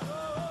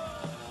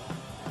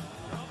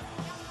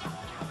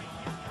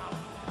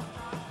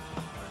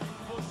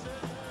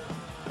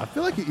 I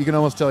feel like you can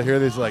almost tell here.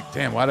 He's like,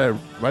 damn, why did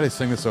I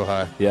sing this so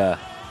high? Yeah.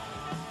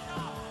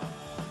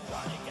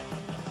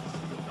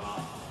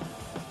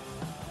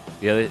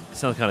 Yeah, they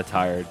sound kind of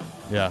tired.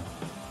 Yeah.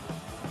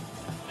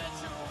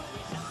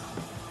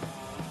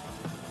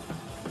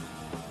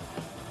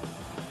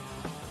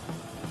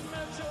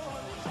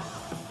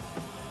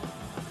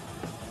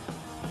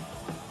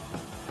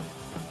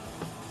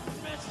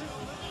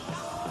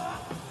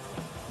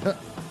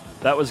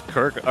 That was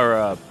Kirk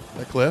or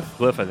That Cliff?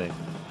 Cliff, I think.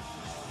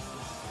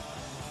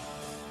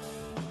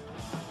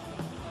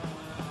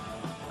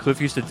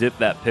 Cliff used to dip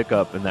that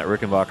pickup in that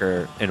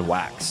Rickenbacker in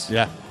wax.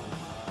 Yeah.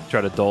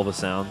 Try to dull the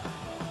sound.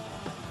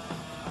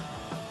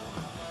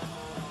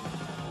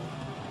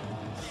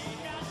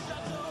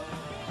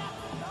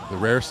 The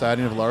rare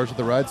sighting of Lars with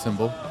the ride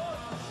cymbal.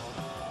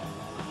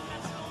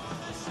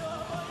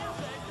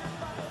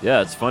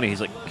 Yeah, it's funny.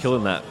 He's like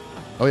killing that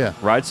Oh, yeah.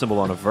 ride cymbal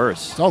on a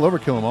verse. It's all over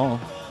Kill 'Em All.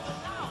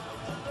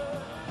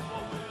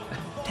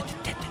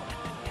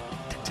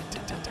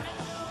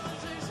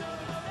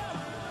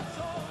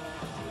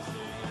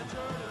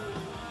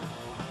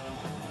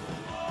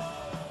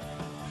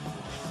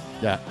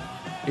 Yeah.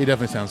 He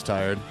definitely sounds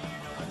tired.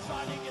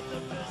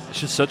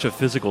 It's just such a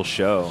physical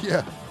show.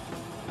 Yeah.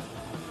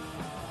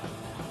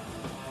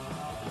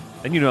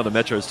 And you know the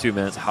Metros too,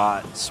 man. It's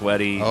hot,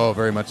 sweaty, Oh,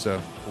 very much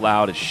so.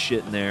 loud as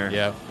shit in there.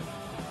 Yeah.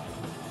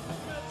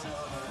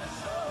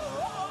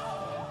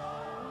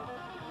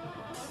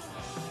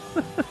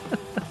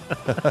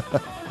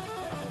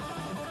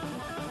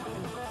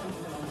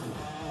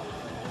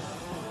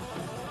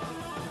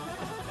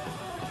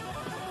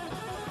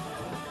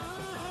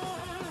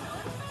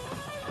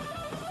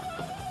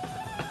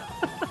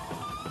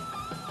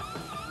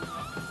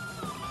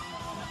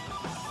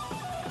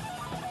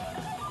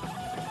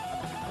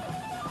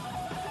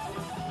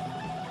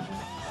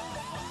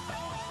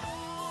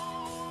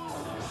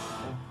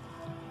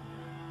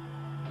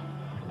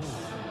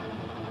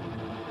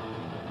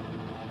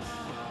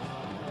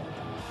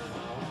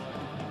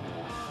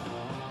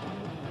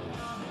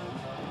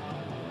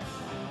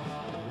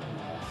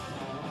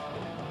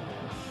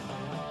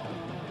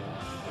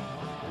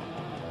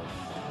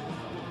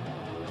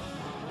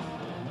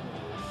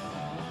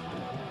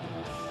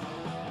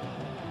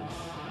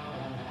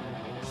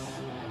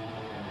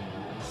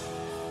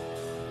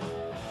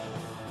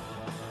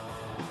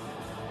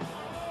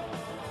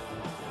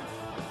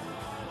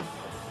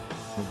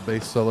 The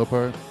bass solo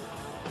part.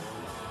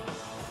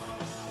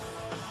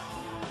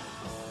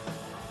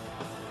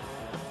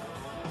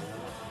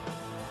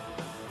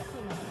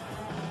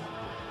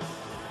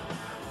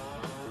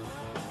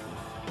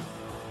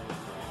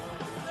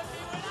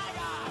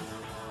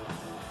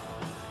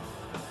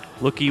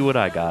 Looky what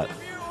I got.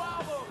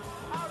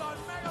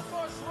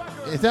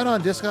 Is that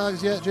on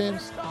Discogs yet,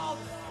 James?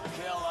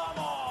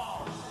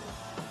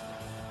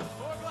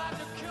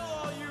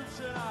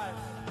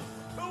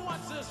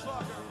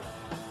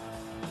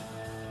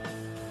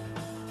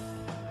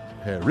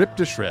 Hey, ripped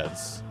to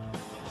shreds.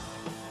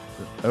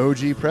 The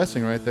OG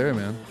pressing right there,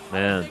 man.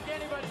 Man.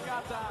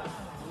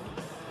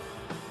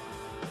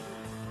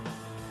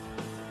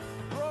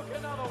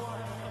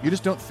 You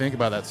just don't think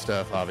about that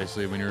stuff,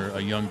 obviously, when you're a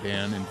young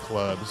band in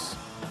clubs,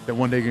 that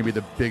one day you're going to be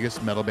the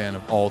biggest metal band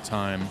of all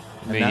time.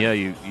 I mean, yeah,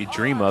 you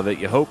dream of it,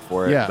 you hope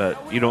for it, Yeah.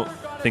 but you don't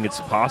think it's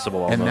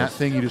possible almost. And that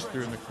thing you just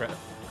threw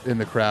in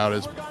the crowd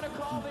is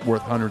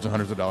worth hundreds and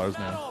hundreds of dollars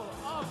now.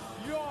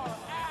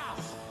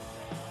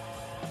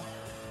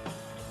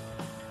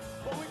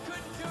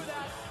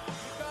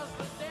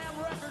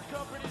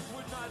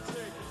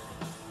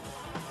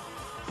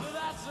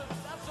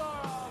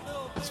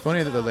 It's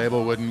funny that the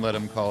label wouldn't let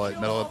them call it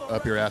Metal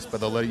Up Your Ass,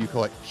 but they'll let you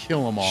call it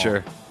Kill 'Em All.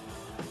 Sure.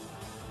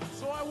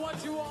 So I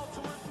want you all to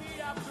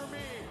repeat after me.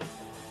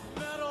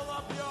 Metal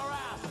up your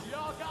ass.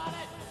 Y'all got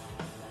it?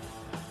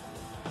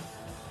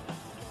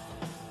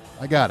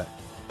 I got it.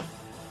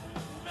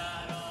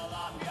 Metal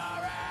up your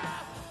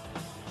ass.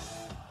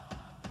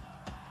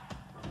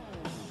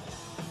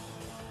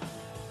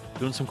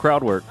 Doing some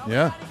crowd work.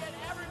 Yeah. Gotta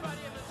get everybody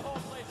in this whole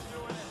place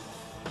doing it.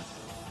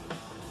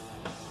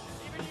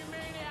 Even you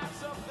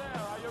maniacs up there.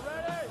 Are you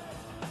ready?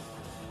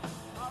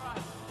 All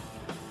right.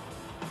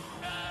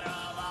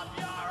 Metal up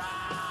your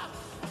ass.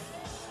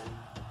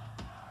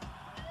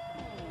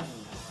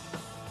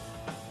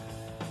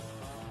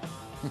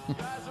 You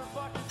guys are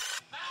fucking.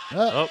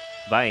 Oh,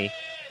 bye.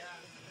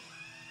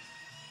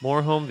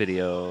 More home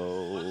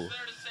video. There to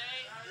say?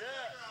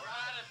 We're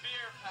out of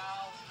beer,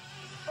 pal.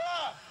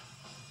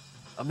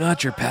 I'm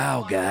not your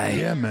pal, guy.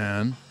 Yeah,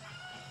 man.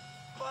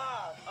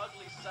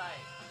 Ugly sight.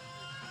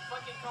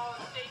 Fucking call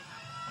it state.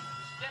 You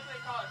should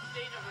definitely call it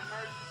state of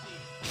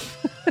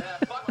emergency. Yeah,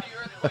 fuck the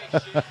earthquake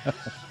shit.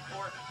 This is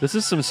important. This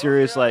is some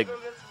serious, like,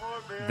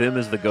 them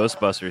as the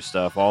Ghostbusters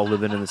stuff, all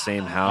living in the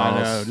same house.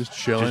 I know, just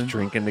chilling. Just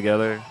drinking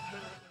together.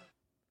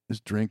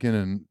 Just drinking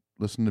and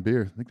listening to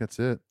beer. I think that's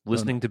it.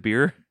 Listening to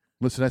beer.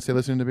 Listen, I say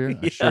listening to beer?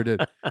 I sure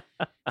did.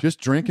 Just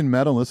drinking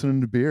metal,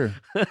 listening to beer.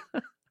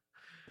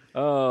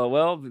 Oh,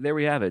 well, there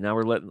we have it. Now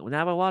we're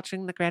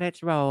watching the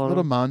credits roll. A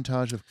little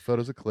montage of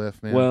photos of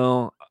Cliff, man.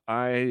 Well,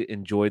 I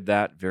enjoyed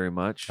that very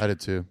much. I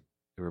did too.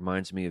 It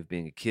reminds me of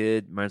being a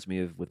kid. Reminds me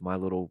of with my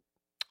little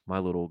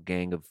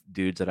gang of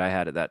dudes that I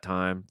had at that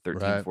time,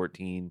 13, Right.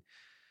 14.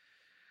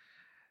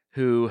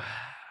 who,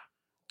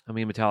 I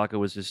mean, Metallica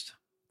was just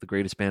the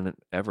greatest band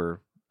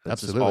ever.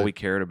 That's just all Absolutely. we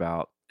cared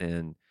about.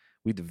 And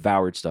we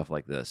devoured stuff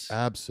like this.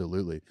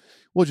 Absolutely.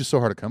 Well, it's just so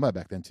hard to come by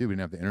back then too. We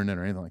didn't have the internet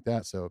or anything like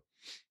that. So,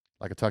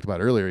 like I talked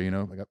about earlier, you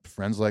know, I got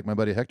friends like my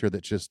buddy Hector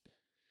that just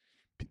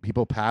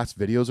people pass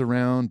videos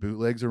around,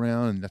 bootlegs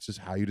around, and that's just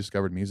how you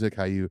discovered music,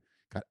 how you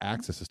got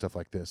access to stuff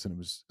like this. And it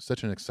was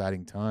such an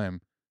exciting time,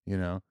 you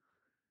know.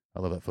 I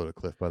love that photo,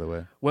 Cliff, by the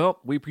way. Well,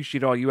 we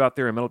appreciate all you out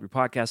there in Metal Up Your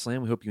Podcast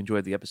Land. We hope you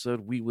enjoyed the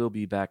episode. We will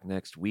be back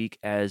next week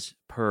as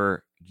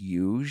per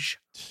usual.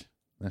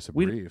 Nice and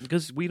brief.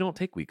 Because we don't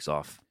take weeks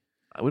off.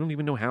 We don't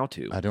even know how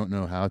to. I don't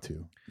know how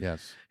to.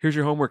 Yes. Here's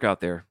your homework out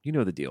there. You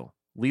know the deal.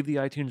 Leave the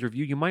iTunes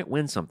review. You might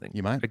win something.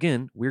 You might.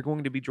 Again, we're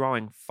going to be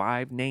drawing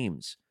 5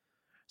 names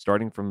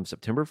starting from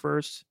September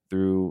 1st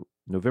through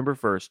November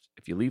 1st.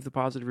 If you leave the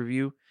positive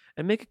review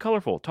and make it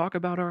colorful, talk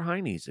about our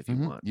heinies if you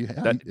want.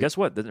 Guess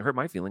what? Doesn't hurt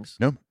my feelings.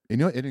 No. You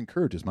know, it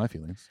encourages my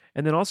feelings.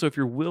 And then also, if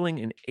you're willing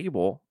and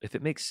able, if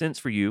it makes sense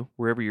for you,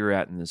 wherever you're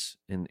at in this,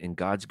 in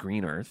God's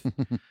green earth,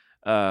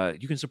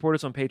 you can support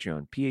us on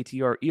Patreon,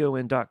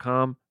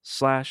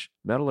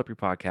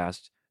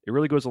 patreon.com/metalupyourpodcast. It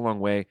really goes a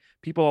long way.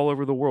 People all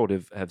over the world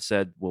have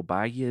said, we'll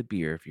buy you a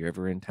beer if you're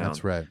ever in town.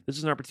 That's right. This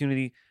is an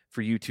opportunity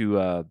for you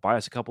to buy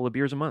us a couple of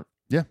beers a month.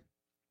 Yeah.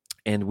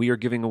 And we are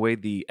giving away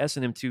the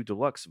S&M 2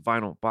 Deluxe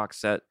Vinyl Box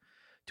Set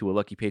to a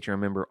lucky Patreon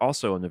member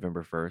also on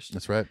November 1st.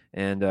 That's right.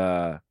 And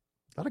a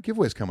lot of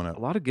giveaways coming up. a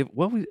lot of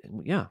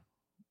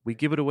we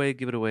give it away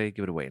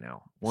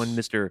now. One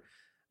Mr.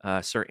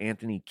 Sir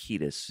Anthony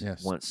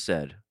Kiedis once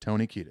said.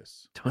 Tony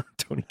Kiedis.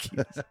 Tony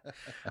Kiedis.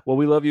 Well,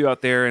 we love you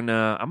out there, and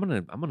I'm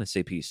gonna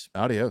say peace.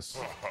 Adios.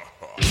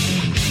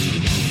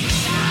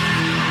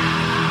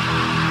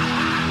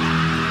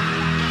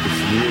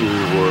 If you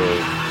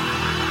were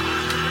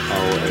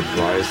our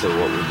advisor,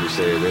 what would you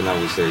say? Then I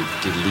would say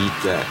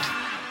delete that.